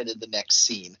happen in the next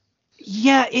scene.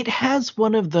 Yeah, it has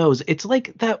one of those. It's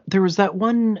like that. There was that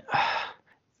one.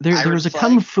 There Iron was a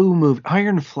kung Flag. fu movie.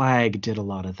 Iron Flag did a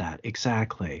lot of that.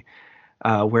 Exactly.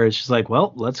 Where it's just like,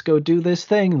 well, let's go do this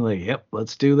thing. Like, yep,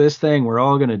 let's do this thing. We're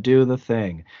all gonna do the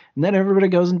thing. And then everybody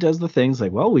goes and does the things.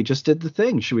 Like, well, we just did the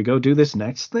thing. Should we go do this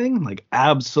next thing? Like,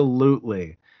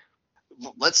 absolutely.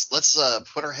 Let's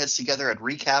put our heads together and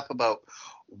recap about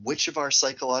which of our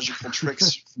psychological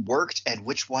tricks worked and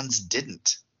which ones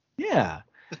didn't. Yeah.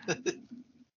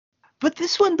 But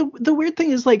this one, the weird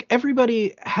thing is like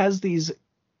everybody has these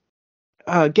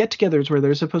get-togethers where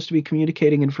they're supposed to be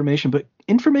communicating information, but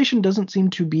information doesn't seem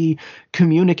to be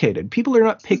communicated. People are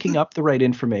not picking up the right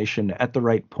information at the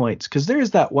right points, because there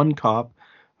is that one cop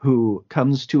who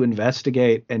comes to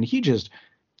investigate, and he just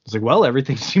is like, well,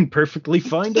 everything seemed perfectly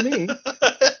fine to me.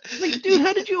 Like, dude,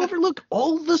 how did you overlook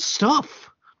all the stuff?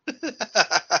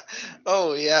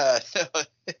 Oh yeah.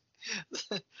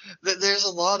 There's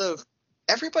a lot of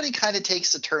everybody kind of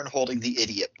takes a turn holding the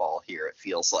idiot ball here, it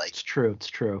feels like. It's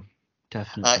true.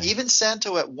 Definitely. Even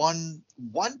Santo at one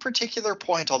particular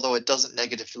point, although it doesn't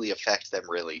negatively affect them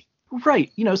really.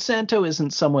 Right. Santo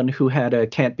isn't someone who had a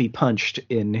can't be punched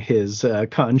in his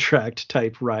contract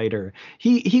type rider.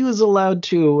 He was allowed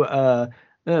to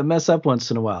mess up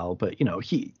once in a while, but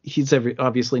he's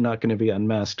obviously not going to be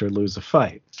unmasked or lose a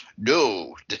fight.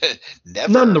 No,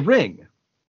 never. Not in the ring.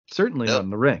 Certainly No. not in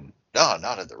the ring. No,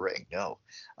 not in the ring. No.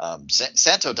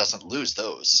 Santo doesn't lose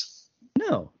those.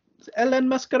 No. El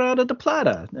Enmascarado de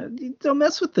Plata. Don't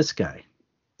mess with this guy.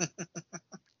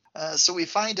 So we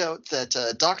find out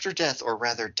that Dr. Death, or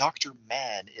rather Dr.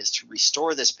 Man, is to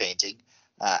restore this painting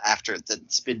after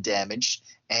it's been damaged,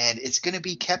 and it's going to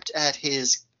be kept at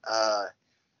his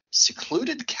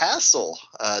secluded castle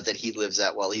that he lives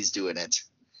at while he's doing it.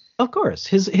 Of course,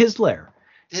 his lair.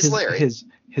 His lair.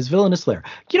 His villainous lair.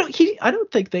 I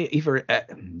don't think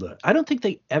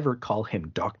they ever call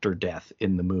him Dr. Death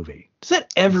in the movie. Does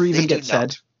that ever even get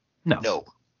said? No.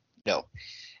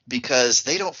 Because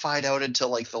they don't find out until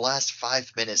like the last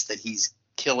 5 minutes that he's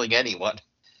killing anyone.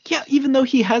 Yeah, even though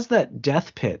he has that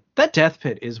death pit. That death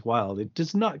pit is wild. It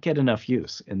does not get enough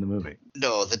use in the movie.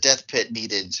 No, the death pit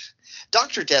needed...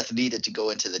 Dr. Death needed to go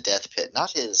into the death pit,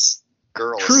 not his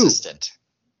girl assistant.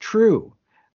 True.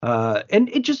 And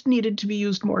it just needed to be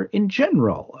used more in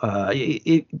general.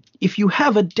 If you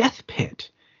have a death pit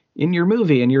in your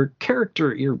movie and your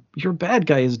character, your bad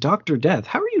guy is Dr. Death,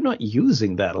 how are you not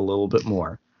using that a little bit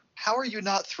more? How are you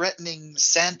not threatening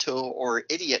Santo or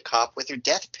Idiot Cop with your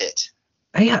death pit?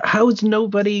 How is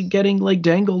nobody getting like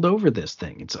dangled over this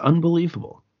thing? It's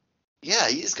unbelievable. Yeah,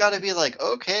 he's got to be like,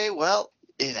 okay, well,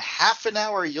 in half an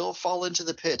hour you'll fall into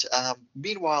the pit.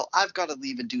 Meanwhile, I've got to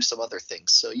leave and do some other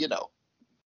things. So,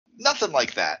 nothing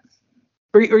like that.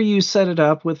 Or you set it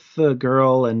up with the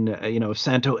girl and, if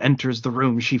Santo enters the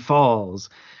room, she falls.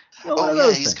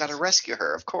 He's got to rescue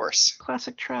her, of course.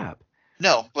 Classic trap.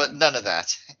 No, but none of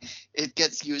that. It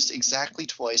gets used exactly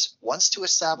twice, once to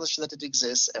establish that it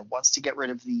exists and once to get rid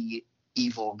of the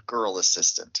evil girl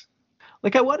assistant.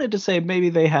 Like, I wanted to say maybe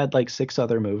they had like 6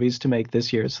 other movies to make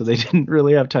this year, so they didn't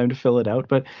really have time to fill it out,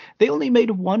 but they only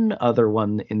made one other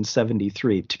one in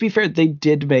 73. To be fair, they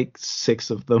did make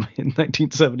 6 of them in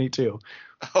 1972.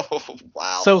 Oh,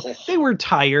 wow. So they were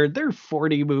tired. They're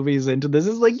 40 movies into this.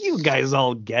 It's like, you guys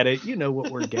all get it. You know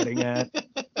what we're getting at.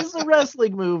 This is a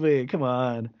wrestling movie. Come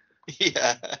on.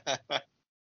 Yeah.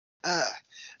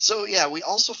 We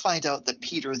also find out that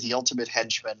Peter, the ultimate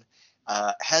henchman,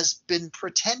 has been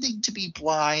pretending to be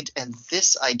blind, and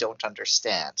this I don't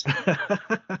understand.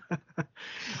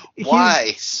 Why?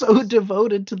 He's so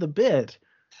devoted to the bit.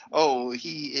 Oh,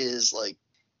 he is like,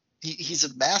 he's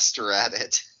a master at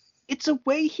it. It's a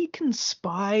way he can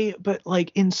spy, but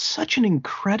like in such an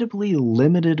incredibly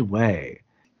limited way.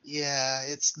 Yeah,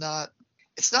 it's not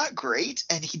great,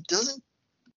 and he doesn't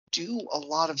do a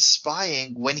lot of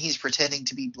spying when he's pretending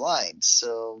to be blind.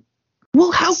 So,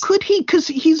 well, how could he? Because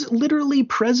he's literally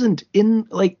present in,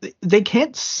 like, they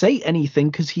can't say anything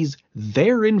because he's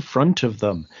there in front of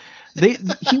them.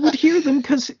 He would hear them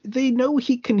because they know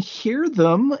he can hear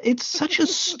them. It's such a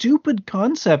stupid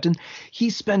concept, and he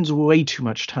spends way too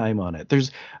much time on it.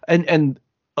 And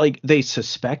like, they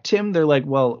suspect him. They're like,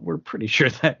 well, we're pretty sure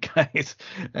that guy's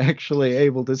actually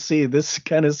able to see. This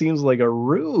kind of seems like a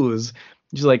ruse.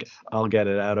 She's like, I'll get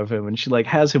it out of him, and she like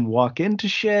has him walk into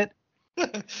shit.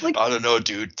 Like, I don't know,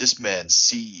 dude. This man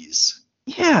sees.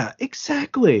 Yeah,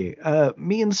 exactly.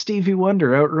 Me and Stevie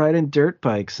Wonder out riding dirt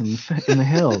bikes in the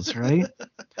hills, right?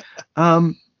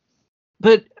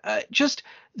 But just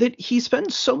that he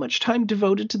spends so much time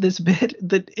devoted to this bit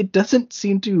that it doesn't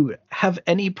seem to have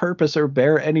any purpose or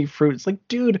bear any fruit. It's like,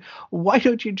 dude, why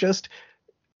don't you just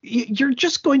you're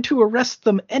just going to arrest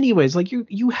them anyways. Like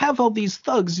you have all these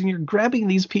thugs and you're grabbing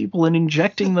these people and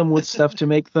injecting them with stuff to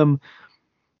make them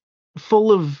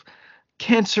full of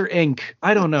cancer ink.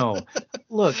 I don't know.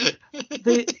 Look,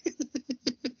 they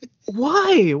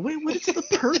why? What is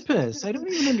the purpose? I don't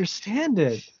even understand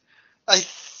it. I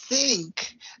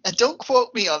think, and don't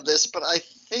quote me on this, but I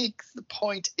think the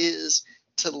point is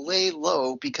to lay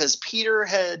low because Peter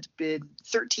had been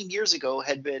 13 years ago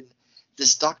had been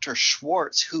this Dr.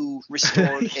 Schwartz who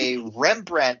restored a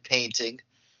Rembrandt painting.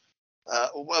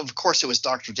 Of course, it was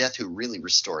Dr. Death who really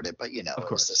restored it, but Of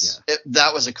course,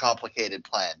 that was a complicated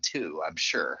plan too, I'm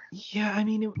sure. yeah. I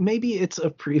mean, maybe it's a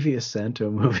previous Santo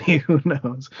movie. Who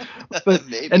knows? But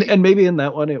Maybe. and maybe in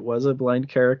that one it was a blind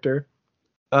character.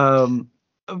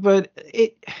 But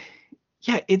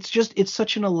it's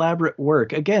such an elaborate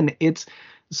work. Again, it's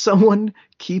someone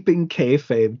keeping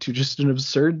kayfabe to just an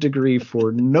absurd degree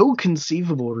for no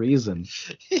conceivable reason.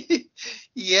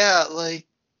 Yeah, like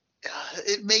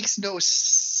it makes no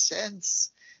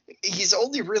sense. He's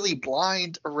only really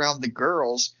blind around the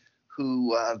girls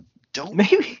who don't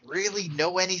Maybe really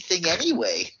know anything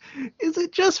anyway. is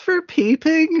it just for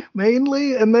peeping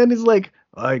mainly? And then he's like,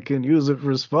 I can use it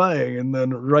for spying and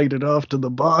then write it off to the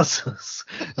bosses.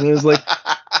 And it's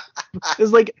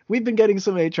like we've been getting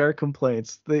some HR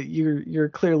complaints that you're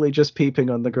clearly just peeping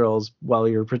on the girls while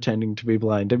you're pretending to be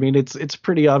blind. I mean, it's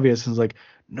pretty obvious. It's like,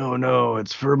 no,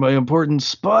 it's for my important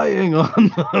spying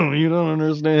on them. You don't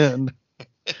understand.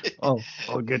 I'll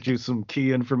get you some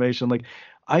key information. Like,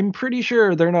 I'm pretty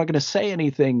sure they're not going to say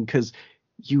anything because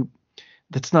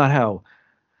that's not how.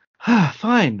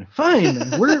 Fine.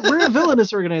 We're a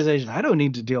villainous organization. I don't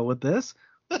need to deal with this.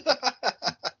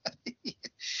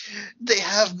 They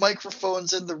have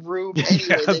microphones in the room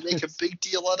anyway. They make a big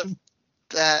deal out of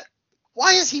that.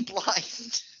 Why is he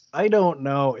blind? I don't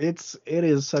know. It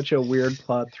is such a weird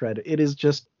plot thread. It is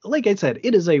just, like I said,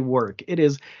 it is a work.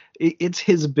 It's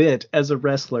his bit as a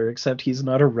wrestler, except he's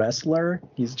not a wrestler.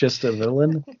 He's just a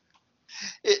villain.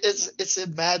 It's a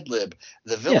Mad Lib.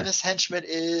 The villainous henchman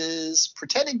is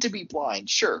pretending to be blind.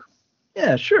 Sure.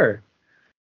 Yeah, sure.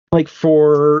 Like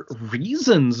for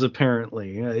reasons,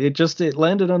 apparently. It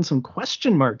landed on some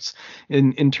question marks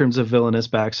in terms of villainous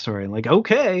backstory. Like,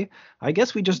 okay, I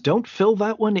guess we just don't fill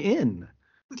that one in.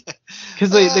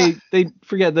 Because they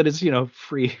forget that it's,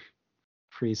 free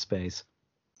space.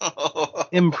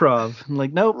 Improv. I'm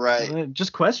like, nope. Right.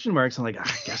 Just question marks. I'm like,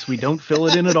 I guess we don't fill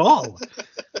it in at all.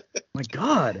 My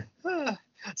God.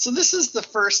 So this is the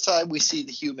first time we see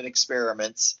the human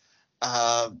experiments.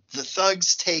 The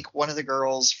thugs take one of the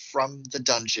girls from the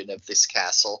dungeon of this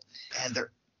castle, and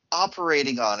they're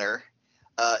operating on her.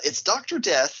 It's Dr.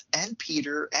 Death and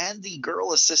Peter and the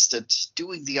girl assistant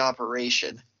doing the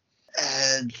operation.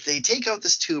 And they take out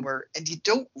this tumor, and you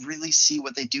don't really see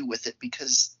what they do with it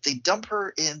because they dump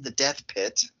her in the death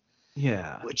pit.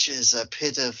 Yeah. Which is a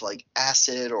pit of like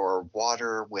acid or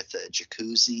water with a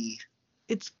jacuzzi.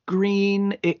 It's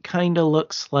green. It kind of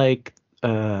looks like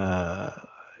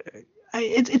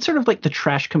it's sort of like the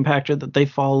trash compactor that they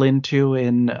fall into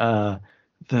in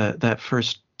that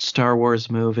first Star Wars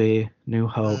movie, New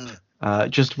Hope.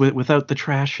 Just without the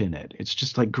trash in it. It's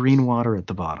just like green water at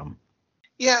the bottom.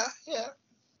 Yeah.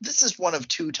 This is one of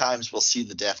two times we'll see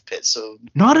the death pit, so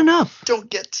not enough. Don't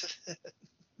get to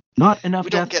not enough. We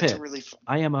don't death get pit. to really.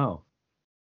 IMO.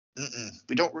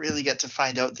 We don't really get to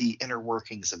find out the inner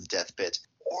workings of the death pit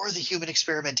or the human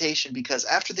experimentation because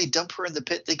after they dump her in the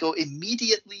pit, they go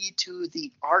immediately to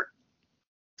the art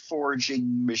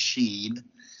forging machine,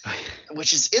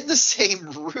 which is in the same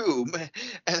room.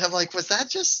 And I'm like, was that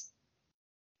just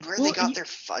where they got their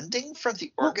funding from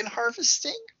the organ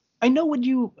harvesting? I know when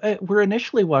you were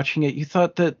initially watching it, you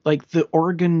thought that like the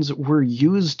organs were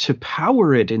used to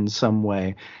power it in some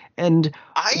way. And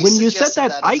when you said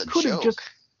that I could have just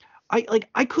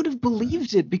I could have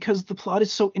believed it because the plot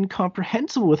is so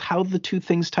incomprehensible with how the two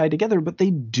things tie together, but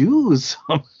they do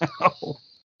somehow.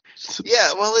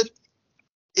 Yeah, well,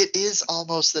 it is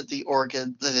almost that the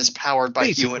organ that is powered by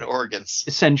human organs.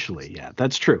 Essentially, yeah,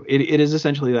 that's true. It is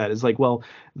essentially that. It's like, well,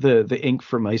 the ink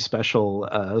for my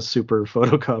special super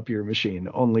photocopier machine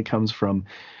only comes from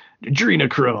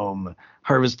adrenochrome,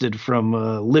 harvested from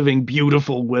living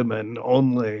beautiful women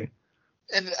only.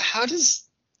 And how does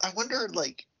I wonder,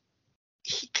 like,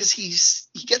 because he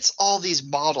gets all these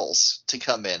models to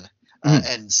come in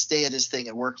and stay at his thing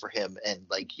and work for him and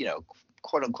like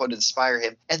quote unquote inspire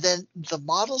him, and then the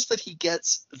models that he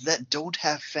gets that don't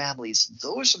have families,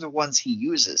 those are the ones he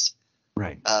uses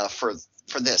right for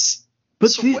for this.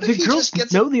 But So what if the he girls just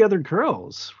gets know the other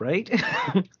girls, right?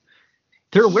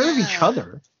 They're aware of each Yeah.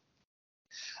 other.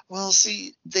 Well,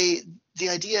 see, the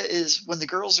idea is when the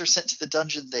girls are sent to the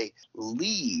dungeon, they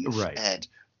leave Right. and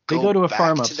They go go to a back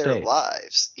farm to their upstate.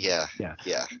 lives. Yeah. Yeah.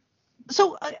 Yeah.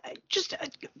 So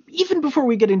even before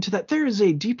we get into that, there is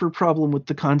a deeper problem with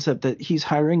the concept that he's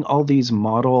hiring all these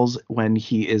models when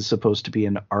he is supposed to be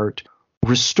an art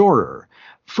restorer.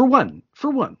 For one,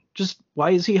 just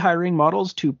why is he hiring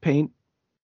models to paint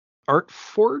art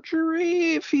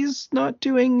forgery if he's not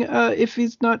doing if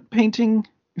he's not painting,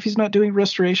 if he's not doing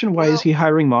restoration? Why is Well, he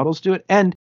hiring models to do it?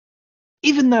 And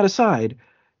even that aside,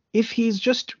 if he's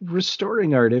just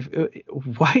restoring art, if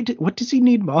what does he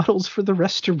need models for the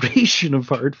restoration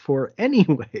of art for,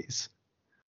 anyways?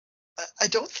 I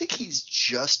don't think he's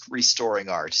just restoring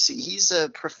art. See, he's a Is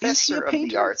he professor a of the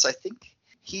painter? arts. I think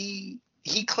he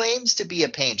claims to be a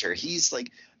painter. He's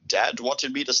like, Dad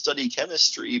wanted me to study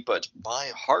chemistry, but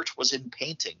my heart was in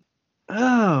painting.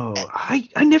 Oh, And,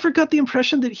 I never got the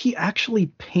impression that he actually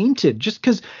painted, just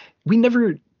because we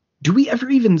never do we ever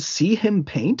even see him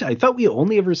paint? I thought we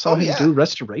only ever saw oh him yeah, do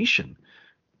restoration.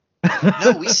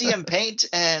 no, we see him paint,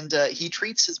 and he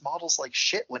treats his models like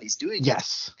shit when he's doing it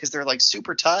Yes. because they're like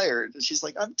super tired. And she's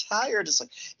like, I'm tired. It's like,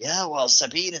 yeah, well,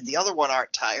 Sabine and the other one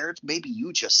aren't tired. Maybe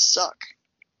you just suck.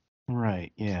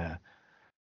 Right, yeah.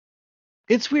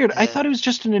 It's weird. I thought And it was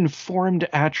just an informed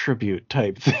attribute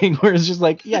type thing where it's just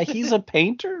like, yeah, he's a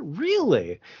painter?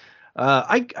 Really? yeah,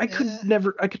 I could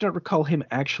not recall him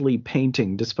actually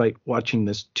painting despite watching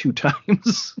this 2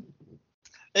 times.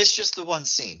 it's just the one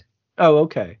scene. Oh,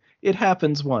 okay. It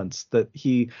happens once that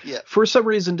he, Yeah, for some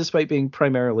reason, despite being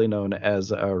primarily known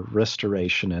as a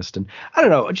restorationist, and I don't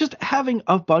know, just having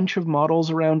a bunch of models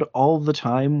around all the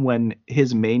time when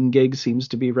his main gig seems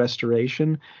to be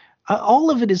restoration,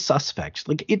 all of it is suspect.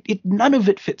 Like none of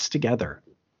it fits together.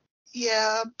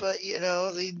 yeah, but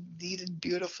they needed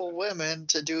beautiful women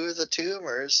to do the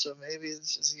tumors, so maybe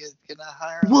this is gonna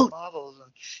hire the Well, models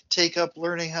and take up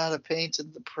learning how to paint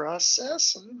in the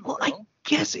process. I don't I know.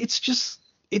 guess it's just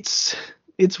it's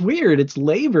it's weird. It's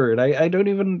labored. I don't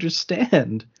even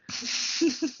understand.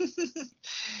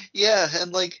 Yeah,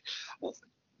 and like,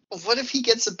 what if he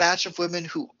gets a batch of women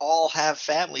who all have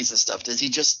families and stuff? Does he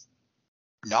just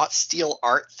not steal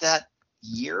art that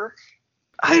year?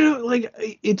 I don't like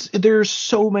it's there's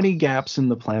so many gaps in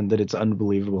the plan that it's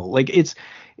unbelievable. Like it's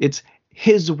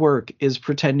his work is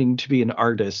pretending to be an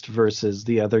artist versus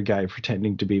the other guy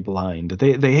pretending to be blind.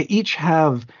 They each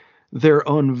have their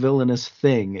own villainous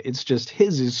thing. It's just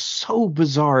his is so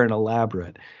bizarre and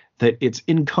elaborate that it's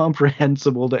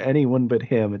incomprehensible to anyone but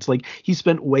him. It's like he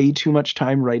spent way too much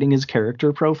time writing his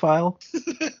character profile.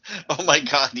 Oh my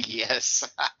god, yes.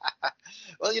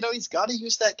 Well, he's got to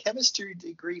use that chemistry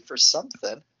degree for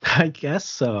something. I guess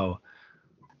so.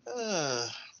 Uh,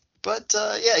 but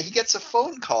yeah, he gets a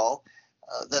phone call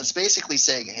that's basically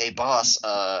saying, "Hey, boss,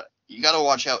 you got to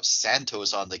watch out.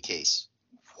 Santo's on the case."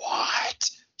 What?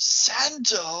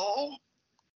 Santo?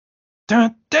 Da,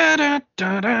 da, da,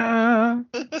 da, da.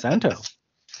 Santo,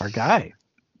 our guy.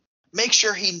 Make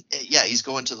sure he's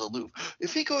going to the Louvre.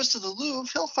 If he goes to the Louvre,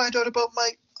 he'll find out about my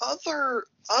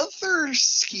other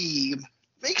scheme.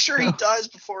 Make sure he dies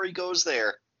before he goes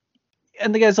there.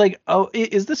 And the guy's like, "Oh,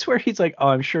 is this where he's like, oh,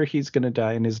 I'm sure he's going to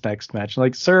die in his next match?"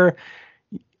 Like, sir,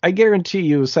 I guarantee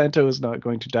you, Santo is not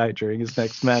going to die during his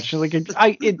next match. Like,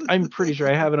 I'm pretty sure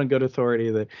I have it on good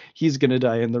authority that he's going to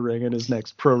die in the ring in his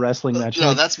next pro wrestling match. No,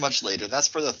 Like, that's much later. That's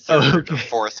for the oh, third or okay,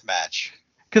 fourth match.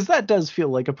 because that does feel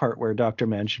like a part where Dr.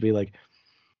 Man should be like,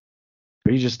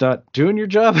 "Are you just not doing your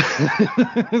job?"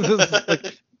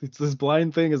 Like, it's this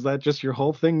blind thing. Is that just your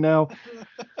whole thing now?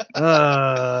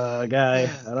 Guy,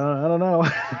 I don't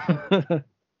know.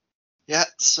 Yeah,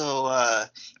 so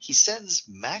he sends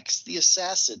Max the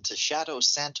assassin to shadow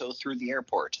Santo through the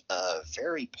airport,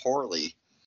 very poorly.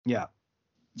 Yeah.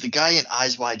 The guy in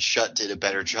Eyes Wide Shut did a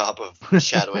better job of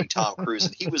shadowing Tom Cruise,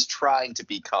 and he was trying to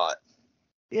be caught.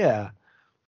 Yeah.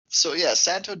 So yeah,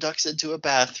 Santo ducks into a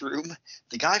bathroom.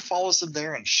 The guy follows him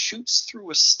there and shoots through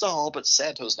a stall, but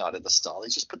Santo's not in the stall. He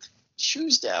just put the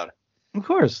shoes down. Of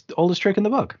course, the oldest trick in the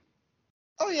book.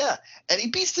 Oh yeah, and he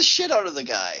beats the shit out of the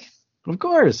guy. Of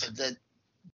course.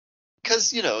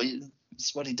 Because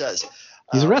it's what he does.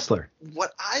 He's a wrestler.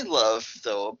 What I love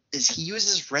though is he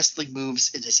uses wrestling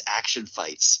moves in his action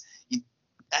fights. You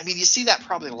see that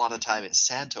probably a lot of time in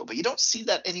Santo, but you don't see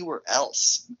that anywhere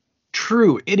else.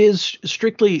 True. It is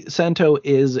strictly Santo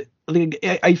is.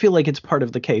 I feel like it's part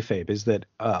of the kayfabe is that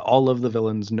all of the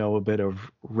villains know a bit of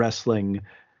wrestling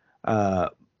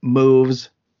moves,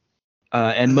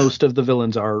 And most of the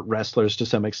villains are wrestlers to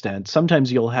some extent.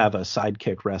 Sometimes you'll have a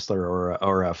sidekick wrestler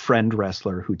or a friend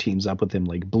wrestler who teams up with him,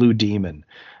 like Blue Demon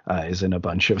is in a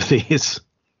bunch of these.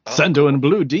 Oh, Santo cool. and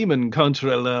Blue Demon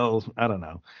contra el, I don't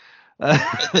know.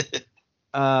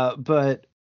 But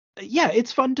yeah,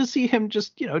 it's fun to see him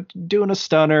just, doing a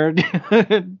stunner,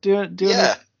 doing a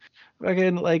Yeah.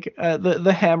 fucking like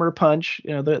the hammer punch,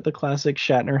 the classic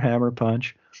Shatner hammer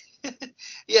punch.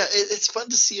 Yeah, it's fun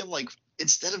to see him, like,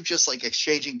 instead of just like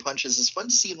exchanging punches, it's fun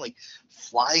to see him like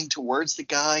flying towards the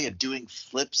guy and doing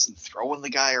flips and throwing the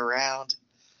guy around.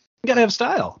 You gotta have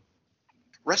style.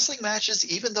 Wrestling matches,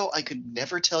 even though I could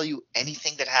never tell you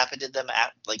anything that happened in them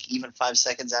at like even 5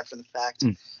 seconds after the fact,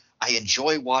 I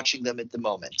enjoy watching them at the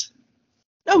moment.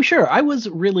 Oh, sure. I was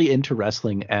really into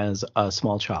wrestling as a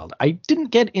small child. I didn't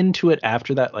get into it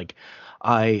after that. Like,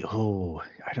 I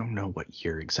don't know what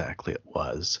year exactly it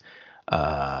was.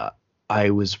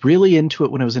 I was really into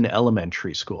it when I was in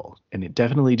elementary school, and it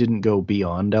definitely didn't go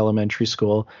beyond elementary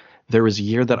school. There was a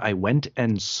year that I went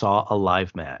and saw a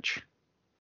live match.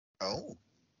 Oh.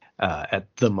 At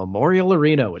the Memorial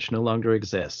Arena, which no longer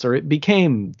exists, or it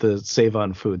became the Save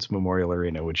On Foods Memorial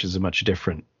Arena, which is a much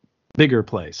different, bigger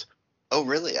place. Oh,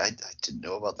 really? I didn't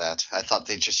know about that. I thought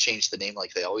they just changed the name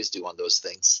like they always do on those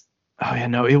things. Oh yeah,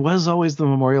 no, it was always the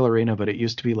Memorial Arena, but it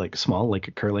used to be like small, like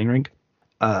a curling rink.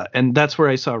 And that's where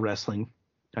I saw wrestling.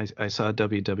 I saw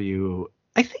WW.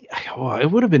 I think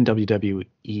it would have been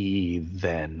WWE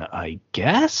then, I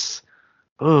guess.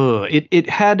 Oh, it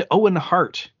had Owen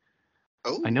Hart.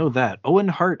 Oh. I know that Owen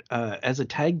Hart as a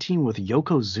tag team with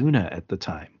Yokozuna at the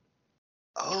time.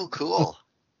 Oh, cool.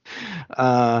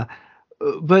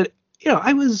 But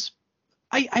I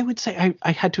would say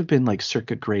I had to have been like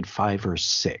circa grade 5 or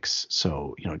 6.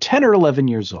 So, 10 or 11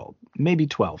 years old, maybe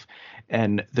 12.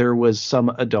 And there was some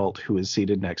adult who was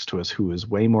seated next to us who was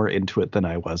way more into it than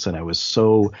I was. And I was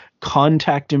so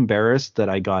contact embarrassed that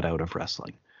I got out of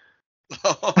wrestling.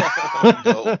 Oh,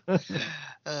 no.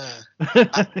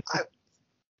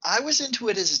 I was into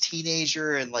it as a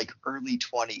teenager and like early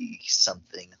 20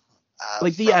 something.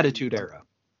 Like the Attitude Era.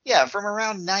 Yeah, from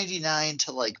around 99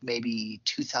 to like maybe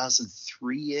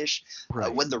 2003-ish,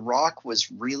 Right. when The Rock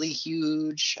was really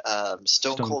huge.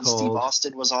 Stone Cold Steve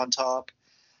Austin was on top.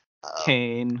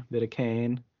 Bit of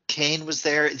Kane. Kane was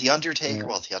there. The Undertaker,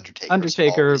 Yeah. The Undertaker.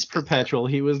 Undertaker, perpetual.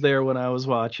 He was there when I was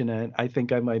watching it. I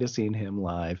think I might have seen him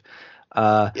live.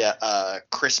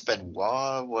 Chris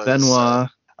Benoit was. Benoit.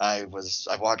 I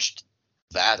watched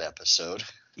that episode.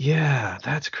 Yeah,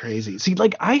 that's crazy. See,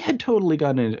 like I had totally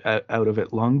gotten out of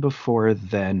it long before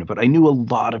then, but I knew a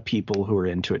lot of people who were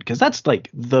into it because that's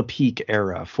like the peak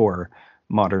era for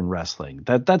modern wrestling.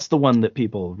 That's the one that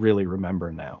people really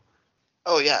remember now.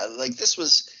 Oh yeah, like this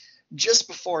was just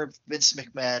before Vince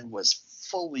McMahon was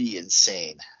fully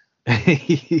insane.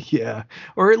 Yeah,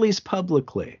 or at least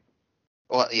publicly.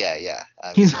 Well, yeah.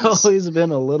 He's always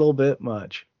been a little bit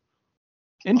much.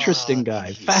 Interesting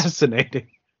guy, fascinating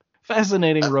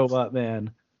robot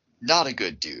man. Not a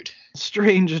good dude.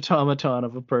 Strange automaton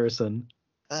of a person.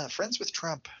 Friends with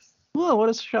Trump. Well, what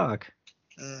a shock.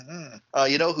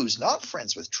 Mm-hmm. You know who's not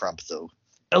friends with Trump, though?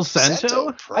 El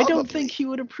Santo? I don't think he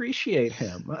would appreciate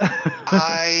him.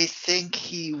 I think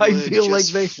he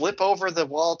would flip over the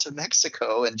wall to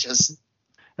Mexico and just...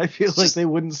 I feel like they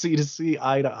wouldn't see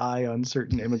eye to eye on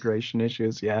certain immigration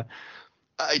issues, yeah.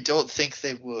 I don't think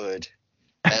they would.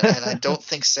 And I don't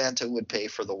think Santo would pay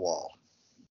for the wall.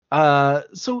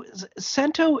 So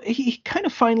Santo, he kind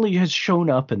of finally has shown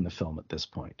up in the film at this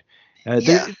point.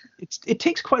 It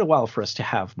takes quite a while for us to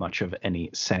have much of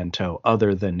any Santo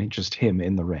other than just him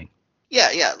in the ring.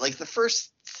 Yeah. Like the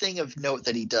first thing of note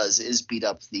that he does is beat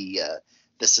up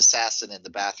this assassin in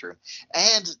the bathroom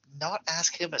and not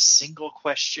ask him a single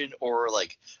question or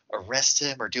like arrest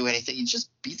him or do anything. He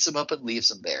just beats him up and leaves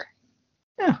him there.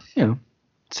 Yeah,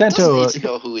 Santo doesn't need to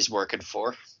know who he's working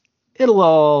for. It'll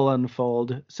all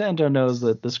unfold. Santo knows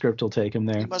that the script will take him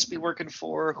there. He must be working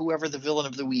for whoever the villain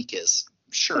of the week is.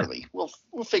 Surely. Yeah.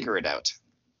 We'll figure it out.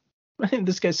 I think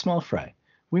this guy's small fry.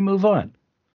 We move on.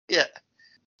 Yeah.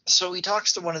 So he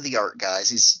talks to one of the art guys.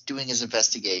 He's doing his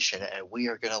investigation, and we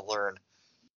are going to learn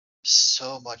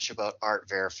so much about art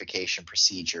verification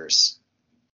procedures.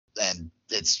 And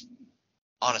it's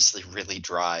honestly really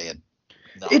dry and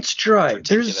not it's dry.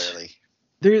 Particularly.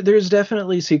 There's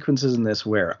definitely sequences in this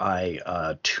where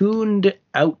I tuned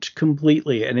out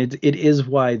completely, and it is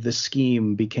why the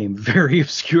scheme became very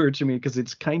obscure to me, because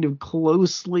it's kind of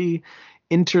closely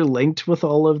interlinked with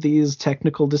all of these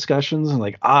technical discussions, and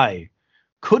like I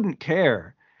couldn't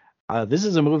care. This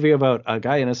is a movie about a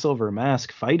guy in a silver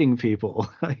mask fighting people.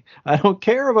 I don't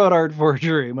care about art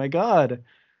forgery. My God.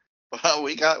 Well,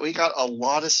 we got a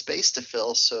lot of space to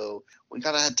fill, so we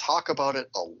gotta talk about it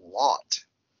a lot.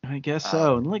 I guess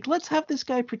so. Um, And like, let's have this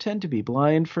guy pretend to be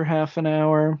blind for half an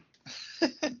hour.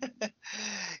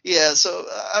 yeah, so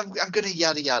I'm gonna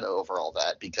yada yada over all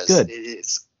that because Good, it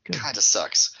is good. kind of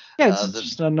sucks. Yeah, it's The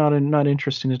just not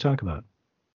interesting to talk about.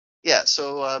 Yeah,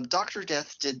 so Dr.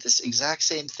 Death did this exact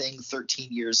same thing 13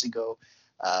 years ago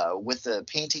with a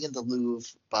painting in the Louvre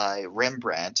by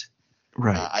Rembrandt.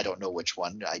 Right. I don't know which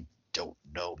one. I don't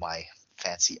know my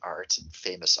fancy art and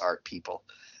famous art people,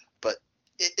 but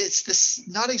it's this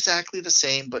not exactly the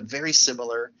same, but very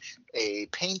similar. A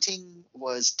painting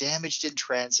was damaged in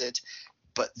transit,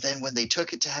 but then when they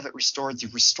took it to have it restored, the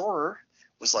restorer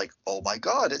was like, "Oh my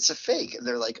God, it's a fake." And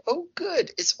they're like, "Oh,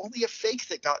 good. It's only a fake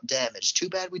that got damaged. Too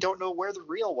bad we don't know where the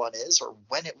real one is or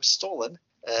when it was stolen."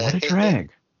 What a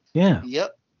drag. Yeah.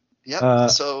 Yep. Yep. Uh,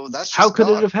 So that's how just could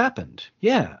it gone. have happened?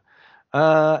 Yeah.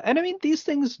 And I mean, these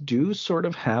things do sort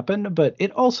of happen, but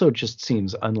it also just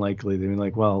seems unlikely. They're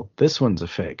like, well, this one's a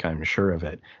fake. I'm sure of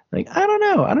it. Like, I don't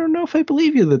know. I don't know if I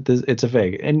believe you that it's a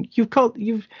fake. And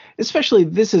especially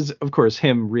this is, of course,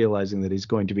 him realizing that he's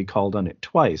going to be called on it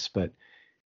twice. But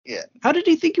Yeah. how did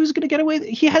he think he was going to get away?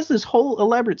 He has this whole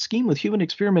elaborate scheme with human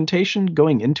experimentation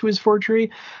going into his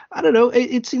forgery. I don't know.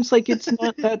 It seems like it's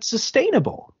not that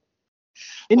sustainable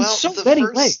in Well, so the many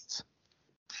first, ways.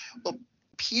 well,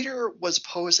 Peter was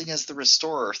posing as the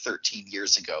restorer 13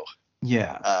 years ago,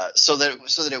 Yeah. so that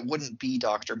it wouldn't be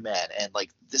Dr. Men, and like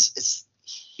this is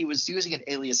he was using an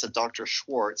alias of Dr.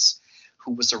 Schwartz,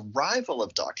 who was a rival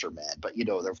of Dr. Man, but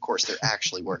of course they're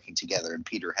actually working together, and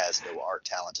Peter has no art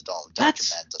talent at all, and Dr.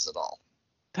 That's Man does it all.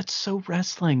 That's so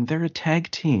wrestling. They're a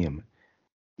tag team.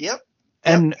 Yep, yep.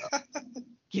 And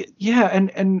yeah,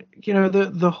 and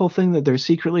the whole thing that they're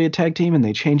secretly a tag team and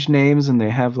they change names and they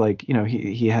have like,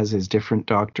 he has his different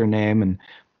doctor name and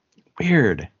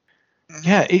weird.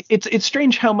 Yeah, Hmm. it's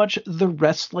strange how much the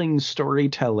wrestling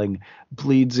storytelling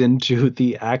bleeds into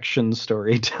the action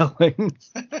storytelling.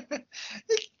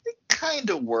 It kind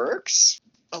of works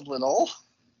a little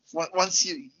once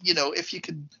if you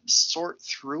can sort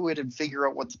through it and figure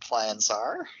out what the plans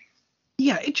are.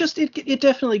 Yeah, it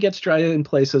definitely gets dry in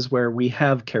places where we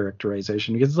have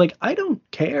characterization because it's like I don't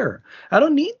care. I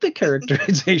don't need the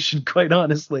characterization, quite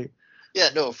honestly. Yeah,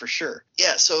 no, for sure.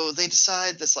 Yeah, so they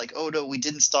decide this like, oh no, we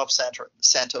didn't stop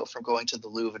Santo from going to the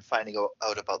Louvre and finding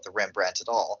out about the Rembrandt at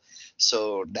all.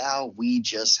 So now we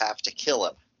just have to kill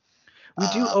him. We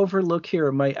do Um, overlook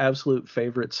here my absolute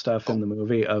favorite stuff in oh, the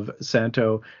movie of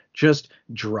Santo just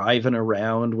driving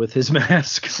around with his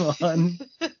mask on,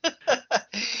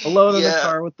 alone in the yeah.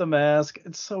 car with the mask.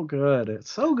 It's so good.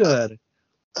 It's so Uh, good.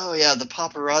 oh yeah, the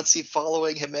paparazzi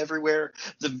following him everywhere.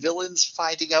 The villains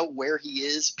finding out where he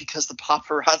is because the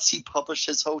paparazzi published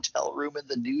his hotel room in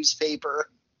the newspaper.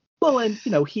 Well, and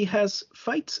he has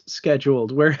fights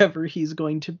scheduled wherever he's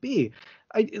going to be.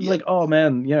 I like, Yep. oh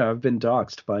man, yeah, I've been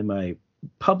doxxed by my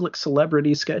public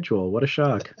celebrity schedule. What a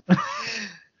shock.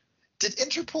 Did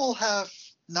Interpol have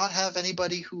not have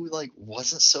anybody who like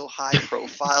wasn't so high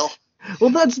profile? Well,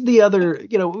 that's the other,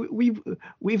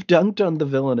 we've dunked on the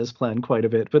villainous plan quite a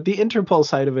bit, but the Interpol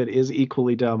side of it is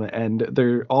equally dumb, and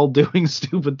they're all doing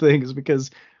stupid things because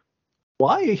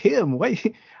why him? Why?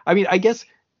 I mean, I guess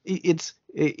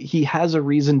he has a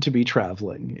reason to be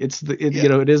traveling. Yeah.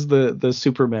 It is the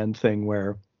Superman thing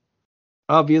where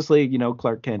obviously,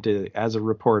 Clark Kent as a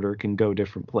reporter can go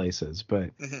different places, but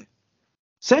Hmm.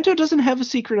 Santo doesn't have a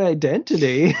secret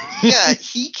identity. Yeah,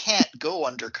 he can't go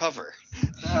undercover.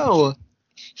 No.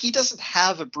 He he doesn't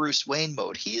have a Bruce Wayne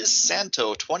mode. He is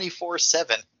Santo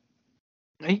 24/7.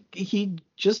 He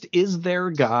just is their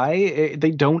guy.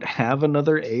 They don't have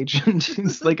another agent.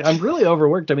 It's like, I'm really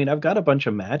overworked. I mean, I've got a bunch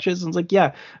of matches. And it's like,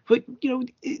 yeah, but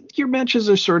your matches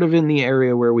are sort of in the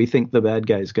area where we think the bad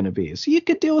guy's going to be. So you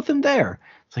could deal with him there.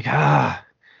 It's like,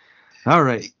 all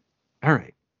right. All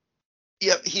right.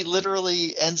 Yep, he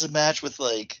literally ends a match with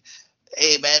like,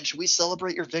 "Hey man, should we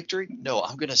celebrate your victory?" "No,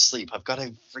 I'm gonna sleep. I've got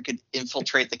to freaking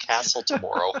infiltrate the castle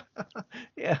tomorrow."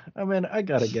 Yeah, I mean, I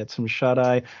gotta get some shut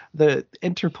eye. The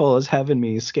Interpol is having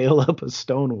me scale up a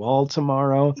stone wall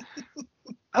tomorrow.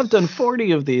 I've done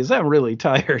 40 of these. I'm really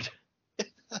tired.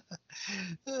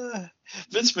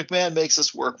 Vince McMahon makes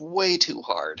us work way too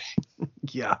hard.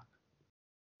 Yeah.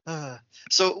 Uh,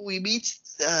 so we meet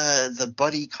the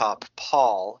buddy cop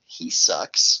Paul. He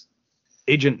sucks.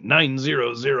 Agent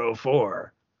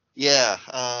 9004. Yeah,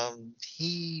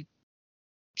 he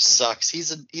sucks.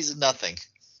 He's a nothing.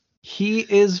 He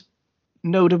is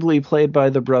notably played by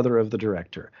the brother of the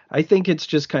director. I think it's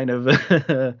just kind of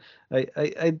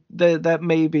that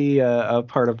may be a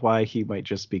part of why he might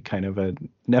just be kind of a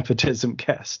nepotism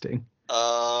casting.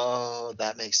 Oh,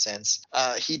 that makes sense.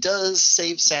 He does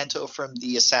save Santo from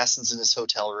the assassins in his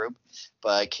hotel room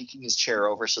by kicking his chair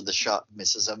over so the shot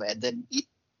misses him, and then he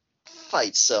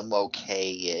fights them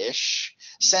okay-ish.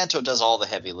 Santo does all the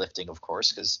heavy lifting, of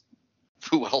course, because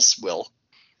who else will?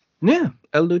 Yeah,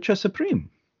 El Lucha Supreme.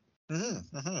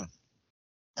 Mm-hmm.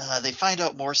 They find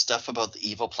out more stuff about the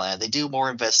evil plan. They do more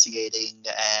investigating,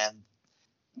 and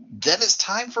then it's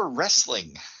time for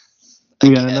wrestling We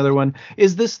got again. another one.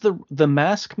 Is this the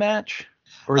mask match,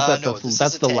 or is that No, this is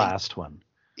that's a the tag. last one?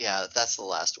 Yeah, that's the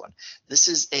last one. This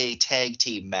is a tag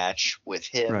team match with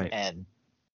him Right, and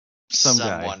some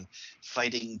guy. someone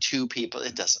fighting two people.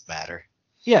 It doesn't matter.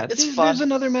 Yeah, It's there's fun.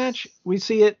 another match. We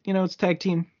see it. It's tag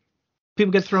team.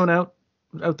 People get thrown out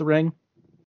the ring.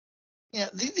 Yeah,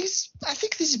 these I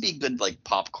think these would be good like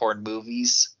popcorn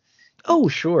movies. Oh,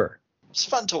 sure. It's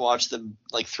fun to watch them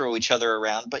like throw each other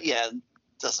around, but yeah, it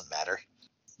doesn't matter.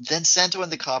 Then Santo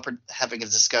and the cop are having a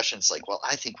discussion. It's like, well,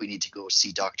 I think we need to go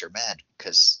see Dr. Mad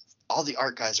because all the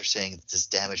art guys are saying that this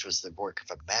damage was the work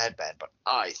of a madman, but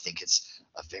I think it's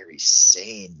a very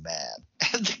sane man.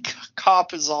 And the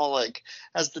cop is all like,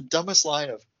 has the dumbest line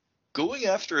of, going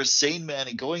after a sane man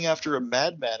and going after a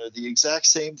madman are the exact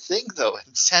same thing, though.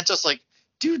 And Santo's like,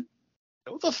 dude,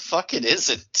 no, the fuck it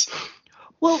isn't.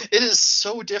 Well, It is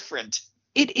so different.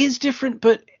 it is different,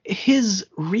 but his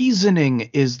reasoning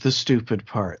is the stupid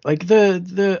part. Like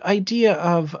the idea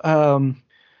of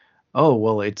oh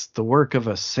well, it's the work of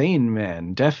a sane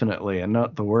man, definitely, and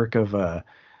not the work of a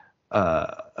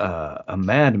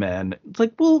madman. It's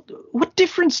like, well, what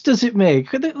difference does it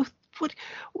make? What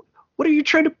what are you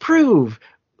trying to prove?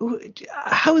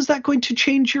 How is that going to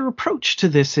change your approach to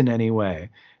this in any way?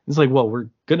 It's like, well, we're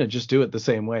gonna just do it the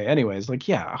same way anyways. Like,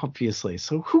 yeah, obviously.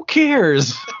 So who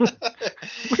cares?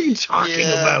 What are you talking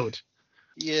Yeah, about?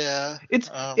 yeah.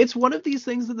 It's one of these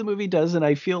things that the movie does, and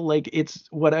I feel like it's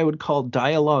what I would call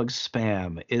dialogue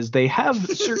spam. Is they have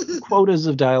certain quotas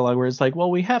of dialogue where it's like,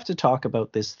 well, we have to talk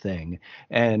about this thing,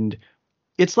 and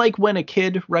it's like when a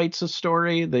kid writes a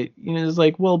story that is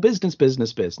like, well, business,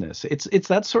 business, business. It's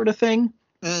that sort of thing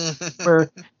where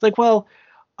it's like, well,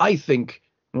 I think,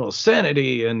 well,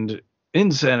 sanity and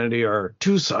insanity are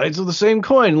two sides of the same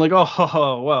coin. Like,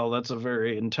 oh, well, that's a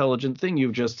very intelligent thing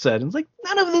you've just said. And it's like,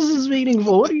 none of this is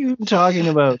meaningful. What are you talking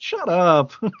about? Shut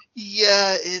up.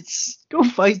 Yeah, it's Go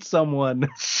fight someone.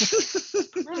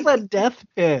 Where's that death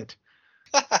pit?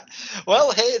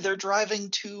 well, hey, they're driving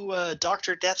to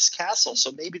Dr. Death's castle,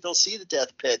 so maybe they'll see the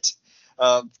death pit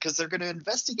because they're going to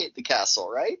investigate the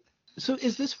castle, right? So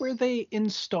is this where they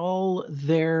install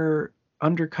their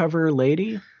undercover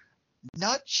lady?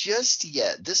 Not just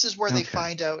yet. This is where they Okay.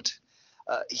 find out.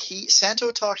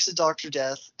 Santo talks to Dr.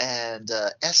 Death and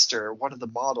Esther, one of the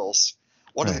models,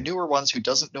 one of the Right. newer ones who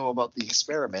doesn't know about the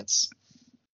experiments,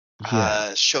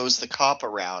 Yeah. shows the cop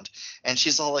around, and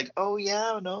she's all like, "Oh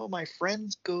yeah, no, my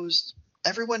friend goes.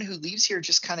 Everyone who leaves here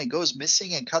just kind of goes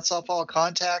missing and cuts off all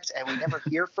contact, and we never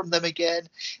hear from them again.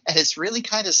 And it's really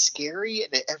kind of scary,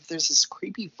 and there's this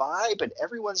creepy vibe, and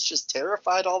everyone's just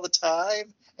terrified all the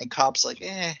time." And cop's like,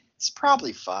 it's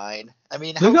probably fine. I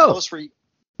mean, There you how go. close were you?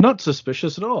 Not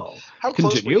suspicious at all. How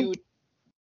close were Continue. you?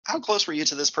 How close were you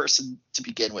to this person to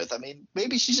begin with? I mean,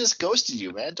 maybe she just ghosted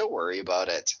you, man. Don't worry about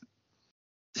it.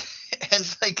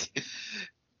 And like,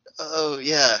 oh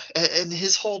yeah, and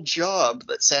his whole job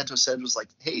that Santo said was like,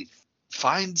 hey,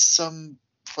 find some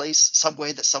place, some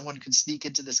way that someone can sneak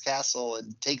into this castle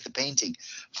and take the painting.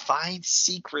 Find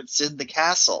secrets in the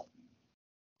castle.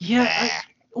 Yeah,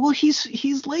 Nah. well,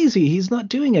 he's lazy. He's not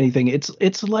doing anything.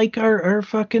 It's like our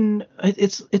fucking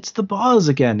it's the boss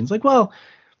again. It's like, well,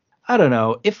 I don't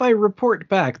know. If I report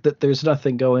back that there's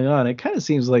nothing going on, it kind of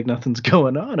seems like nothing's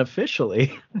going on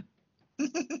officially.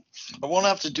 I won't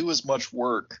have to do as much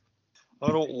work. I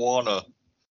don't wanna.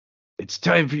 It's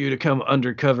time for you to come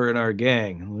undercover in our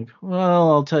gang. I'm like,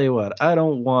 well, I'll tell you what, I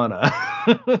don't wanna.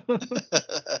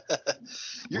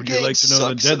 Your Would you gang like to know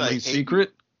the sucks and I deadly hate you.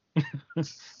 secret?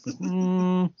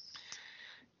 Hmm,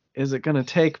 is it gonna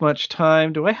take much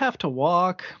time? Do I have to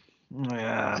walk?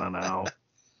 Yeah, I don't know.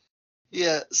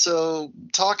 Yeah, so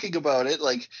talking about it,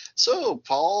 like, so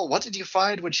Paul, what did you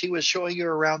find when she was showing you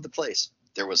around the place?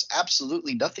 There was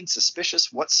absolutely nothing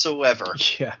suspicious whatsoever.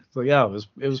 Yeah, so yeah,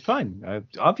 it was fine. Uh,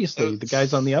 Obviously, the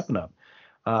guy's on the up and up.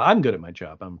 I'm good at my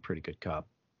job. I'm a pretty good cop.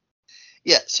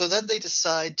 yeah, so then they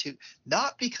decide to,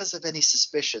 not because of any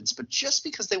suspicions, but just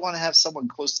because they want to have someone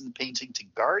close to the painting to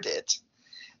guard it,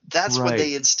 that's when Right.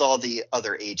 they install the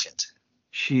other agent.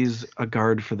 She's a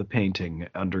guard for the painting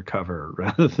undercover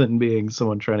rather than being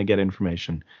someone trying to get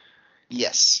information.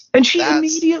 Yes, And she that's.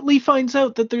 immediately finds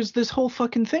out that there's this whole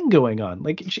fucking thing going on.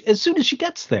 Like, as soon as she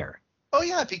gets there, Oh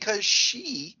yeah, because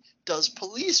she does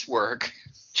police work.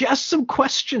 she asks some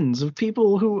questions of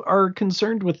people who are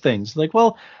concerned with things. Like,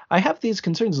 well, I have these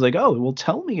concerns. Like, oh, well,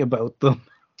 tell me about them.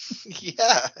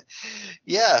 Yeah,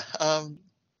 yeah.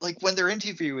 Like when they're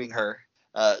interviewing her,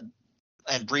 uh,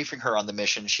 and briefing her on the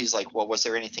mission, she's like, "Well, was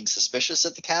there anything suspicious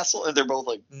at the castle?" And they're both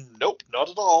like, "Nope, not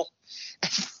at all."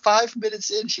 And 5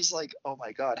 minutes in, she's like, "Oh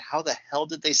my god, how the hell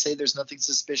did they say there's nothing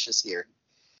suspicious here?"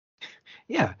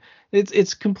 Yeah,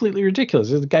 it's completely ridiculous.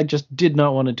 The guy just did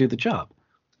not want to do the job.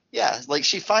 Yeah, like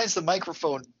she finds the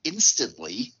microphone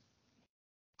instantly.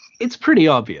 It's pretty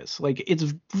obvious. Like, it's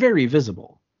very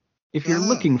visible. If you're Mm.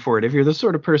 looking for it, if you're the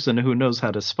sort of person who knows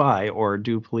how to spy or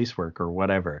do police work or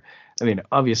whatever, I mean,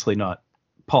 obviously not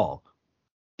Paul.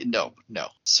 No, no.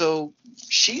 So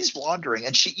she's wandering,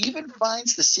 and she even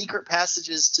finds the secret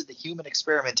passages to the human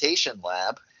experimentation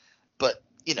lab. But,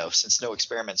 since no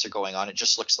experiments are going on, it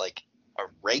just looks like a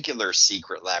regular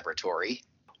secret laboratory.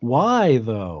 Why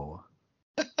though?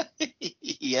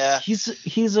 Yeah.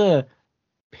 He's a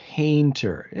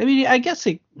painter. I mean, I guess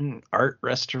art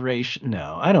restoration.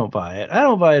 No, I don't buy it. I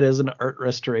don't buy it as an art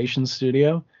restoration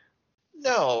studio.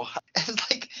 No. And,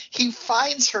 like, he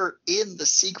finds her in the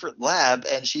secret lab,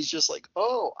 and she's just like,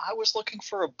 "Oh, I was looking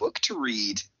for a book to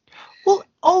read." Well,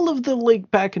 all of the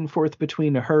like back and forth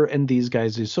between her and these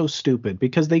guys is so stupid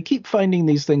because they keep finding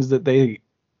these things that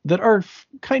are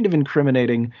kind of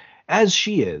incriminating, as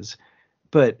she is,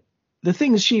 but the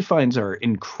things she finds are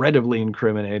incredibly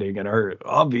incriminating and are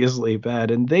obviously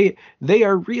bad, and they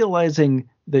are realizing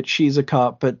that she's a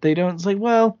cop, but they don't say,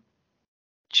 well,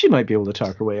 she might be able to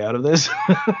talk her way out of this.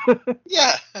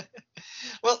 Yeah.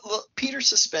 Well, look, Peter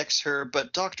suspects her,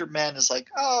 but Dr. Mann is like,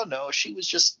 "Oh, no, she was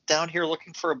just down here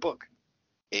looking for a book."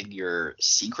 In your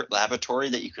secret laboratory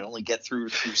that you can only get through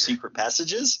secret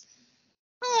passages?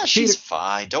 She's Peter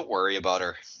fine. Don't worry about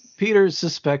her. Peter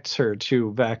suspects her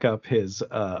to back up his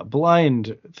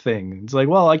blind thing. It's like,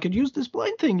 well, I could use this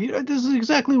blind thing. This is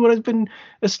exactly what I've been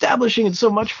establishing it so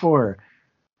much for.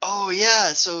 Oh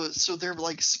yeah, so they're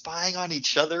like spying on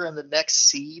each other in the next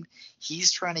scene.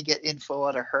 He's trying to get info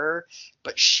out of her,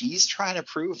 but she's trying to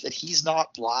prove that he's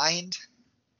not blind.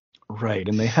 Right,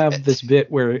 and they have this bit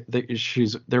where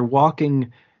they're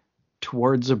walking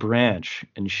towards a branch,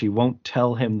 and she won't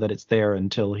tell him that it's there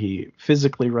until he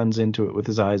physically runs into it with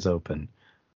his eyes open.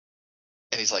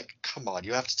 And he's like, "Come on,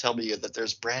 you have to tell me that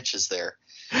there's branches there."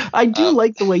 I do Um,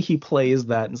 like the way he plays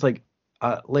that. It's like,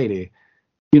 lady,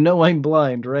 you know I'm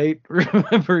blind, right?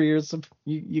 Remember,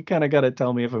 you kind of got to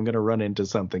tell me if I'm going to run into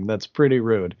something. That's pretty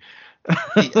rude.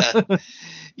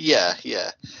 yeah,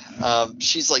 yeah.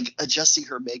 She's like adjusting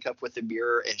her makeup with the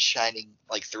mirror and shining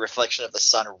like the reflection of the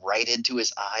sun right into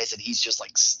his eyes, and he's just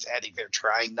like standing there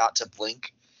trying not to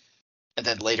blink. And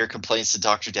then later complains to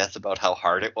Dr. Death about how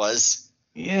hard it was.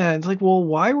 Yeah, it's like, well,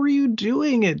 why were you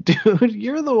doing it, dude?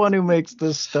 You're the one who makes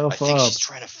this I stuff think up. she's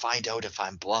trying to find out if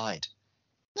I'm blind.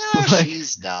 No, Like,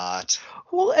 she's not.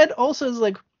 well, and also it's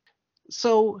like,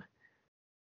 so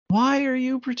why are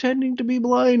you pretending to be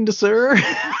blind, sir?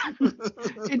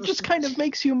 It just kind of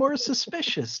makes you more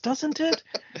suspicious, doesn't it?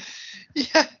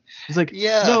 Yeah, It's like,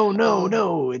 yeah. no, no,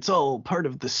 no, it's all part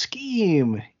of the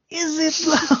scheme. Is it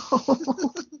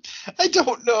though? I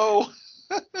don't know.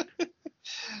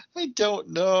 I don't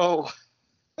know.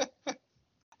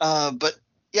 But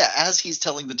yeah, as he's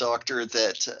telling the doctor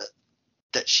that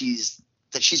she's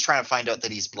trying to find out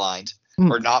that he's blind,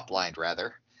 or not blind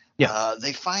rather. Yeah.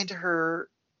 They find her.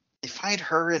 They find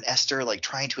her and Esther like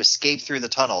trying to escape through the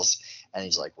tunnels, and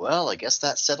he's like, "Well, I guess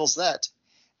that settles that."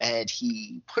 And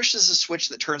he pushes a switch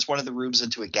that turns one of the rooms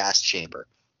into a gas chamber.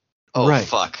 Oh Right.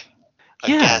 fuck! A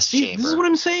Yeah. gas See, chamber. this is what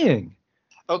I'm saying.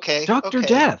 Okay. Dr. Okay.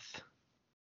 Death.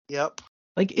 Yep.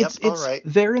 Like Yep. it's All right.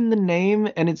 there in the name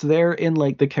and it's there in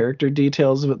like the character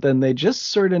details, but then they just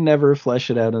sort of never flesh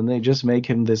it out and they just make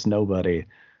him this nobody.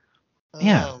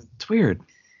 Yeah, it's weird.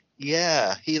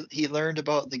 Yeah, he learned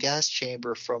about the gas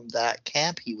chamber from that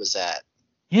camp he was at.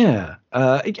 Yeah,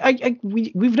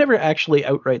 we've never actually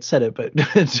outright said it, but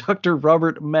Dr.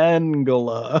 Robert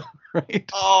Mangala,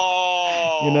 right?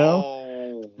 You know,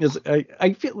 Oh,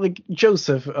 I feel like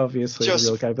Joseph, obviously the real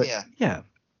Joseph. guy, but Yeah, yeah,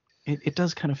 it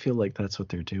does kind of feel like that's what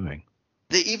they're doing.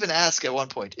 they even ask at one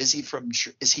point, "Is he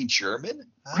German?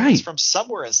 He's Right. from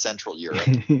somewhere in Central Europe."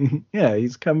 Yeah,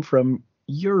 he's come from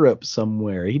Europe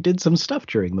somewhere. He did some stuff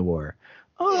during the war.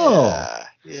 Oh, Yeah,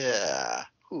 yeah.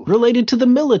 Ooh. related to the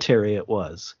military it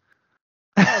was.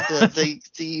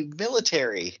 The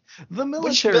military. The Which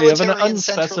military of an military in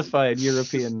Central? unspecified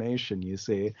European nation, you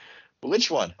see. Which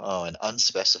one? Oh, an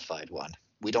unspecified one.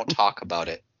 We don't talk about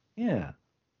it. Yeah.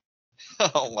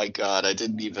 Oh my god, I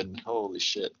didn't even. Holy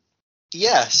shit.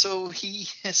 Yeah, so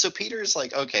Peter's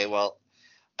like, okay, well,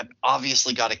 I've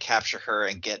obviously got to capture her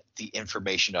and get the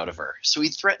information out of her. So he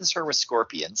threatens her with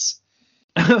scorpions,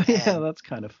 Oh, yeah, and that's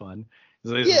kind of fun.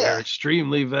 They're yeah,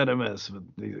 extremely venomous,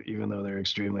 even though they're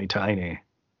extremely tiny.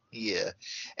 yeah,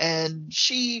 and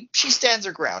she stands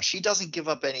her ground. She doesn't give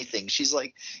up anything. She's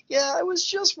like, yeah, I was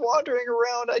just wandering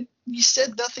around. You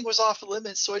said nothing was off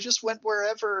limits, so I just went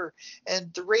wherever.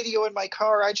 And the radio in my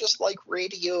car, I just like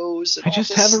radios and I all just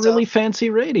this have a really stuff. fancy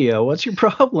radio. What's your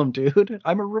problem, dude?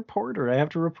 I'm a reporter. I have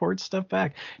to report stuff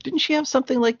back. Didn't she have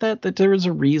something like that? That there was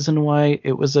a reason why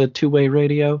it was a two-way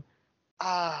radio?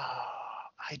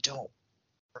 I don't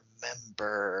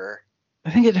remember. I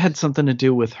think it had something to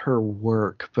do with her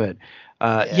work, but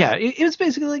yeah, Yeah. it was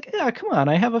basically like, yeah, come on,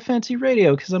 I have a fancy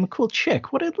radio because I'm a cool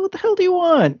chick. What the hell do you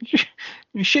want?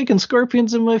 You're shaking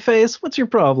scorpions in my face. What's your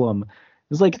problem?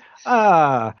 It's like, You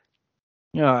know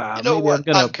maybe I'm what?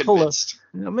 gonna I'm pull a, convinced.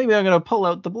 maybe I'm gonna pull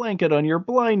out the blanket on your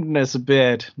blindness a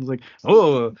bit. It's like,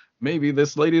 oh, maybe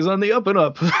this lady's on the up and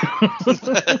up.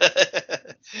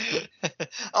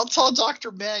 I'll tell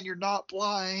Dr. Man you're not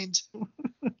blind.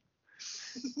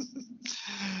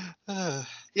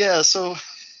 Yeah, so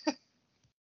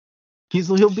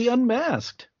He'll be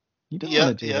unmasked. You don't want yeah,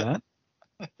 to do yeah.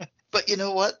 that. But you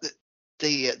know what?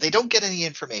 They don't get any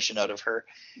information out of her,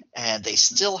 and they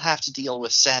still have to deal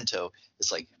with Santo.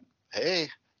 It's like, hey,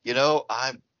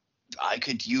 I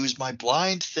could use my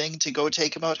blind thing to go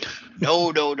take him out.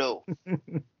 No, no, no.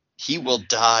 He will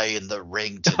die in the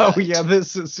ring Oh yeah, tonight.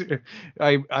 this is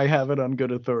I have it on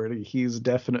good authority. He's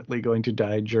definitely going to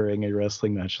die during a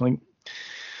wrestling match. Like,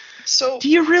 So do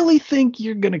you really think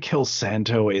you're going to kill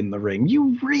Santo in the ring?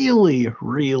 You really,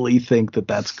 really think that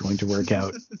that's going to work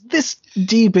out? This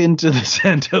deep into the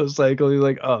Santo cycle, you're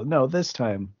like, oh no, this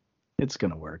time it's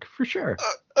going to work for sure.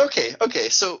 okay.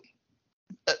 So,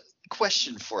 uh,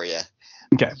 question for you: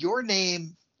 Okay. your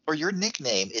name or your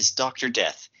nickname is Doctor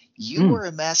Death. You Mm. are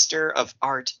a master of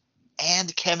art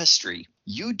and chemistry.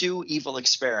 You do evil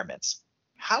experiments.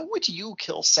 How would you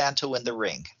kill Santo in the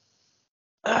ring?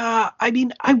 I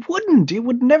mean, I wouldn't. It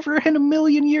would never in a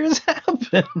million years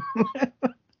happen.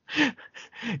 I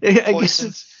guess Poison?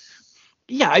 it's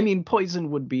yeah. I mean,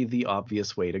 poison would be the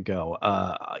obvious way to go.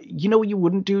 You know what you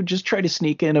wouldn't do? Just try to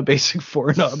sneak in a basic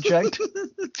foreign object.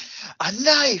 A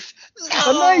knife?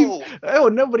 A knife. No! Oh,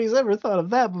 nobody's ever thought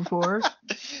of that before.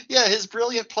 Yeah, his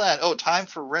brilliant plan. Oh, time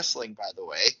for wrestling, by the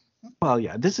way. Well,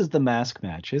 yeah, this is the mask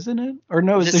match, isn't it? Or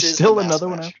no, is there This is the still mask another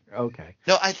one match. after? Okay,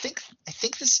 No, I think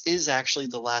this is actually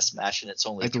the last match, and it's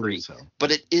only I believe three. so.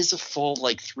 But it is a full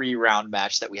like 3 round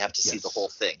match that we have to see the whole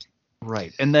Yes, thing.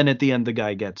 right. And then at the end, the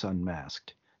guy gets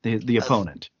unmasked. The Uh,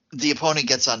 opponent. the opponent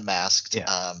gets unmasked.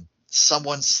 Yeah.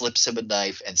 Someone slips him a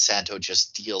knife, and Santo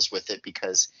just deals with it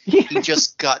because Yeah. he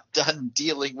just got done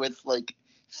dealing with like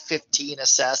 15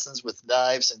 assassins with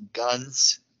knives and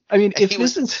guns, I mean, and he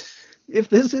was. if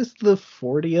this is the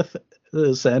 40th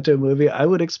Santo movie, I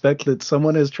would expect that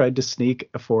someone has tried to sneak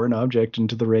a foreign object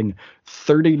into the ring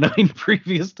 39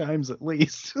 previous times at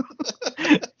least.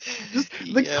 Just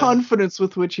the Yeah, confidence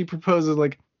with which he proposes,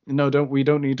 like, no, we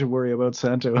don't need to worry about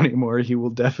Santo anymore. He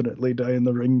will definitely die in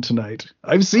the ring tonight.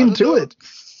 I've I seen don't to know. it.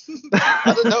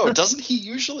 I don't know. Doesn't he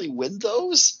usually win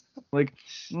those? Like,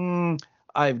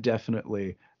 I've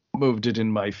definitely moved it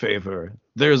in my favor.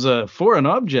 There's a foreign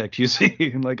object, you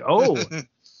see. I'm like, oh,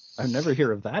 I never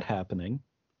hear of that happening.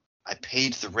 I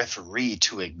paid the referee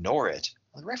to ignore it.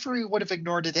 The referee would have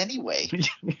ignored it anyway.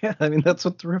 Yeah, I mean that's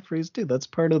what the referees do. That's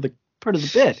part of the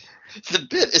bit. The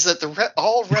bit is that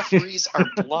all referees are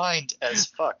blind as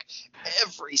fuck.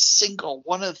 Every single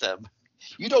one of them.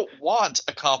 You don't want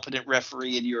a competent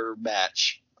referee in your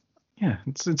match. Yeah,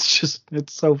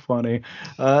 it's so funny.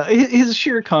 His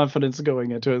sheer confidence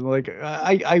going into it. Like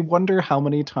I wonder how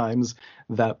many times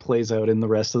that plays out in the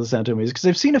rest of the Santo movies because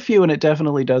I've seen a few and it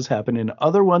definitely does happen in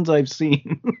other ones I've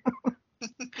seen.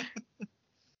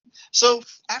 So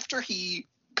after he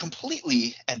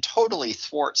completely and totally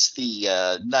thwarts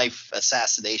the knife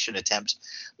assassination attempt,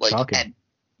 like, Shocking.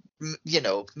 and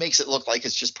makes it look like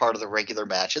it's just part of the regular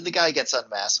match, and the guy gets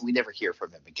unmasked, and we never hear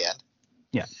from him again.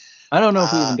 Yeah, I don't know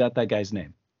if we even Uh, got that guy's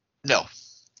name. no.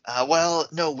 Well,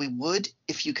 no, we would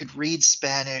if you could read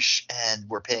Spanish and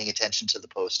were paying attention to the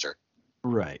poster.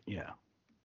 Right. Yeah.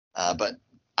 But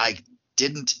I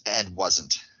didn't and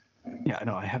wasn't. Yeah.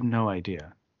 No, I have no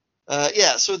idea.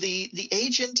 Yeah, so the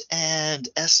agent and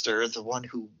Esther, the one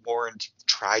who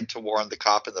tried to warn the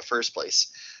cop in the first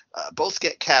place, both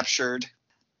get captured.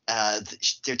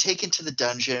 They're taken to the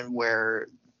dungeon where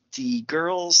the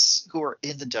girls who are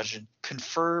in the dungeon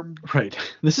confirm. Right.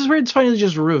 This is where it's finally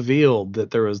just revealed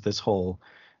that there was this whole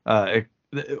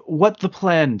what the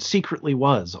plan secretly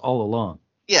was all along.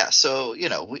 Yeah, so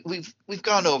we've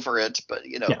gone over it, but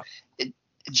Yeah. it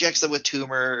injects them with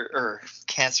tumor or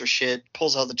cancer shit,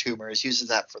 pulls out the tumors, uses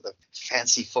that for the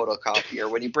fancy photocopier.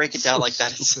 When you break it down So like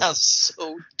that, it stupid. sounds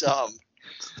so dumb.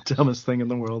 It's the dumbest thing in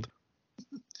the world.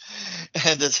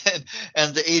 And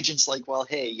the agent's like, well,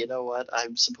 hey, you know what?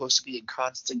 I'm supposed to be in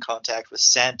constant contact with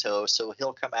Santo, so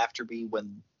he'll come after me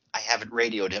when I haven't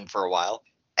radioed him for a while.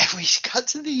 And we got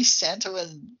to the Santo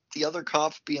and the other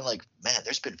cop being like, man,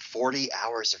 there's been 40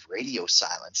 hours of radio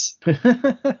silence.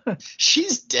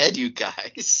 She's dead, you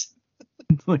guys.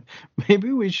 Like,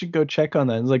 maybe we should go check on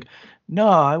that. It's like, no,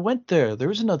 I went there. There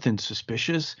was nothing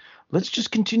suspicious. Let's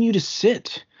just continue to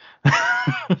sit.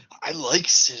 I like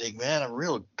sitting, man. I'm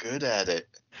real good at it.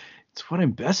 It's what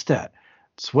I'm best at.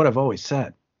 It's what I've always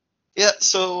said. Yeah,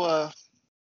 so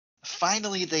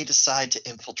finally they decide to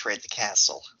infiltrate the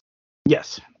castle.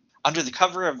 Yes. Under the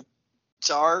cover of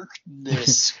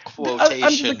darkness, Under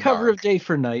the cover mark. of day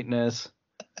for nightness.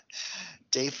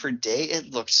 Day for day,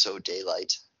 it looked so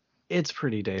daylight. It's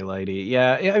pretty daylighty.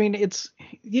 Yeah, I mean,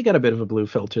 you got a bit of a blue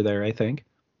filter there, I think.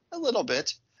 A little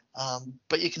bit.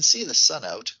 But you can see the sun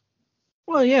out.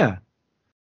 Well, yeah.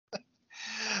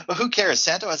 Well, who cares?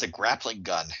 Santo has a grappling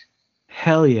gun.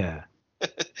 Hell yeah.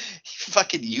 He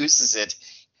fucking uses it.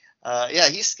 Yeah,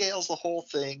 he scales the whole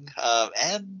thing.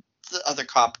 And the other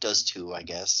cop does too, I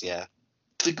guess. Yeah.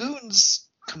 The goons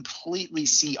completely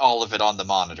see all of it on the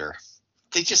monitor.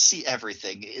 They just see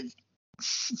everything.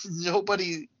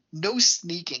 No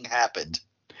sneaking happened.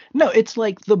 No, it's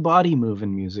like the body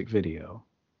moving music video.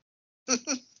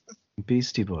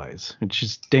 Beastie Boys, which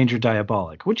is Danger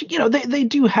Diabolic, which, they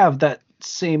do have that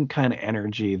same kind of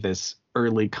energy, this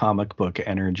early comic book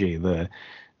energy, the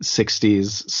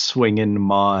 60s swinging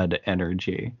mod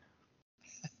energy.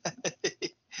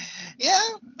 Yeah.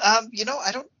 I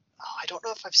don't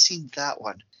know if I've seen that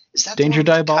one. Is that Danger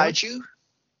the one with the Diabolic? kaiju?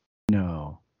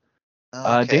 No.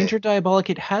 Okay. Danger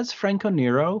Diabolic, it has Franco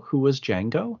Nero, who was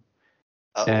Django.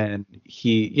 Oh. And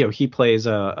he plays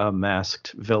a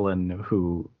masked villain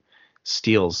who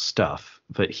steals stuff,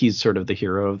 but he's sort of the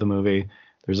hero of the movie.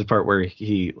 There's a part where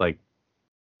he like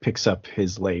picks up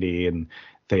his lady and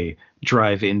they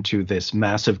drive into this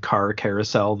massive car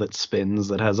carousel that spins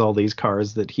that has all these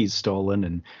cars that he's stolen,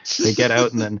 and they get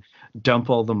out and then dump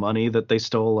all the money that they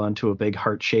stole onto a big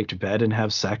heart-shaped bed and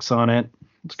have sex on it.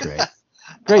 It's great.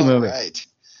 Great movie. Right.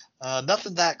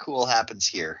 Nothing that cool happens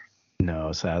here.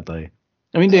 No, sadly.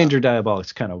 I mean, Danger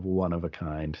Diabolic's kind of one of a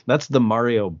kind. That's the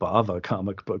Mario Bava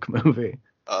comic book movie.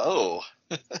 Oh.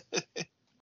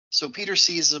 So Peter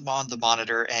sees him on the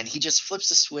monitor, and he just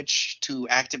flips a switch to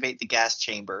activate the gas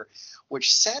chamber,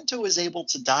 which Santo is able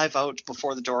to dive out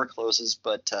before the door closes,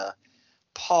 but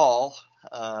Paul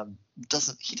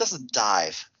doesn't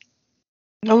dive.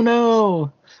 Oh,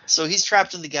 no. So he's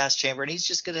trapped in the gas chamber, and he's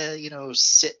just going to,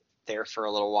 sit there for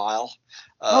a little while.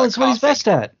 That's what he's best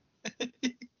at.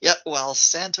 Yeah, well,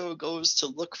 Santo goes to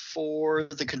look for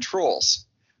the controls,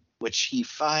 which he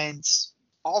finds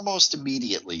almost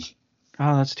immediately.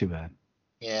 Oh, that's too bad.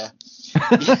 Yeah.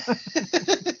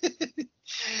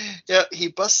 Yeah, he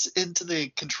busts into the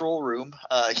control room.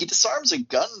 He disarms a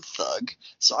gun thug,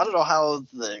 so I don't know how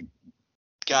the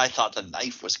guy thought the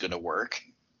knife was going to work.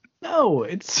 No,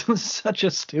 it's such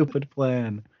a stupid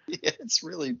plan. Yeah, it's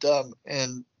really dumb.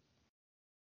 And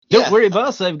don't worry,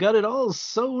 boss. I've got it all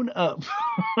sewn up.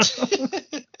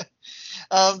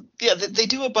 Yeah, they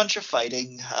do a bunch of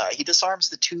fighting. He disarms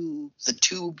the two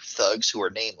thugs who are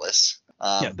nameless.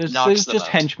 There's just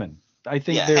henchmen. I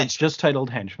think they're henchmen. Just titled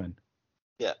henchmen.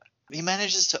 Yeah, he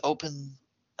manages to open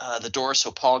the door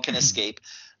so Paul can escape.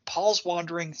 Paul's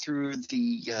wandering through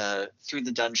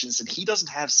the dungeons, and he doesn't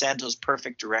have Santo's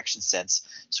perfect direction sense,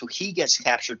 so he gets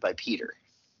captured by Peter.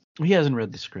 He hasn't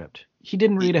read the script. He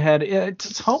didn't read ahead.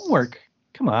 It's homework.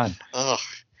 Come on. Ugh.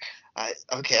 I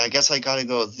guess I gotta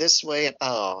go this way. And,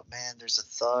 oh man, there's a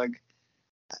thug,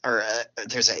 or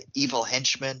there's an evil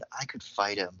henchman. I could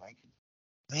fight him.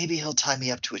 Maybe he'll tie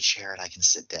me up to a chair and I can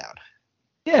sit down.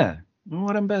 Yeah,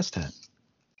 what I'm best at.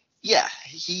 Yeah,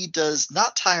 he does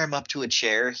not tie him up to a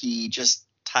chair. He just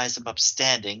ties him up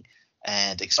standing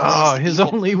and explains. Oh, his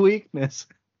only weakness.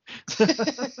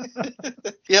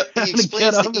 Yep, he Having to get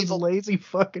explains the off his evil. lazy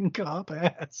fucking cop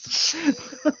ass.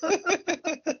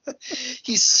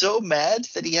 He's so mad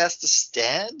that he has to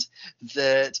stand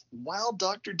that while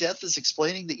Dr. Death is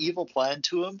explaining the evil plan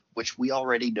to him, which we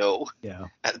already know Yeah,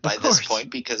 of by this course. point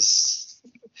because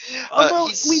Although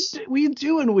he's we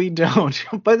do and we don't.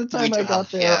 By the we time I do got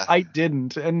there, yeah, I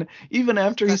didn't. And even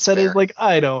after he that's said it, fair. like,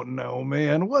 I don't know,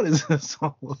 man. What is this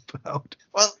all about?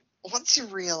 Well, once you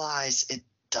realize it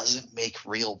doesn't make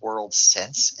real world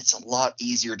sense, it's a lot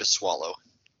easier to swallow.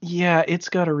 Yeah, it's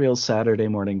got a real Saturday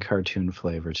morning cartoon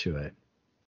flavor to it.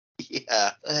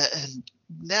 Yeah, and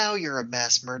now you're a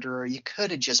mass murderer. You could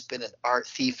have just been an art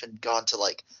thief and gone to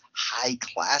like high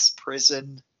class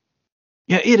prison.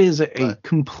 Yeah, it is a But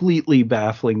completely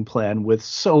baffling plan with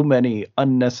so many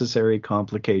unnecessary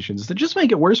complications that just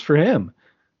make it worse for him.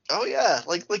 oh yeah,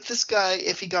 like this guy,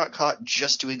 if he got caught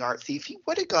just doing art thief, he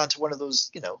would have gone to one of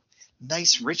those,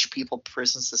 nice rich people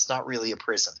prisons that's not really a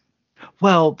prison.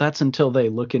 Well, that's until they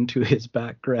look into his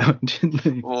background in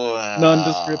the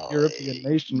nondescript Well, European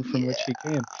nation from which he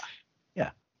yeah. came. Yeah.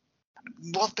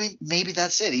 Well, maybe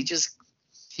that's it.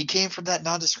 He came from that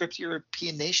nondescript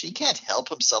European nation. He can't help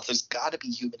himself. There's got to be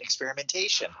human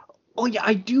experimentation. Oh yeah,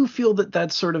 I do feel that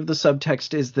that's sort of the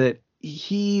subtext is that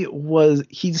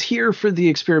he's here for the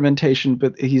experimentation,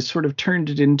 but he's sort of turned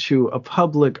it into a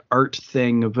public art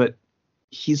thing, but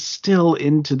he's still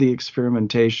into the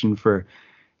experimentation for,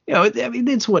 I mean,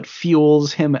 it's what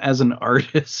fuels him as an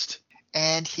artist.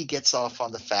 And he gets off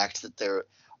on the fact that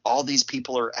all these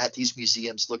people are at these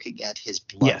museums looking at his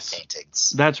blood Yes,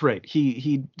 paintings. that's right.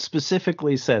 He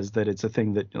specifically says that it's a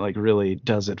thing that like really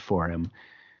does it for him.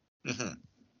 Mm-hmm.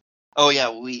 Oh yeah,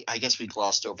 I guess we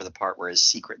glossed over the part where his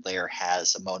secret lair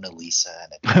has a Mona Lisa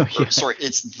and Oh yeah, sorry,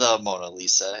 it's the Mona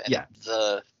Lisa and yeah.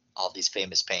 all these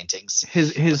famous paintings.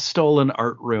 His stolen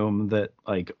art room that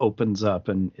like opens up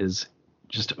and is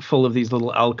just full of these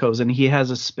little alcoves, and he has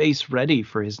a space ready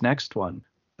for his next one.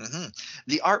 Mm-hmm.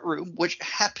 The art room, which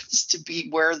happens to be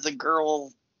where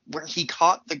he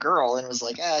caught the girl and was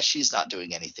like, she's not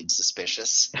doing anything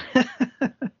suspicious.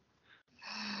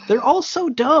 They're all so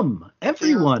dumb. They're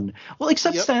Everyone. Well,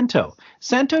 except Yep. Santo.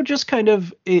 Santo just kind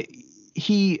of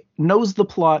he knows the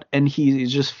plot and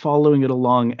he's just following it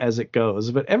along as it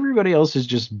goes, but everybody else is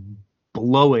just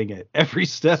blowing it every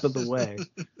step of the way.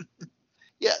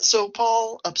 Yeah, so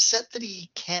Paul, upset that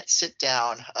he can't sit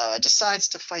down, decides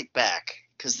to fight back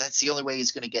because that's the only way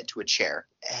he's going to get to a chair.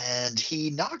 And he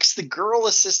knocks the girl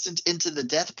assistant into the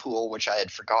death pool, which I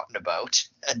had forgotten about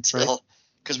Right? until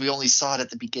because we only saw it at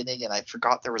the beginning, and I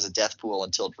forgot there was a death pool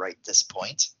until right this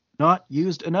point. Not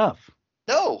used enough.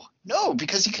 No,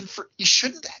 because you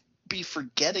shouldn't be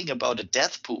forgetting about a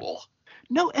death pool.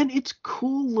 No, and it's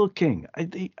cool looking.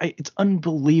 It's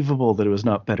unbelievable that it was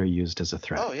not better used as a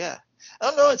threat. Oh yeah. I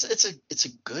don't know. It's a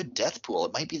good death pool.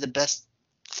 It might be the best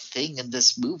thing in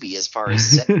this movie as far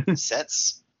as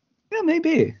sets. Yeah,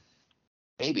 maybe.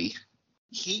 Maybe.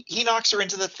 He knocks her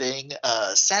into the thing.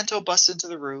 Santo busts into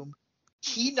the room.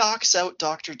 He knocks out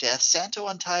Dr. Death. Santo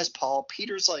unties Paul.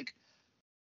 Peter's like,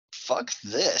 fuck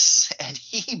this. And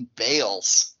he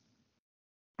bails.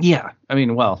 Yeah, I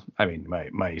mean,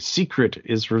 my secret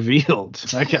is revealed.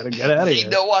 I gotta get out of They here.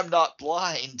 know I'm not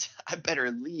blind. I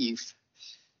better leave.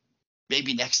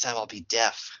 Maybe next time I'll be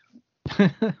deaf.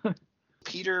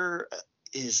 Peter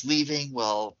is leaving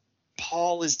while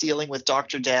Paul is dealing with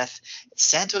Dr. Death.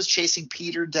 Santo's chasing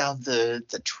Peter down the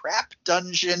trap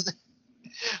dungeon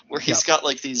where he's got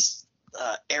like these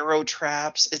arrow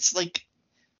traps. It's like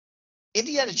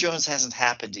Indiana Jones hasn't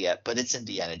happened yet, but it's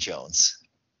Indiana Jones.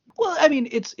 Well, I mean,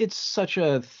 it's such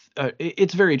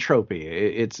it's very tropey.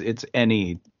 It's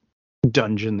any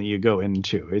dungeon that you go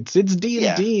into. It's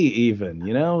D&D even,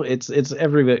 It's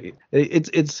everybody.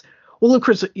 It's well, of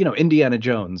course, Indiana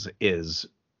Jones is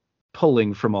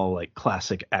pulling from all like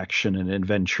classic action and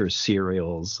adventure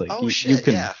serials. Like you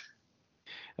can,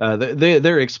 yeah.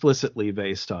 They're explicitly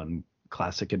based on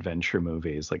classic adventure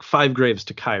movies. Like Five Graves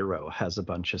to Cairo has a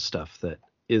bunch of stuff that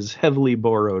is heavily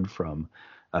borrowed from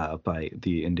by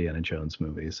the Indiana Jones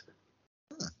movies.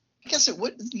 I guess it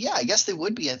would. Yeah, I guess they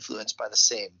would be influenced by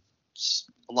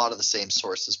a lot of the same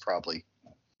sources, probably.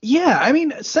 Yeah, I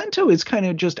mean, Santo is kind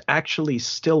of just actually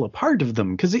still a part of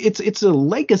them because it's a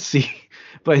legacy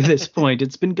by this point.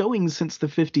 It's been going since the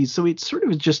 50s, so it's sort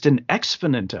of just an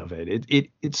exponent of it.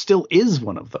 It still is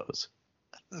one of those.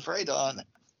 Right on.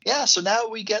 Yeah, so now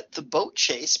we get the boat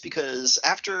chase because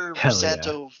after Hell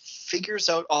Santo figures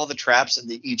out all the traps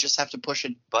and you just have to push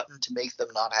a button to make them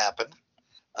not happen,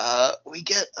 we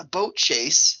get a boat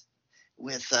chase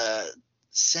with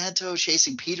Santo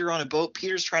chasing Peter on a boat.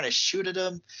 Peter's trying to shoot at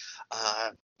him.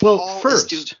 Well, Paul is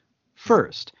doing.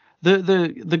 first,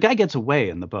 the guy gets away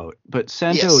in the boat, but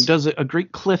Santo Yes. does a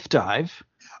great cliff dive,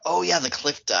 Oh yeah, the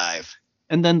cliff dive.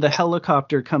 and then the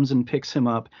helicopter comes and picks him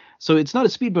up. So it's not a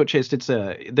speedboat chase;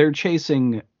 they're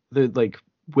chasing the like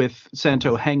with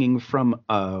Santo hanging from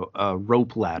a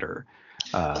rope ladder,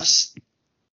 Well, uh, it's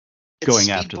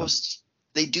going after them. speedboats.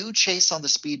 They do chase on the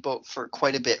speedboat for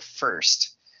quite a bit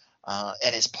first,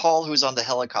 and it's Paul who's on the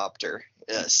helicopter,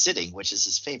 sitting, which is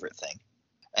his favorite thing.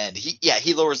 And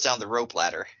he lowers down the rope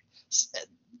ladder,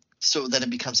 so then it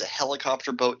becomes a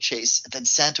helicopter boat chase. And then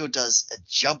Santo does a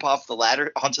jump off the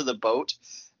ladder onto the boat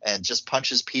and just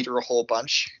punches Peter a whole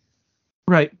bunch.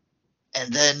 Right.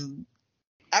 And then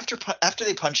after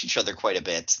they punch each other quite a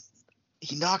bit,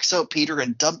 he knocks out Peter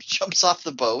and jumps off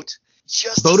the boat.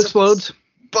 Just Boat as explodes.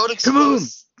 boat Kaboom!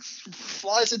 explodes,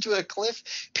 flies into a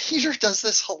cliff. Peter does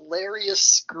this hilarious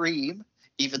scream,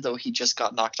 even though he just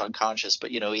got knocked unconscious.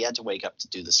 But he had to wake up to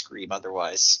do the scream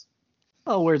otherwise.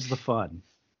 Oh, where's the fun?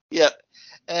 Yeah,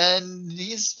 and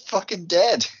he's fucking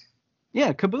dead.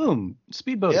 Yeah, kaboom!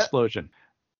 Speedboat explosion.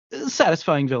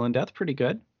 Satisfying villain death. Pretty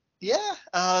good. Yeah.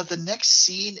 The next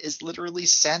scene is literally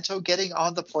Santo getting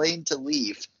on the plane to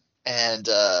leave, and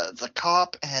the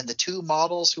cop and the two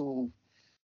models who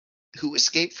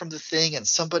escaped from the thing and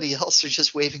somebody else are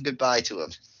just waving goodbye to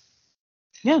him.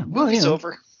 Yeah, well, Movie's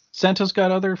over. Santo's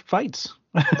got other fights.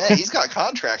 Man, he's got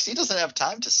contracts. He doesn't have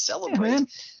time to celebrate. Yeah, man.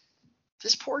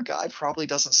 This poor guy probably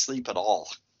doesn't sleep at all.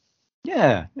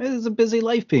 Yeah, it's a busy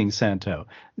life being Santo.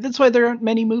 That's why there aren't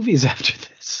many movies after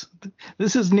this.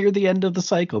 This is near the end of the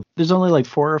cycle. There's only like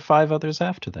 4 or 5 others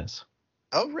after this.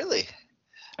 Oh, really?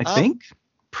 I think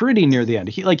pretty near the end.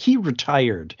 He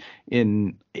retired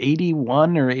in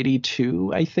 81 or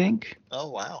 82, I think. Oh,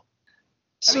 wow.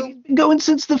 So, I mean, going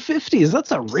since the 50s.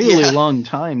 That's a really long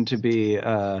time to be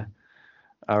a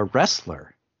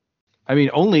wrestler. I mean,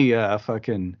 only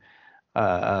fucking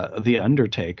The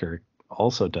Undertaker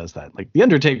also does that. Like, The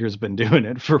Undertaker's been doing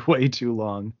it for way too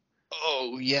long.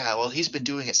 Oh, yeah. Well, he's been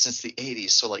doing it since the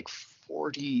 80s. So like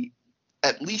 40,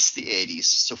 at least the 80s.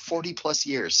 So 40 plus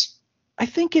years. I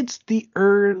think it's the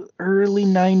early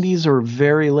 90s or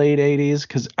very late 80s,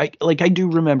 because I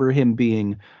do remember him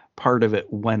being part of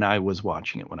it when I was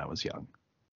watching it when I was young.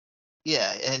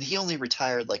 Yeah, and he only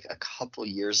retired like a couple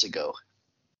years ago.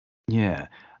 Yeah.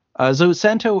 So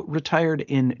Santo retired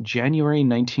in January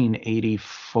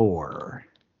 1984.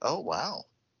 Oh, wow.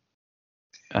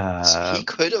 So he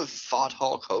could have fought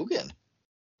Hulk Hogan,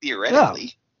 theoretically.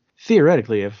 Yeah.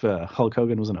 Theoretically, if Hulk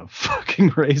Hogan wasn't a fucking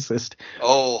racist.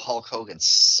 Oh, Hulk Hogan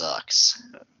sucks.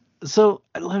 So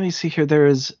let me see here. There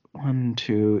is 1,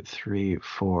 2, 3,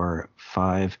 4,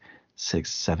 5,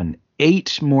 6, 7,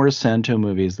 8 more Santo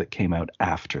movies that came out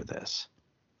after this.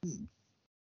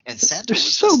 And Santo There's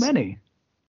so many.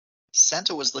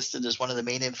 Santo was listed as one of the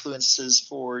main influences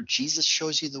for Jesus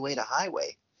Shows You the Way to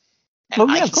Highway. And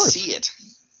I can see it.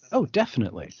 Oh,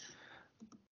 definitely.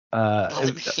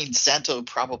 I mean, Santo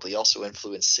probably also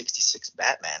influenced 66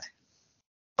 Batman.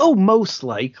 Oh, most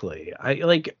likely.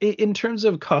 In terms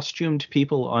of costumed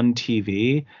people on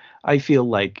TV, I feel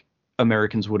like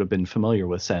Americans would have been familiar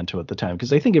with Santo at the time,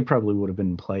 because I think it probably would have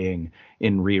been playing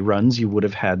in reruns. You would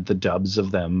have had the dubs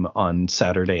of them on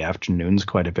Saturday afternoons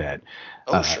quite a bit.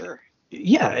 Oh, sure.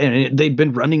 Yeah, and they'd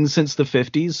been running since the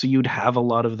 50s, so you'd have a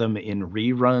lot of them in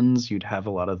reruns. You'd have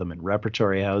a lot of them in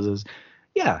repertory houses.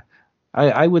 Yeah,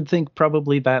 I would think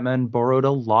probably Batman borrowed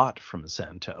a lot from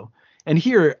Santo. And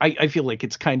here, I feel like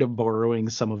it's kind of borrowing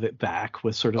some of it back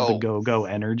with sort of the go-go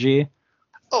energy.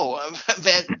 Oh,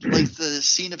 man, like the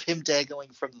scene of him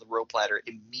dangling from the rope ladder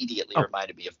immediately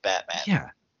reminded me of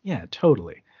Batman. Yeah,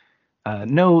 totally.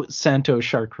 No Santo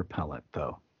shark repellent,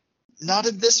 though. Not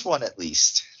in this one, at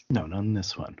least. No, not in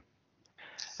this one.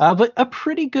 But a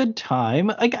pretty good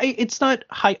time. It's not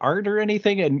high art or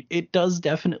anything, and it does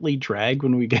definitely drag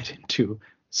when we get into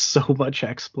so much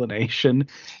explanation.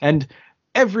 And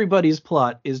everybody's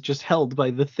plot is just held by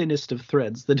the thinnest of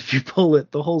threads that if you pull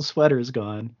it, the whole sweater's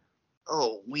gone.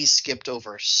 Oh, we skipped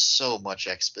over so much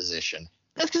exposition.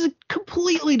 That's because it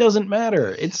completely doesn't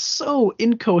matter. It's so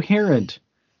incoherent.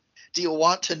 Do you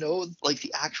want to know like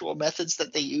the actual methods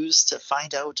that they use to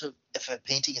find out if a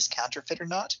painting is counterfeit or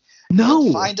not? No.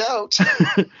 You'll find out.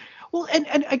 Well,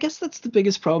 and I guess that's the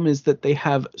biggest problem, is that they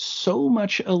have so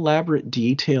much elaborate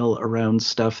detail around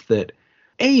stuff that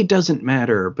A, doesn't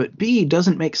matter, but B,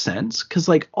 doesn't make sense, because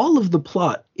like all of the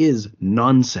plot is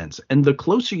nonsense, and the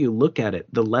closer you look at it,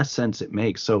 the less sense it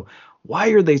makes. So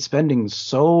why are they spending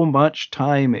so much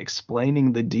time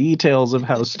explaining the details of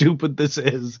how stupid this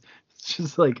is? It's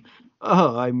just like,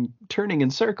 oh, I'm turning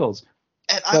in circles.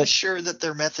 And I'm sure that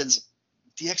their methods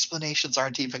the explanations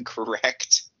aren't even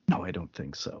correct. No, I don't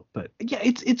think so. But yeah,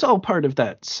 it's all part of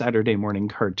that Saturday morning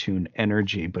cartoon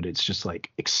energy, but it's just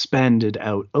like expanded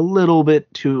out a little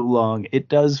bit too long. It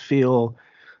does feel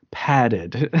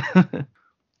padded.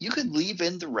 You could leave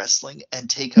in the wrestling and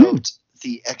take Hmm. out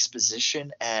the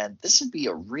exposition, and this would be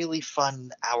a really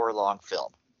fun hour-long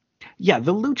film. Yeah,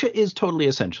 the lucha is totally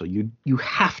essential. You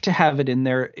have to have it in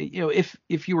there. You know,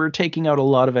 if you were taking out a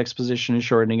lot of exposition and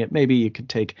shortening it, maybe you could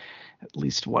take at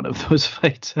least one of those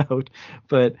fights out.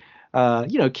 But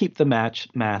keep the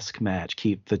mask match,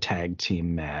 keep the tag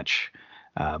team match.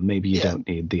 Maybe you Yeah, don't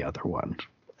need the other one.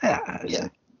 Uh, yeah.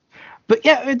 but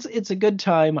yeah, it's a good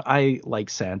time. I like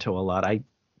Santo a lot. I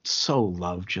so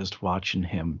love just watching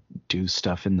him do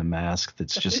stuff in the mask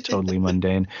that's just totally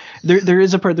mundane. There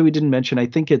is a part that we didn't mention. I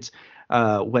think it's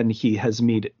when he has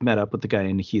met up with the guy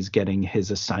and he's getting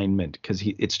his assignment because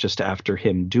it's just after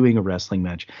him doing a wrestling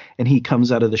match and he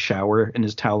comes out of the shower and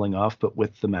is toweling off but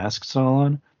with the mask still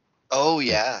on. Oh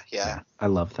Yeah, yeah, yeah. yeah, I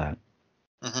love that.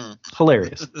 Hmm.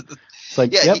 Hilarious. It's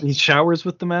like, Yeah, yep, he showers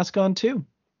with the mask on too.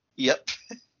 yep.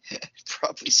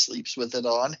 Probably sleeps with it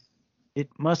on. It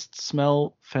must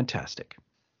smell fantastic.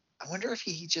 I wonder if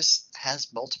he just has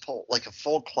multiple, like a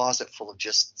full closet full of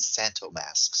just Santo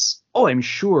masks. Oh, I'm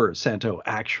sure Santo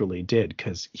actually did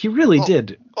because he really Oh,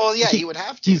 did. oh yeah, he He would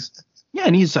have to. he's Yeah,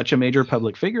 and he's such a major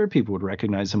public figure. People would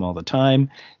recognize him all the time.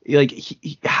 Like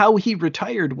how he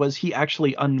retired was he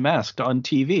actually unmasked on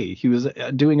TV. He was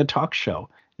doing a talk show.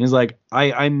 He's like,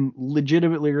 I'm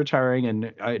legitimately retiring,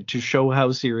 and to show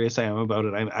how serious I am about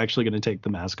it, I'm actually going to take the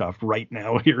mask off right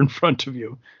now here in front of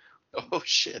you. Oh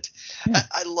shit. Yeah,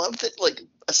 I love that, like,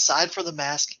 aside from the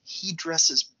mask, he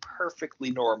dresses perfectly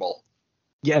normal.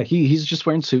 yeah, he's just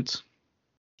wearing suits.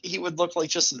 He would look like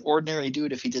just an ordinary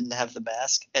dude if he didn't have the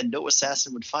mask, and no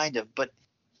assassin would find him, but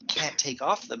you can't take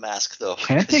off the mask though,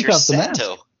 Can't because take you're off the mask.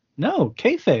 Santo. No,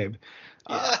 kayfabe,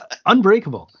 Yeah.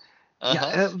 unbreakable.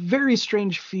 Uh-huh. Yeah, a very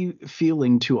strange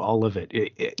feeling to all of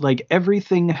it. Like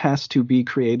everything has to be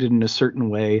created in a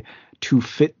certain way to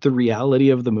fit the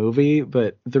reality of the movie,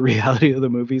 but the reality of the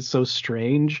movie is so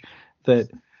strange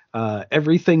that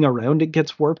everything around it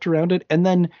gets warped around it. And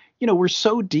then, we're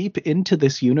so deep into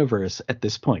this universe at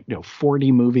this point,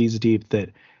 40 movies deep,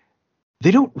 that they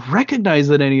don't recognize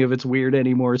that any of it's weird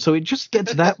anymore. So it just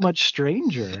gets that much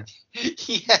stranger.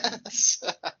 Yes.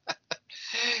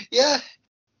 Yeah.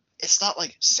 It's not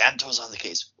like Santo's on the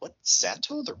case. What?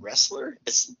 Santo the wrestler?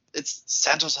 It's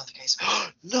Santo's on the case.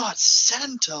 Not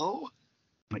Santo.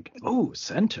 Like, oh,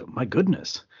 Santo, my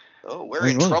goodness. Oh, we're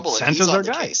in trouble if he's Santo's on our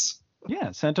the guy. case. Yeah,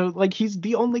 Santo, like he's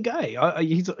the only guy.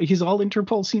 He's all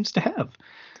Interpol seems to have.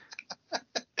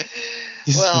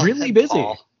 He's Well, really and busy.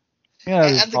 Paul. Yeah,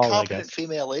 there's And the Paul, I competent guess.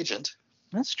 female agent.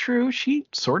 That's true. She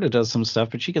sort of does some stuff,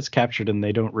 but she gets captured and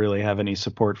they don't really have any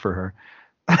support for her.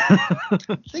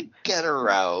 They get her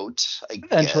out, I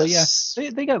Eventually, guess.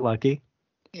 yeah, they got lucky.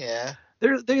 Yeah.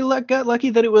 Got lucky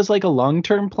that it was like a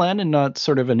long-term plan and not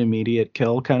sort of an immediate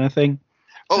kill kind of thing.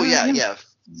 Oh yeah, Yeah, yeah.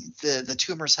 The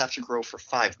tumors have to grow for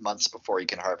 5 months before you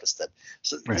can harvest them.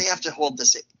 So right. they have to hold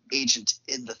this agent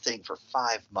in the thing for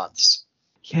 5 months.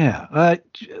 Yeah,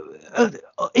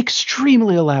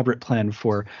 extremely elaborate plan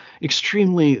for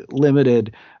extremely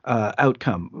limited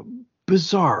outcome.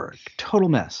 Bizarre, total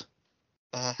mess.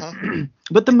 Uh-huh.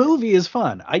 But the movie is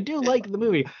fun. I do like the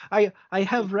movie. I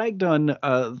have ragged on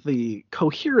the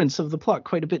coherence of the plot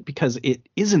quite a bit because it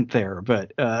isn't there.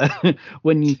 But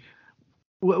when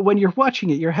you're watching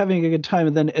it, you're having a good time,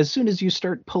 and then as soon as you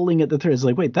start pulling at the threads,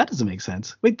 like, wait, that doesn't make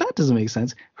sense. Wait, that doesn't make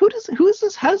sense. Who is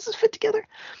this? How does this fit together?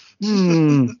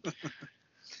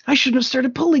 I shouldn't have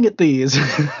started pulling at these.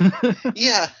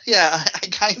 Yeah. I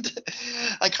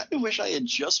kind of wish I had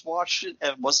just watched it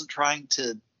and wasn't trying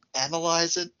to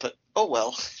analyze it, but oh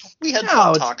well. We had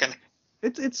fun talking.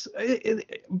 It's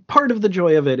part of the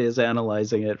joy of it is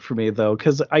analyzing it for me, though,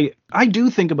 because I do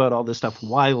think about all this stuff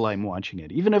while I'm watching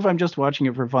it. Even if I'm just watching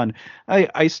it for fun,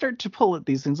 I start to pull at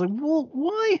these things like, well,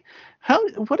 why?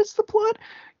 What is the plot?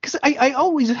 Because I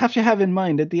always have to have in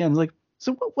mind at the end, like,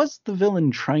 so what was the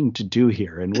villain trying to do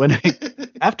here? And when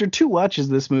after 2 watches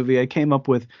this movie, I came up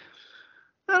with,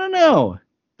 I don't know.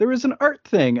 There was an art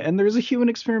thing, and there's a human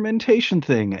experimentation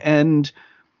thing, and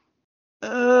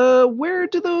where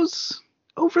do those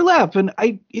overlap? And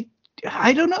I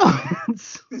don't know.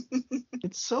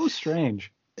 It's so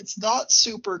strange. It's not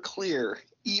super clear,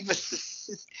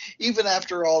 even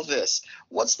after all this.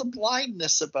 What's the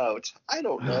blindness about? I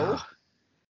don't know.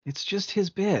 It's just his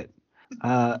bit.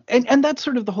 And that's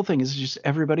sort of the whole thing, is just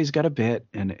everybody's got a bit,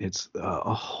 and it's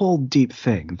a whole deep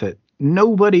thing that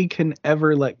nobody can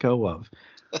ever let go of.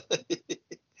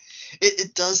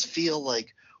 It does feel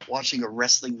like watching a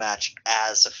wrestling match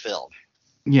as a film.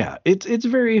 Yeah, it's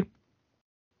very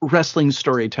wrestling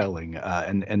storytelling,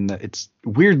 and it's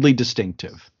weirdly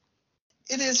distinctive.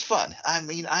 It is fun. I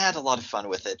mean, I had a lot of fun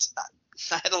with it.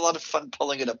 I had a lot of fun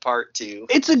pulling it apart too.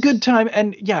 It's a good time,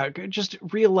 and yeah, just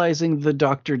realizing the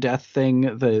Dr. Death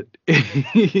thing, that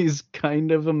he's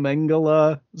kind of a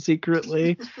Mengele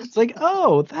secretly. It's like,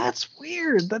 oh, that's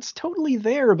weird. That's totally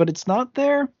there, but it's not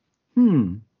there.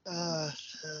 Uh,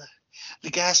 the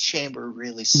gas chamber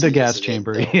really The seals gas it in,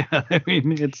 chamber, though. yeah. I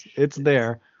mean, it's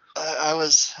there. I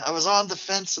was on the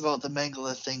fence about the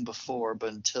Mengele thing before,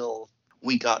 but until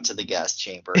we got to the gas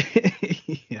chamber.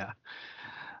 Yeah.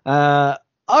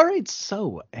 All right.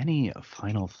 So, any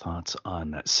final thoughts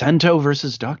on Santo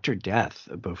versus Dr. Death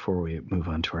before we move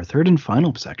on to our third and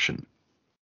final section?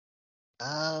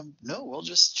 No, we'll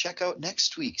just check out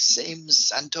next week. Same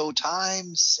Santo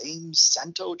time, same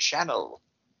Santo channel.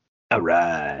 All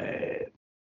right.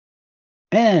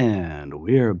 And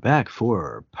we're back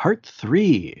for part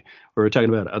 3, where we're talking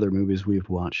about other movies we've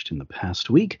watched in the past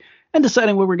week and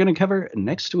deciding what we're going to cover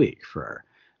next week for our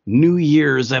New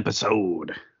Year's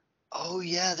episode. Oh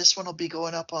yeah, this one will be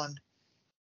going up on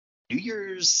New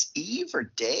Year's Eve or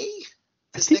day?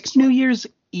 I think it's New Year's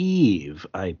Eve,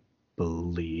 I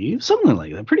believe. Something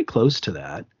like that. Pretty close to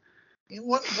that.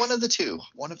 One of the two.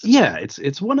 Yeah,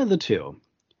 it's one of the two.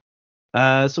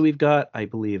 So we've got, I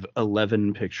believe,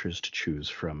 11 pictures to choose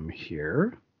from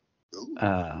here.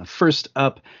 First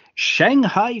up,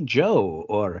 Shanghai Joe,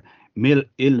 or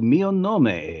Il mio nome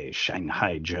è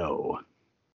Shanghai Joe.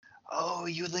 Oh,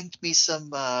 you linked me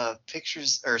some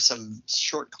pictures or some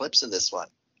short clips of this one.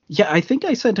 Yeah, I think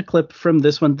I sent a clip from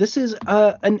this one. This is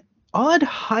an odd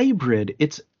hybrid.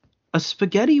 It's a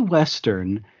spaghetti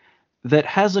western that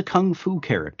has a kung fu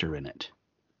character in it.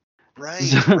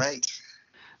 Right, right.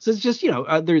 So it's just,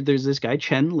 there's this guy,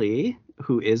 Chen Li,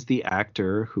 who is the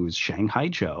actor who's Shanghai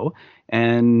Joe.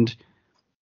 And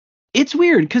it's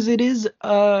weird because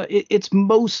it's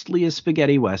mostly a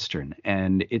spaghetti western.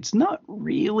 And it's not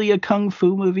really a kung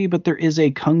fu movie, but there is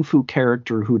a kung fu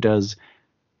character who does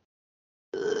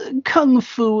kung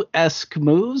fu-esque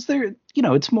moves. There's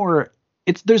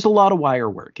a lot of wire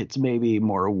work. It's maybe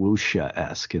more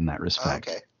wuxia-esque in that respect.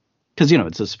 Okay. Because,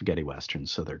 it's a spaghetti western,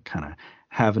 so they're kind of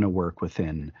having to work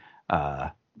within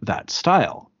that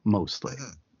style, mostly.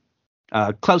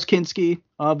 Mm-hmm. Klaus Kinski,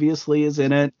 obviously, is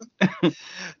in it.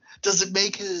 Does it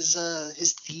make his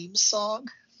theme song?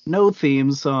 No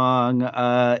theme song.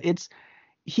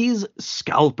 He's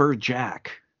Scalper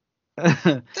Jack.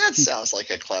 That sounds like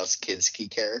a Klaus Kinski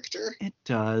character. It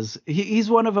does. He's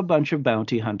one of a bunch of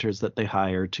bounty hunters that they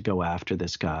hire to go after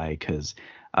this guy because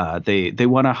they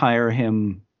want to hire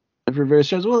him for various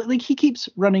shows. Well, like, he keeps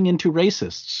running into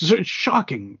racists. It's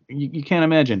shocking. You can't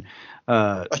imagine.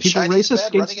 A people Chinese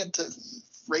racist man running into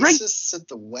racists in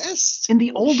the West? In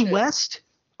the Old West?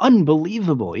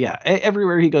 Unbelievable. Yeah.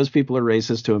 Everywhere he goes, people are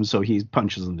racist to him, so he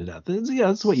punches them to death.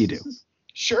 That's what you do.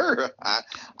 Sure.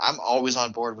 I'm always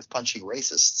on board with punching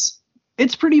racists.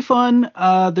 It's pretty fun.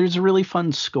 There's a really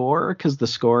fun score because the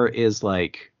score is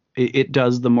like, it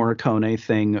does the Morricone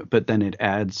thing, but then it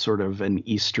adds sort of an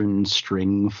Eastern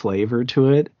string flavor to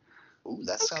it. Ooh,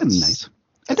 that's kind of nice.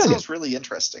 That sounds really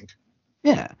interesting.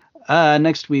 Yeah.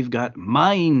 Next, we've got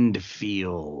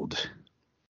Mindfield.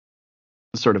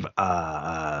 Sort of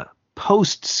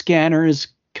post-scanners,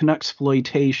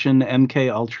 Canucksploitation,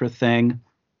 MK Ultra thing.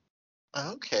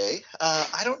 Okay.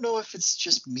 I don't know if it's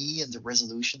just me and the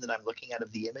resolution that I'm looking at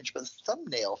of the image, but the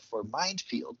thumbnail for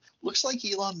Mindfield looks like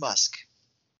Elon Musk.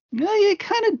 Yeah, it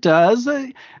kind of does.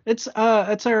 It's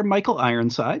our Michael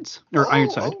Ironside.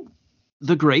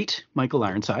 The great Michael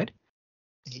Ironside.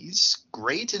 He's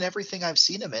great in everything I've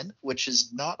seen him in, which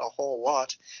is not a whole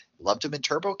lot. Loved him in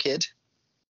Turbo Kid.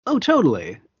 Oh,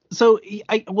 totally. So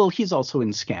he's also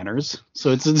in Scanners,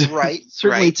 so it's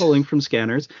certainly pulling from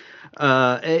Scanners,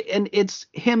 and it's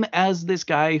him as this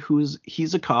guy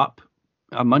he's a cop,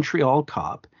 a Montreal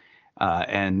cop,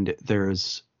 and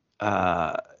there's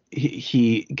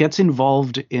he gets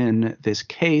involved in this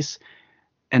case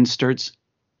and starts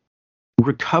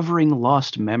recovering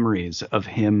lost memories of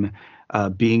him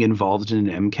being involved in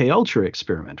an MK Ultra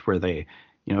experiment where they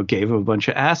gave him a bunch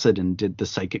of acid and did the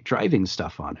psychic driving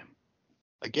stuff on him.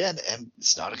 Again,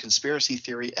 it's not a conspiracy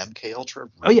theory. MK Ultra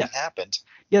really happened.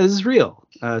 Yeah, this is real.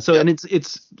 And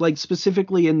it's like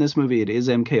specifically in this movie, it is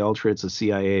MK Ultra. It's a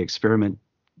CIA experiment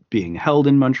being held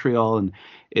in Montreal, and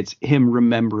it's him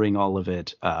remembering all of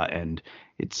it. And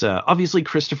it's obviously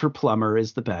Christopher Plummer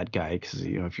is the bad guy because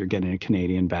if you're getting a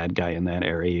Canadian bad guy in that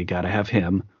area, you got to have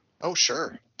him. Oh,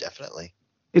 sure, definitely.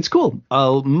 It's cool.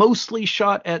 Mostly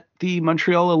shot at the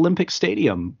Montreal Olympic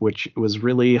Stadium, which was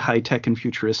really high tech and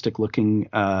futuristic looking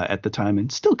at the time,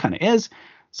 and still kind of is.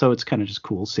 So it's kind of just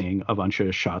cool seeing a bunch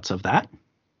of shots of that.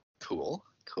 Cool.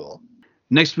 Cool.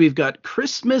 Next, we've got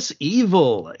Christmas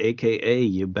Evil, aka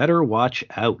You Better Watch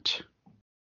Out.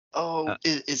 Oh,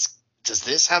 does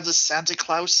this have the Santa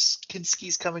Claus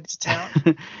Kinskis coming to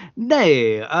town?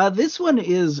 Nay, this one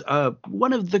is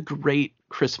one of the great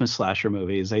Christmas slasher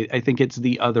movies. I think it's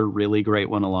the other really great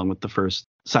one, along with the first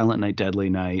Silent Night, Deadly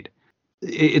Night.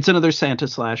 It's another Santa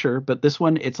slasher, but this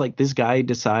one, it's like this guy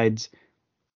decides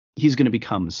he's going to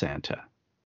become Santa.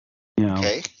 You know,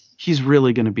 Okay. he's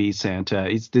really going to be Santa.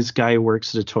 This guy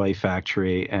works at a toy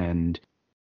factory, and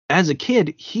as a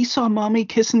kid, he saw Mommy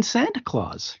kissing Santa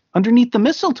Claus underneath the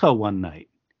mistletoe one night.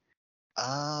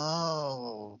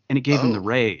 Oh. And it gave him the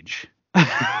rage.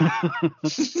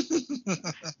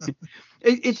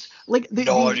 It's like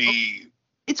Naughty.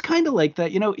 It's kind of like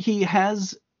that. You know, he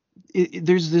has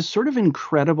there's this sort of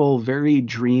incredible, very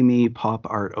dreamy pop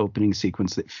art opening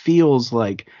sequence that feels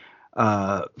like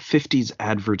 50s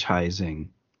advertising.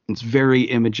 It's very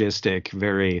imagistic,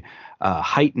 very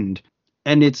heightened,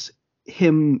 and it's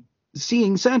him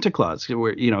seeing Santa Claus,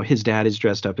 where, you know, his dad is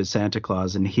dressed up as Santa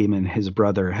Claus, and him and his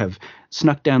brother have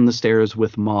snuck down the stairs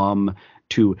with Mom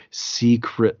to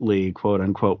secretly, quote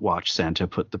unquote, watch Santa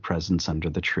put the presents under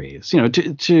the trees, you know,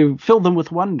 to fill them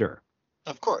with wonder.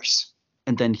 Of course.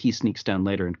 And then he sneaks down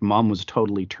later, and Mom was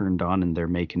totally turned on, and they're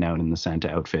making out in the Santa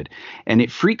outfit, and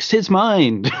it freaks his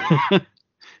mind.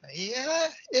 Yeah,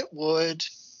 it would.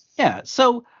 Yeah,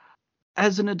 so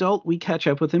as an adult, we catch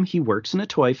up with him. He works in a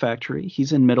toy factory.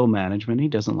 He's in middle management. He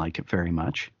doesn't like it very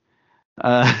much.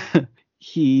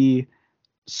 He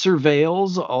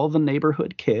surveils all the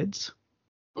neighborhood kids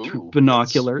through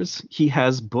binoculars. He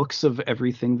has books of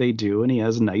everything they do, and he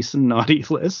has nice and naughty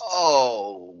lists.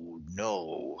 Oh,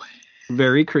 no.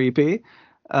 Very creepy.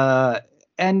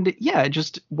 And yeah,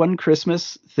 just one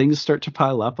Christmas, things start to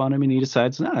pile up on him, and he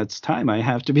decides, no, it's time. I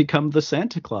have to become the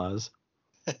Santa Claus.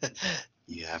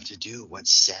 You have to do what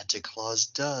Santa Claus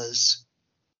does.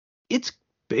 It's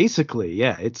basically,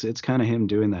 yeah, it's kind of him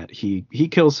doing that. He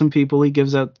kills some people. He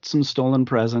gives out some stolen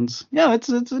presents. Yeah, it's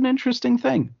an interesting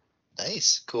thing.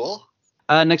 Nice, cool.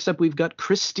 Next up, we've got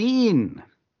Christine,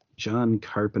 John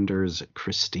Carpenter's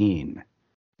Christine.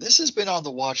 This has been on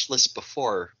the watch list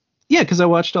before. Yeah, because I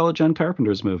watched all of John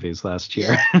Carpenter's movies last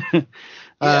year.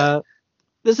 Yeah.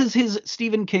 This is his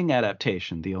Stephen King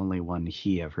adaptation, the only one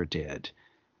he ever did.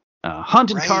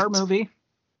 Haunted car movie.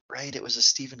 Right, it was a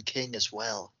Stephen King as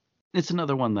well. It's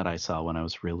another one that I saw when I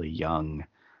was really young.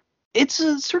 It's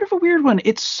a sort of a weird one.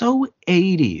 It's so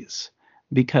 80s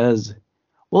because,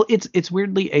 well, it's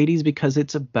weirdly 80s because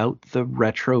it's about the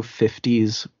retro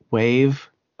 50s wave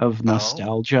of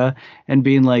nostalgia and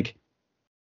being like,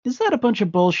 is that a bunch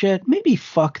of bullshit? Maybe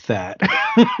fuck that.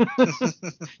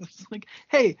 It's like,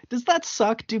 hey, does that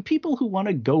suck? Do people who want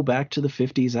to go back to the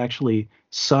 50s actually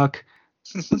suck?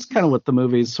 That's kind of what the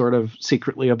movie's sort of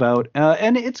secretly about.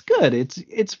 And it's good.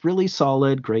 It's really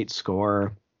solid, great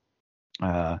score.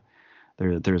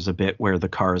 There's a bit where the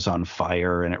car is on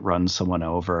fire and it runs someone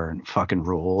over and fucking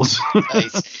rules.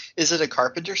 Nice. Is it a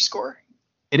Carpenter score?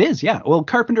 It is, yeah. Well,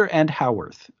 Carpenter and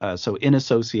Howarth. So in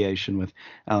association with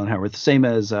Alan Howarth. Same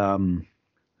as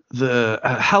the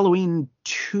Halloween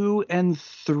 2 and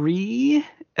 3,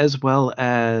 as well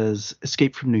as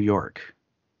Escape from New York.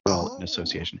 Well, in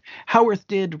association. Howarth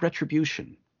did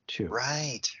Retribution, too.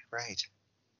 Right.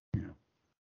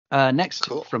 Yeah. Next,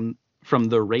 cool. from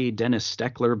the Ray Dennis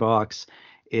Steckler box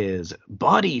is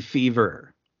Body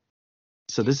Fever.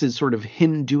 So this is sort of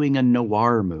him doing a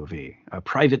noir movie, a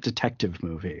private detective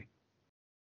movie.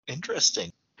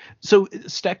 Interesting. So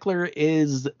Steckler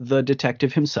is the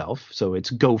detective himself. So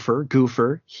it's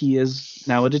Goofer. He is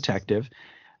now a detective.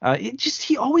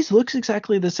 He always looks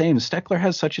exactly the same. Steckler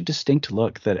has such a distinct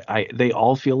look that they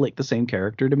all feel like the same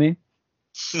character to me.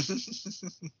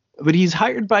 But he's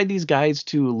hired by these guys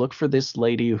to look for this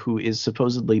lady who is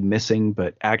supposedly missing,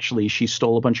 but actually she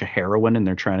stole a bunch of heroin and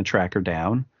they're trying to track her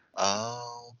down.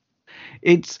 Oh.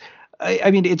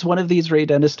 I mean, it's one of these Ray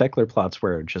Dennis Steckler plots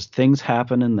where just things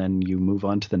happen and then you move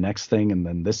on to the next thing and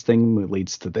then this thing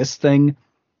leads to this thing.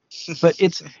 But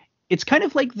it's kind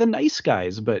of like The Nice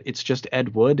Guys, but it's just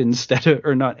Ed Wood instead of,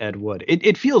 or not Ed Wood.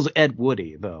 It feels Ed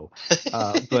Woody though,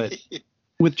 but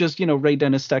with just, Ray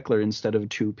Dennis Steckler instead of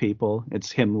two people.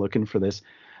 It's him looking for this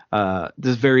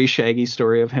very shaggy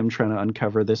story of him trying to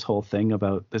uncover this whole thing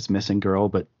about this missing girl,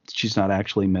 but she's not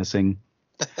actually missing.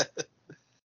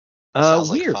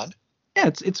 Sounds Weird. like fun.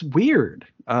 Yeah, it's weird.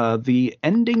 The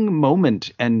ending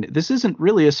moment, and this isn't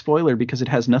really a spoiler because it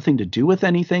has nothing to do with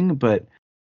anything, but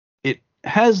it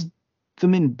has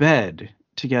them in bed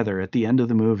together at the end of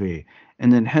the movie,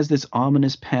 and then has this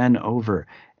ominous pan over,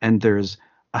 and there's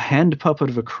a hand puppet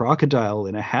of a crocodile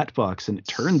in a hat box, and it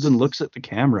turns and looks at the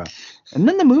camera, and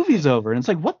then the movie's over, and it's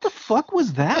like, what the fuck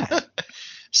was that?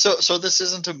 So this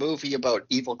isn't a movie about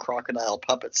evil crocodile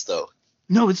puppets, though.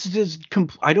 No, it's just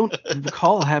I don't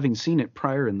recall having seen it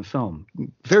prior in the film.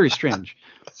 Very strange.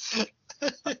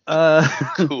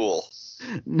 Cool.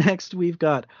 Next, we've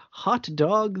got Hot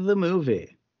Dog the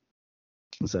Movie.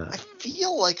 I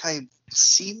feel like I've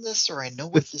seen this, or I know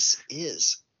what this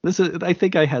is. I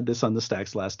think I had this on the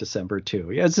stacks last December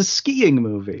too. Yeah, it's a skiing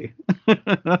movie.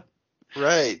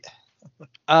 Right.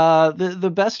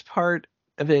 The best part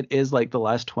of it is like the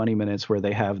last 20 minutes where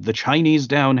they have the Chinese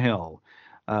downhill,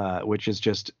 which is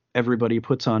just everybody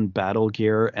puts on battle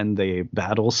gear and they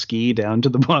battle ski down to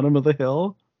the bottom of the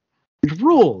hill. It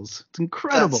rules. It's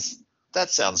incredible.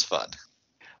 That sounds fun.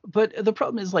 But the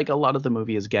problem is, like, a lot of the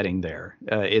movie is getting there.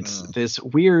 It's this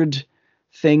weird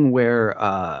thing where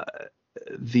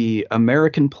the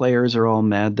American players are all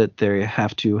mad that they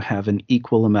have to have an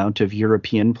equal amount of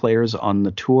European players on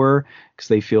the tour because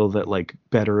they feel that, like,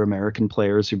 better American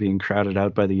players are being crowded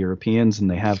out by the Europeans, and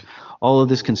they have all of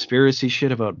this conspiracy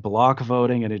shit about block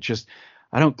voting, and it just,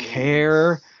 I don't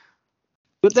care.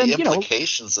 But then, the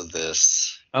implications of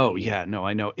this. Oh yeah, no,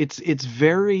 I know. It's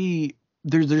very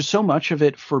there's so much of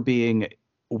it for being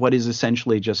what is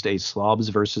essentially just a slobs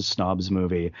versus snobs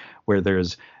movie, where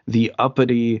there's the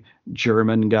uppity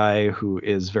German guy who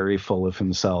is very full of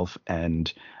himself,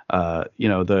 and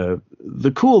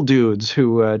the cool dudes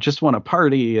who just want to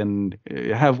party and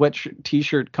have wet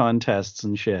t-shirt contests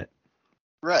and shit.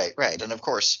 Right, and of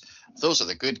course those are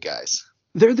the good guys.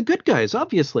 They're the good guys,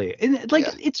 obviously. And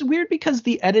It's weird because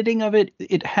the editing of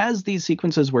it has these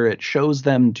sequences where it shows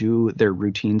them do their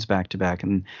routines back to back,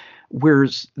 and where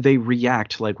they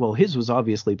react like, well, his was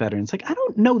obviously better. And it's like, I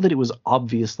don't know that it was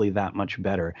obviously that much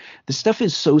better. The stuff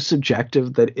is so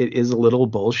subjective that it is a little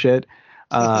bullshit.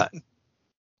 Like,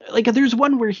 there's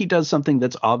one where he does something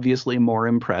that's obviously more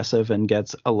impressive and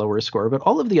gets a lower score, but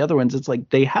all of the other ones, it's like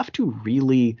they have to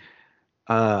really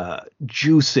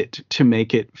juice it to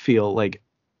make it feel like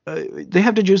they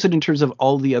have to juice it in terms of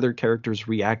all the other characters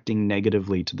reacting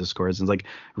negatively to the scores. And it's like,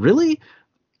 really?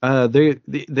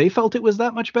 They felt it was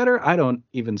that much better? I don't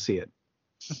even see it.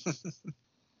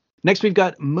 Next, we've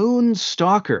got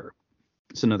Moonstalker.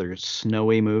 It's another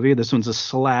snowy movie. This one's a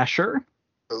slasher.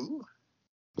 Ooh.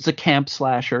 It's a camp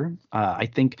slasher. I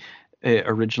think it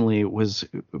originally was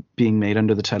being made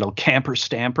under the title Camper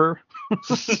Stamper.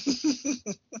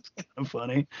 Kind of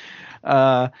funny.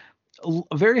 A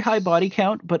very high body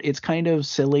count, but it's kind of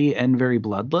silly and very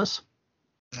bloodless.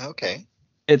 Okay.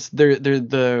 It's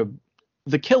the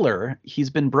killer. He's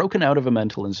been broken out of a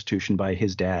mental institution by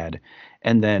his dad,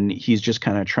 and then he's just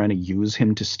kind of trying to use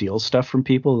him to steal stuff from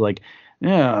people. Like,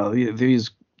 yeah,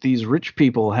 these rich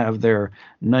people have their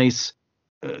nice.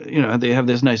 They have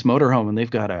this nice motorhome and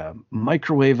they've got a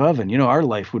microwave oven. Our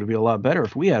life would be a lot better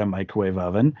if we had a microwave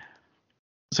oven.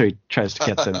 So he tries to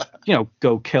get them,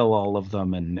 go kill all of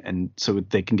them and so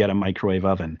they can get a microwave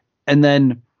oven. And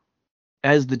then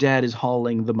as the dad is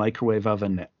hauling the microwave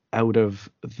oven out of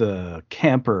the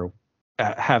camper,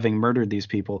 having murdered these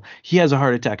people, he has a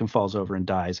heart attack and falls over and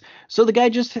dies. So the guy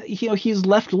just, he's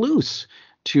left loose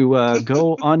to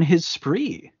go on his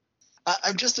spree.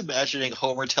 I'm just imagining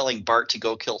Homer telling Bart to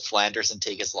go kill Flanders and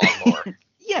take his lawnmower.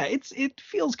 Yeah, it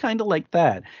feels kind of like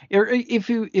that. Or if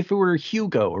it were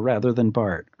Hugo rather than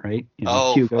Bart, right?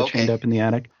 Hugo chained up in the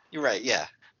attic. You're right, yeah.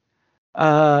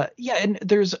 Yeah, and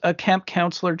there's a camp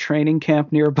counselor training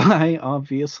camp nearby,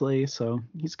 obviously, so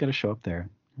he's got to show up there.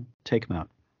 Take him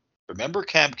out. Remember,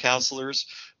 camp counselors,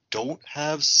 don't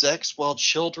have sex while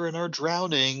children are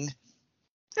drowning.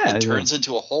 Yeah, it turns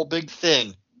into a whole big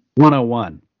thing.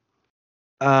 101.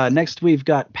 Next, we've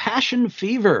got Passion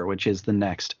Fever, which is the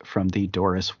next from the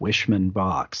Doris Wishman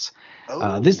box.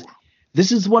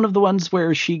 This is one of the ones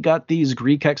where she got these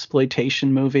Greek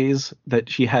exploitation movies that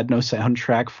she had no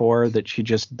soundtrack for, that she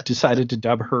just decided to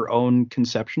dub her own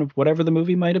conception of whatever the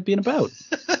movie might have been about.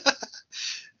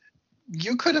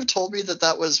 You could have told me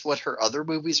that was what her other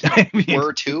movies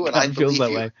were too, and I'd believe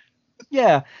you. Way.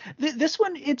 Yeah, this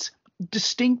one, it's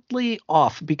distinctly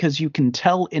off because you can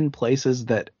tell in places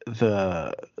that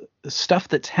the stuff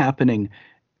that's happening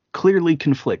clearly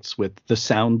conflicts with the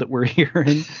sound that we're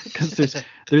hearing, because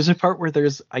there's a part where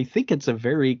I think it's a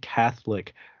very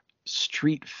Catholic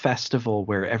street festival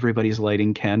where everybody's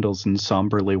lighting candles and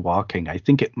somberly walking. I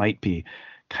think it might be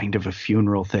kind of a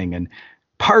funeral thing, and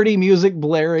party music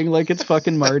blaring like it's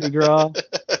fucking Mardi Gras.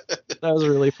 That was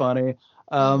really funny.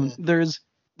 There's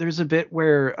a bit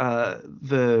where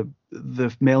the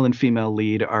male and female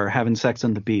lead are having sex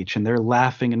on the beach, and they're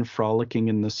laughing and frolicking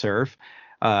in the surf,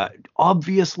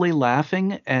 obviously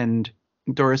laughing, and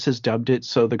Doris has dubbed it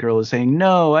so the girl is saying,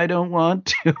 "No, I don't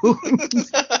want to."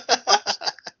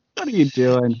 What are you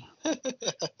doing?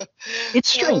 It's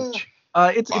strange.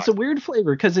 It's a weird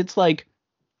flavor because it's like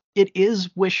it is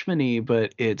Wishmany,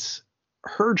 but it's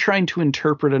her trying to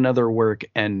interpret another work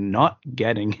and not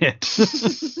getting it.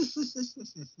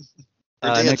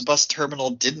 Her day at the bus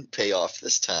terminal didn't pay off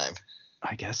this time.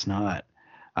 I guess not.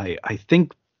 I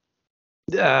think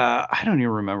I don't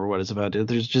even remember what it's about.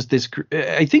 There's just this.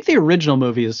 I think the original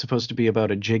movie is supposed to be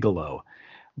about a gigolo,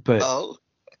 but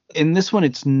in this one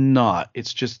it's not.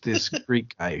 It's just this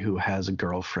Greek guy who has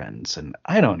girlfriends, and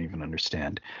I don't even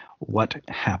understand what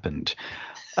happened.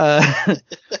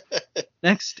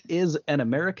 Next is An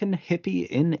American Hippie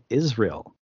in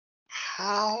Israel.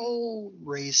 How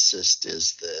racist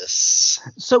is this?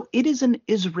 So it is an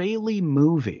Israeli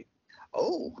movie.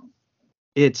 Oh.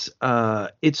 It's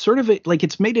sort of like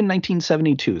it's made in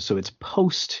 1972, so it's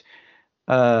post.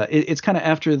 It's kind of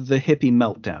after the hippie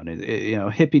meltdown.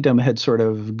 Hippiedom had sort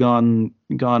of gone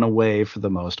away for the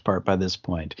most part by this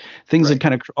point. Things had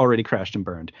kind of already crashed and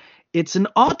burned. It's an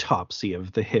autopsy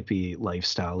of the hippie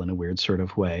lifestyle in a weird sort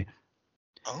of way.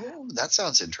 Oh, that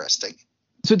sounds interesting.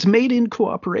 So it's made in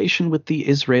cooperation with the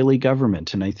Israeli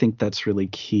government, and I think that's really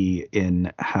key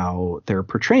in how they're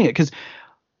portraying it, because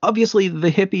obviously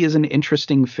the hippie is an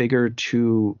interesting figure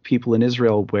to people in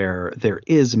Israel where there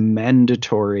is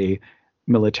mandatory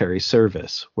military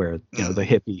service, where the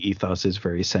hippie ethos is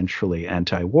very centrally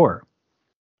anti-war.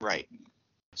 Right.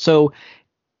 So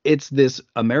it's this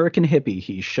American hippie.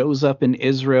 He shows up in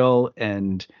Israel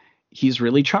and he's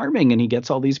really charming and he gets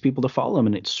all these people to follow him.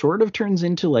 And it sort of turns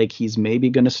into like he's maybe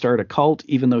going to start a cult,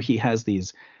 even though he has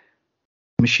these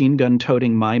machine gun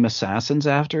toting mime assassins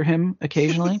after him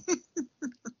occasionally.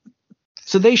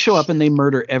 So they show up and they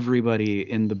murder everybody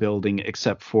in the building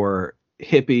except for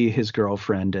Hippie, his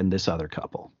girlfriend, and this other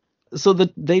couple. So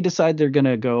they decide they're going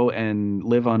to go and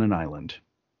live on an island.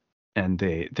 And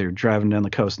they're driving down the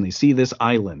coast and they see this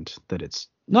island that it's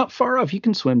not far off. You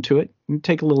can swim to it. You can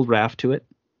take a little raft to it.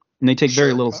 And they take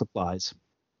very little supplies.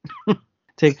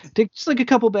 take just like a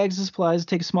couple bags of supplies,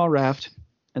 take a small raft,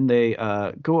 and they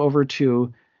go over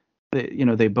to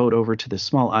they boat over to this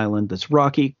small island that's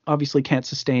rocky, obviously can't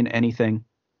sustain anything.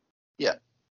 Yeah.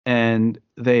 And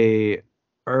they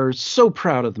are so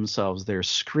proud of themselves. They're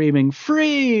screaming,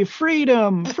 "Free,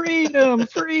 freedom, freedom,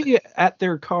 free," at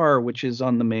their car, which is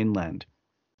on the mainland.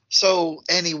 So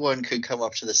anyone could come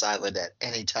up to this island at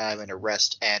any time and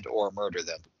arrest and or murder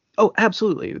them. Oh,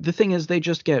 absolutely. The thing is, they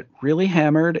just get really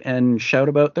hammered and shout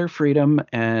about their freedom,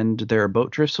 and their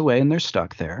boat drifts away and they're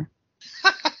stuck there.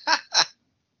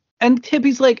 And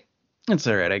Hippie's like, "It's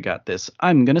all right, I got this.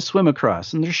 I'm going to swim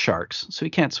across." And there's sharks, so he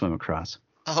can't swim across.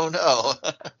 Oh, no.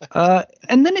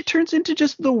 And then it turns into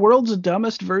just the world's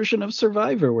dumbest version of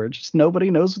Survivor, where just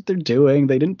nobody knows what they're doing.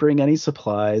 They didn't bring any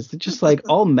supplies. They're just like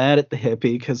all mad at the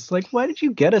hippie because like, why did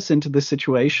you get us into this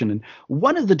situation? And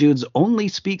one of the dudes only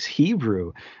speaks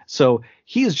Hebrew. So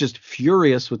he is just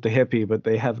furious with the hippie, but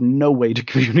they have no way to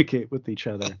communicate with each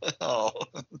other. Oh.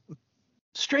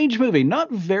 Strange movie. Not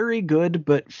very good,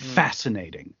 but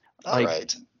fascinating. All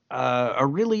right. A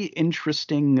really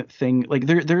interesting thing, like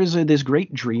there is this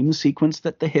great dream sequence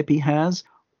that the hippie has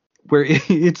where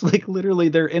it's like literally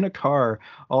they're in a car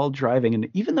all driving, and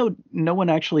even though no one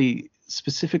actually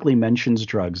specifically mentions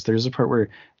drugs, there's a part where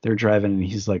they're driving and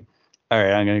he's like, "All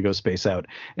right, I'm gonna go space out,"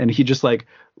 and he just like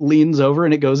leans over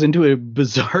and it goes into a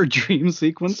bizarre dream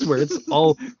sequence where it's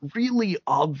all really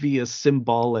obvious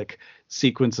symbolic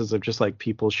sequences of just like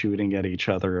people shooting at each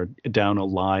other down a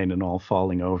line and all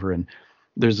falling over. And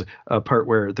there's a part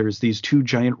where there's these two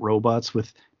giant robots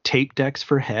with tape decks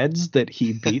for heads that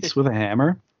he beats with a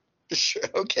hammer. Sure,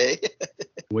 okay.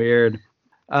 Weird.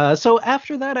 So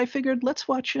after that, I figured let's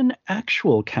watch an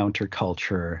actual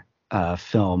counterculture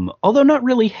film, although not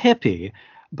really hippie.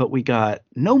 But we got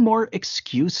No More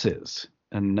Excuses,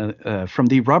 and from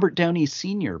the Robert Downey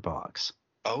Sr. box.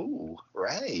 Oh,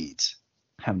 right.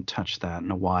 Haven't touched that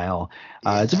in a while.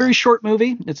 It's a very short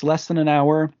movie. It's less than an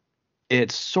hour.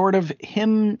 It's sort of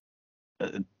him.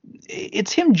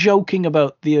 It's him joking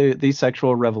about the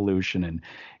sexual revolution,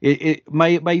 and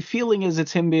my feeling is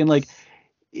it's him being like,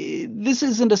 this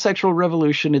isn't a sexual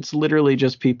revolution. It's literally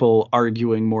just people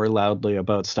arguing more loudly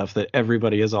about stuff that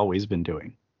everybody has always been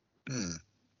doing.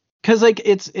 Because like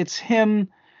it's him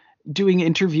doing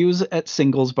interviews at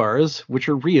singles bars, which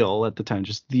are real at the time.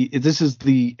 This is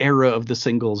the era of the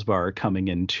singles bar coming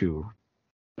into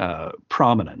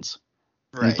prominence,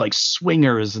 and Right. like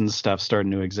swingers and stuff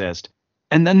starting to exist.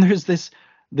 And then there's this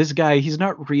guy. He's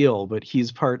not real, but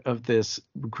he's part of this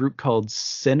group called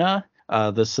SINA,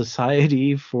 the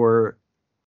Society for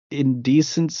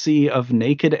Indecency of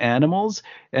Naked Animals,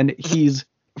 and he's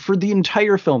for the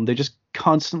entire film they just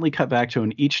constantly cut back to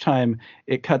him. Each time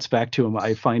it cuts back to him,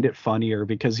 I find it funnier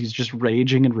because he's just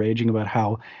raging and raging about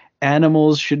how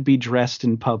animals should be dressed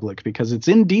in public because it's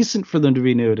indecent for them to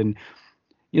be nude, and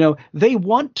they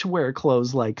want to wear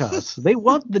clothes like us. They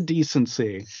want the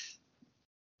decency.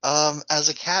 As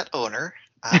a cat owner,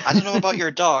 I don't know about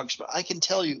your dogs, but I can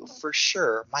tell you for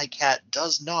sure my cat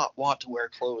does not want to wear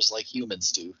clothes like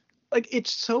humans do. Like,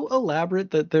 it's so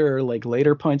elaborate that there are like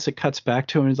later points it cuts back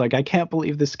to him. He's like, I can't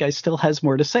believe this guy still has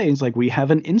more to say. He's like, we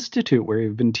have an institute where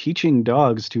we've been teaching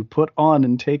dogs to put on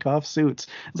and take off suits.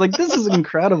 It's like, this is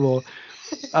incredible.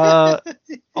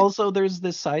 Also, there's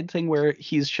this side thing where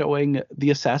he's showing the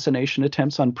assassination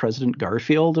attempts on President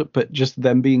Garfield, but just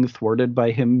them being thwarted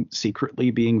by him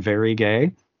secretly being very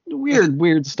gay.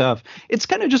 Weird stuff. It's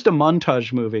kind of just a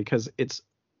montage movie because it's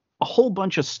a whole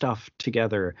bunch of stuff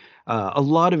together. A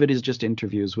lot of it is just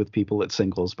interviews with people at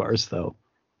singles bars, though.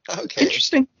 Okay.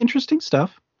 Interesting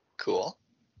stuff. Cool.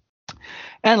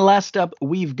 And last up,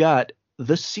 we've got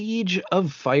The Siege of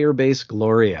Firebase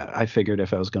Gloria. I figured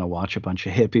if I was going to watch a bunch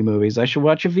of hippie movies, I should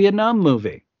watch a Vietnam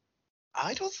movie.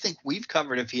 I don't think we've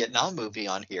covered a Vietnam movie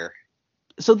on here.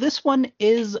 So this one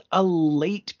is a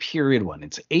late period one.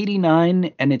 It's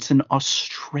 1989, and it's an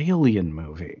Australian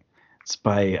movie. It's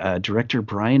by director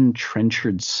Brian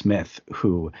Trenchard Smith,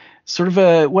 who sort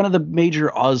of one of the major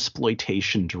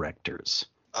Ozploitation directors.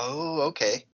 Oh,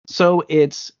 okay. So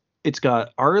it's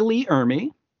got R. Lee Ermey.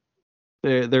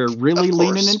 They're really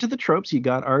leaning into the tropes. You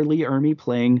got R. Lee Ermey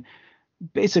playing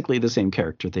basically the same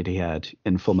character that he had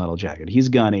in Full Metal Jacket. He's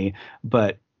Gunny,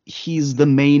 but he's the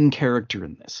main character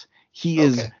in this. He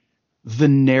is the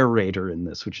narrator in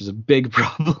this, which is a big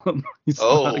problem. He's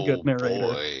not a good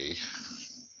narrator. Boy.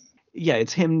 Yeah,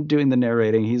 it's him doing the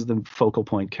narrating. He's the focal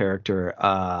point character.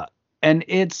 And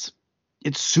it's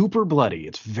super bloody.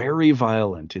 It's very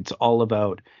violent. It's all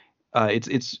about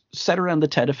it's set around the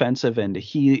Tet Offensive, and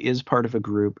he is part of a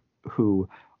group who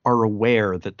are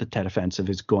aware that the Tet Offensive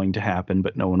is going to happen,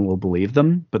 but no one will believe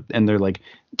them. And they're like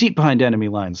deep behind enemy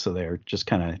lines, so they're just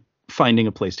kind of finding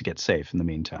a place to get safe in the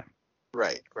meantime.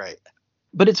 Right.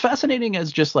 But it's fascinating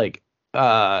as just like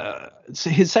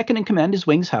his second in command is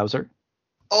Wings Hauser.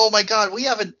 Oh my God, we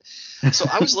haven't. So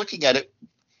I was looking at it.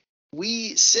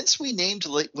 Since we named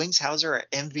Wings Hauser our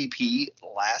MVP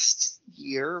last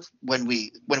year when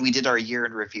we did our year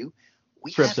in review,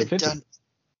 we haven't done.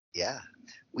 Yeah,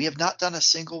 we have not done a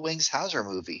single Wings Hauser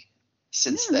movie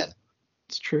since then.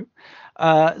 It's true.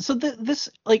 So this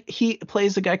like he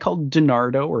plays a guy called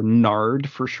Donardo, or Nard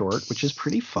for short, which is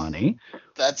pretty funny.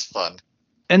 That's fun.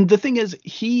 And the thing is,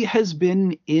 he has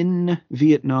been in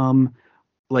Vietnam,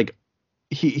 like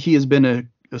he has been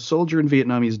a soldier in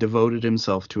Vietnam. He's devoted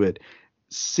himself to it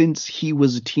since he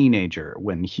was a teenager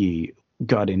when he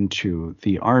got into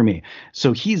the army.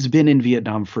 So he's been in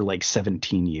Vietnam for like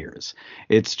 17 years.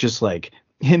 It's just like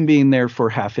him being there for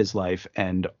half his life,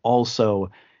 and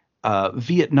also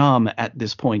Vietnam at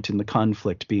this point in the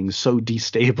conflict being so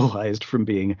destabilized from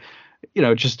being,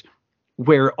 just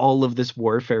where all of this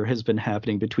warfare has been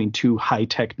happening between two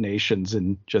high-tech nations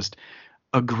and just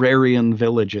agrarian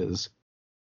villages.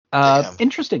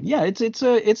 Interesting. Yeah, it's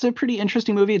a pretty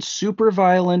interesting movie. It's super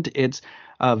violent. It's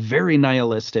very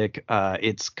nihilistic.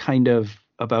 It's kind of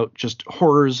about just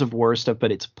horrors of war stuff,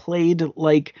 but it's played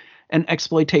like an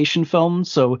exploitation film.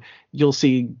 So you'll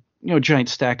see, giant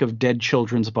stack of dead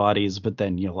children's bodies, but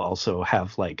then you'll also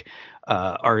have like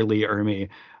R. Lee Ermey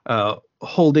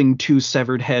holding two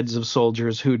severed heads of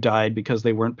soldiers who died because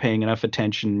they weren't paying enough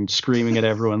attention, screaming at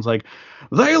everyone's like,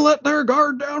 they let their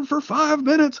guard down for 5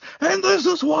 minutes, and this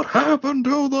is what happened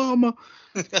to them.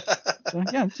 So,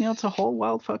 yeah, it's a whole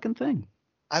wild fucking thing.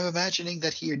 I'm imagining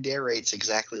that he narrates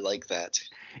exactly like that.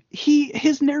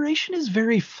 His narration is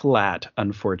very flat,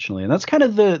 unfortunately, and that's kind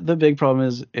of the big problem.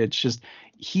 Is it's just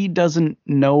he doesn't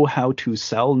know how to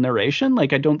sell narration.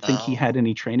 Like, I don't think he had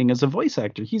any training as a voice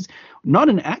actor. He's not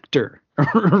an actor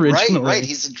originally. Right.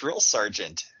 He's a drill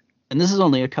sergeant. And this is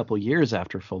only a couple years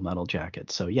after Full Metal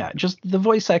Jacket. So yeah, just the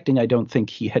voice acting I don't think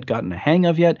he had gotten a hang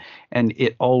of yet, and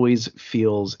it always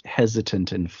feels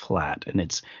hesitant and flat. And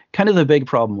it's kind of the big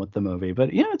problem with the movie. But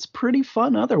it's pretty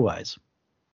fun otherwise.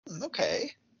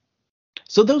 Okay.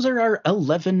 So those are our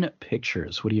 11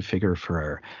 pictures. What do you figure for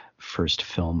our first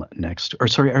film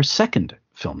our second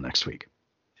film next week?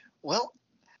 Well,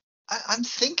 I'm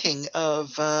thinking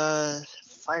of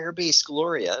Firebase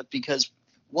Gloria because,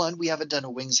 one, we haven't done a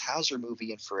Wings Hauser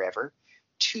movie in forever.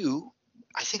 Two,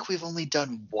 I think we've only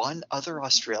done one other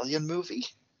Australian movie.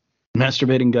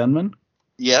 Masturbating Gunman?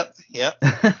 Yep.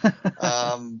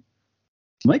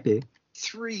 Might be.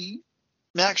 Three,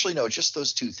 actually, no, just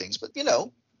those two things. But,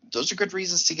 those are good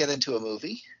reasons to get into a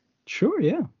movie. Sure,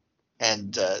 yeah.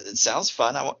 And it sounds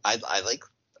fun. I like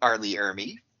Arlie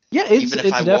Ermy. Yeah, even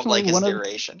if I definitely won't like his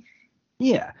narration.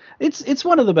 Yeah, it's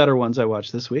one of the better ones I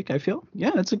watched this week, I feel.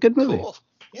 Yeah, it's a good movie. Cool.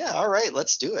 Yeah, all right,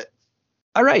 let's do it.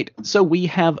 All right, so we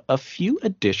have a few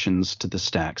additions to the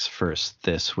stacks first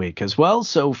this week as well.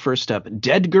 So first up,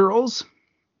 Dead Girls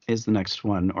is the next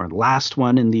one, or last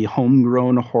one in the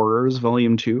Homegrown Horrors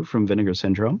Volume 2 from Vinegar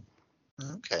Syndrome.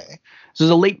 Okay. This is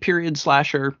a late period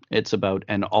slasher. It's about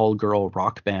an all-girl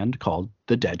rock band called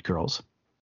the Dead Girls.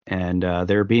 And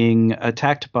they're being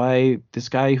attacked by this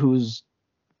guy who's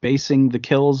basing the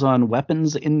kills on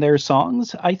weapons in their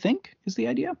songs, I think, is the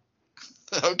idea.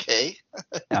 Okay.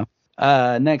 Yeah.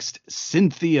 Next,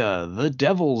 Cynthia, the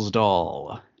Devil's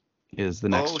Doll is the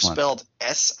next one. Oh, spelled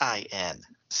S-I-N.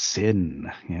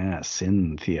 Sin. Yeah,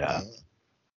 Cynthia.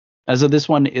 So this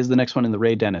one is the next one in the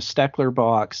Ray Dennis Steckler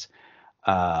box.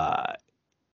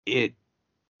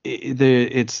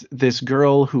 It's this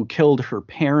girl who killed her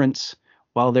parents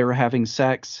while they were having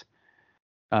sex.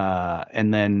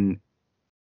 And then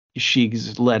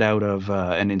she's let out of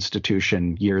an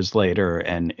institution years later,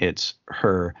 and it's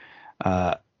her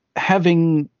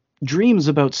having dreams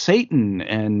about Satan,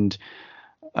 and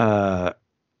it's a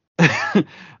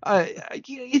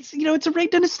Ray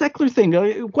Dennis Steckler thing.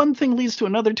 One thing leads to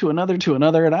another, to another, to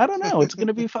another, and I don't know. It's going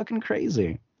to be fucking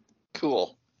crazy.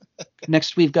 Cool.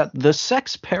 Next, we've got The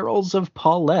Sex Perils of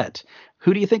Paulette.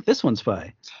 Who do you think this one's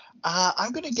by?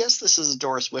 I'm going to guess this is a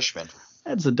Doris Wishman.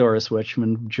 That's a Doris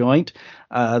Wishman joint.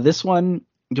 This one,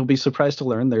 you'll be surprised to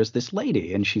learn there's this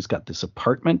lady, and she's got this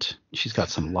apartment. She's got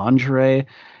some lingerie.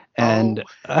 And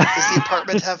does the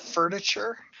apartment have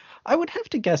furniture? I would have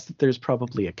to guess that there's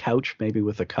probably a couch, maybe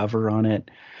with a cover on it.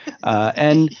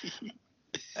 And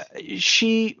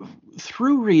she,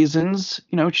 through reasons,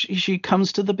 she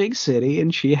comes to the big city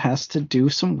and she has to do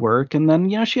some work, and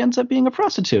then, she ends up being a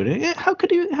prostitute. How could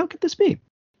this be?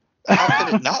 How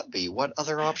could it not be? What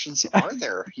other options are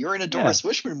there? You're in a Doris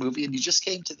Wishman movie and you just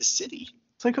came to the city.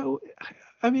 It's like,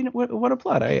 what a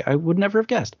plot. I would never have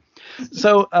guessed.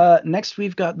 So next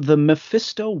we've got the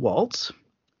Mephisto Waltz.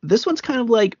 This one's kind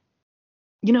of like,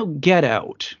 Get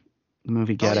Out, the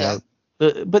movie Get Out.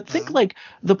 But think like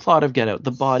the plot of Get Out,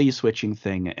 the body switching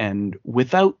thing, and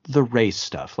without the race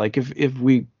stuff. Like if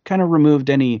we kind of removed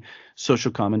any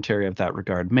social commentary of that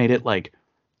regard, made it like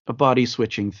a body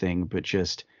switching thing, but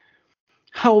just,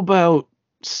 how about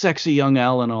sexy young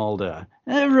Alan Alda?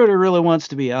 Everybody really wants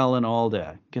to be Alan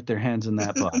Alda. Get their hands in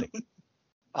that body.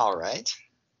 All right.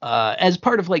 As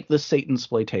part of like the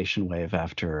Satan-sploitation wave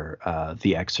after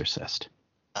The Exorcist.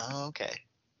 Oh, okay.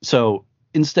 So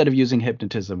instead of using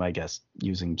hypnotism, I guess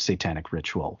using satanic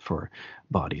ritual for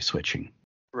body switching.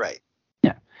 Right.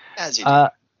 Yeah. As you do.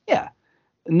 Yeah.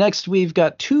 Next, we've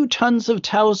got 2 tons of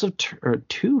turquoise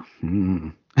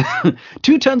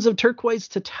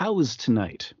to Taos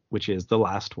Tonight, which is the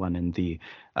last one in the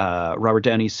Robert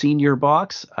Downey Sr.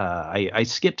 box. I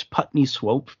skipped Putney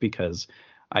Swope because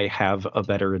I have a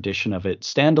better edition of it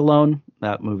standalone.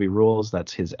 That movie rules.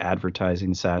 That's his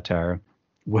advertising satire,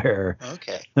 where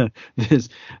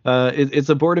it's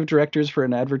a board of directors for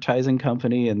an advertising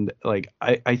company, and like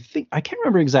I think I can't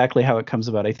remember exactly how it comes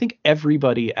about. I think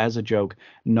everybody, as a joke,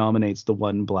 nominates the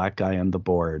one black guy on the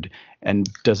board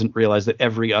and doesn't realize that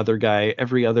every other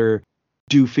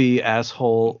doofy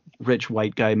asshole rich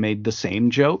white guy made the same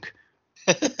joke.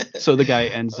 So the guy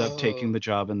ends up taking the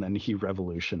job, and then he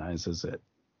revolutionizes it.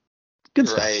 Good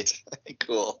stuff. Right.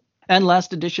 Cool. And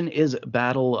last edition is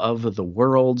Battle of the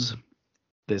Worlds.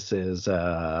 This is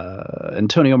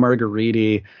Antonio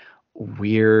Margheriti,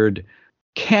 weird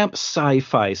camp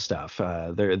sci-fi stuff.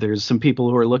 There's some people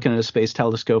who are looking at a space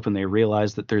telescope and they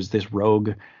realize that there's this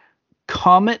rogue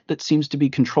comet that seems to be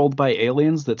controlled by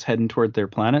aliens that's heading toward their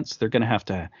planets. They're going to have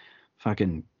to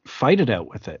fucking fight it out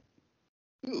with it.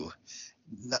 Ooh,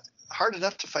 hard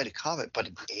enough to fight a comet, but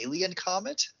an alien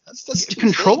comet? That's two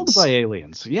controlled things. by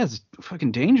aliens. Yeah, it's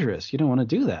fucking dangerous. You don't want to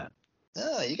do that.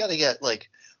 You got to get like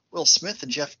Will Smith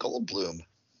and Jeff Goldblum.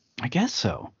 I guess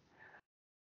so.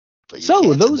 But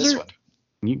so those this are. One.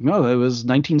 No, it was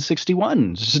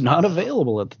 1961. It's just not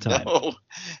available at the time. No.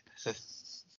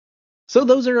 So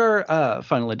those are our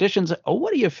final editions.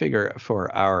 What do you figure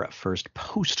for our first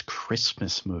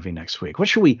post-Christmas movie next week? What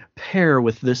should we pair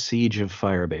with The Siege of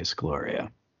Firebase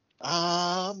Gloria?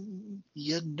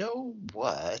 You know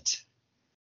what?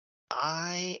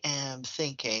 I am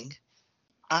thinking.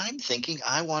 I'm thinking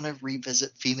I want to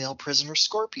revisit Female Prisoner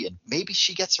Scorpion. Maybe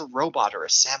she gets a robot or a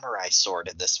samurai sword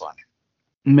in this one.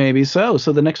 Maybe so.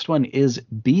 So the next one is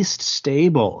Beast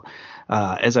Stable.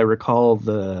 As I recall,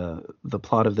 the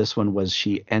plot of this one was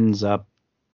she ends up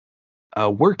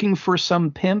working for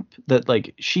some pimp that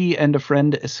like she and a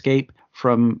friend escape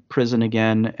from prison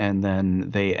again, and then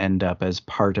they end up as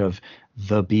part of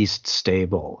the Beast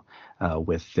Stable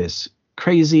with this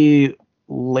crazy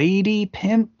lady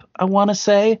pimp, I want to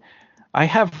say. I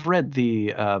have read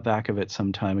the back of it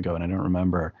some time ago, and I don't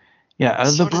remember. Yeah, the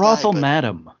So did I, brothel but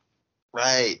madam.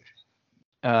 right.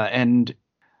 And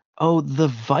the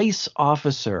vice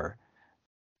officer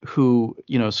who,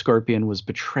 Scorpion was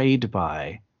betrayed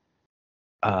by,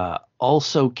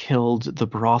 also killed the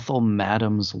brothel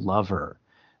madam's lover.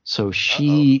 So Uh-oh.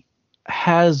 she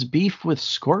has beef with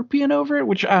Scorpion over it,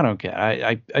 which I don't get.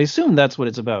 I assume that's what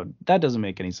it's about. That doesn't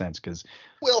make any sense because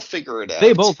We'll figure it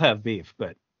they out. both have beef,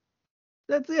 but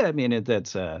that's yeah. I mean,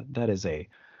 that is a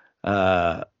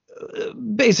uh,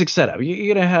 basic setup.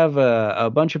 You're gonna have a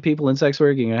bunch of people in sex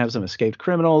work. You're gonna have some escaped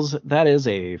criminals. That is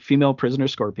a female prisoner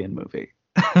Scorpion movie.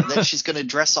 And then she's going to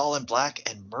dress all in black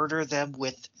and murder them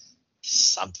with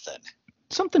something.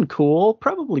 Something cool.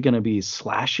 Probably gonna be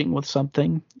slashing with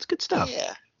something. It's good stuff.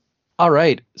 Yeah. All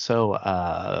right.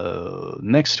 So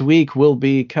next week we'll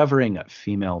be covering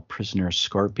Female Prisoner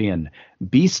Scorpion,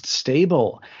 Beast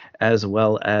Stable, as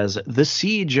well as The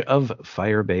Siege of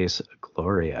Firebase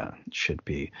Gloria. Should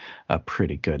be a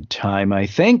pretty good time, I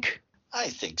think. I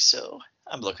think so.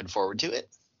 I'm looking forward to it.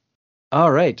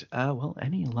 All right. Well,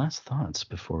 any last thoughts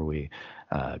before we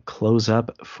close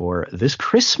up for this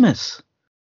Christmas?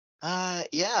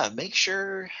 Yeah, make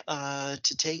sure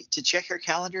to check your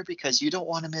calendar because you don't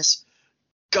want to miss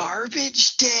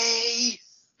Garbage Day.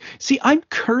 See, I'm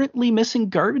currently missing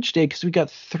Garbage Day because we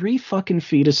got 3 fucking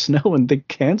feet of snow and they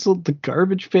canceled the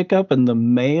garbage pickup and the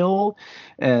mail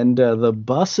and the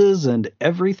buses and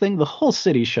everything. The whole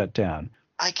city shut down.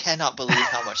 I cannot believe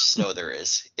how much snow there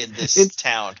is in this It's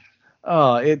town.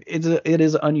 it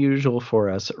is unusual for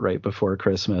us right before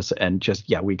Christmas, and just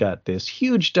we got this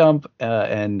huge dump,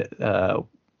 and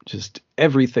just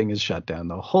everything is shut down.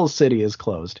 The whole city is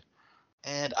closed.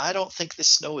 And I don't think this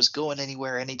snow is going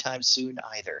anywhere anytime soon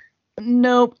either.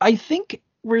 Nope, I think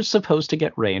we're supposed to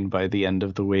get rain by the end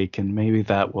of the week, and maybe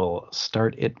that will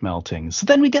start it melting. So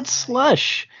then we get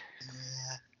slush.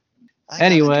 Yeah, I gotta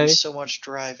Anyway, do so much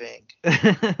driving.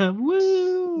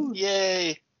 woo!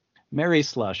 Yay! Merry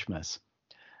Slushmas.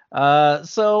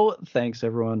 So thanks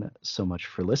everyone so much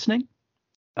for listening.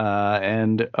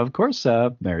 And of course,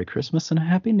 Merry Christmas and a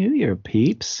Happy New Year,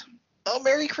 peeps. Oh,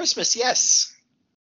 Merry Christmas, yes.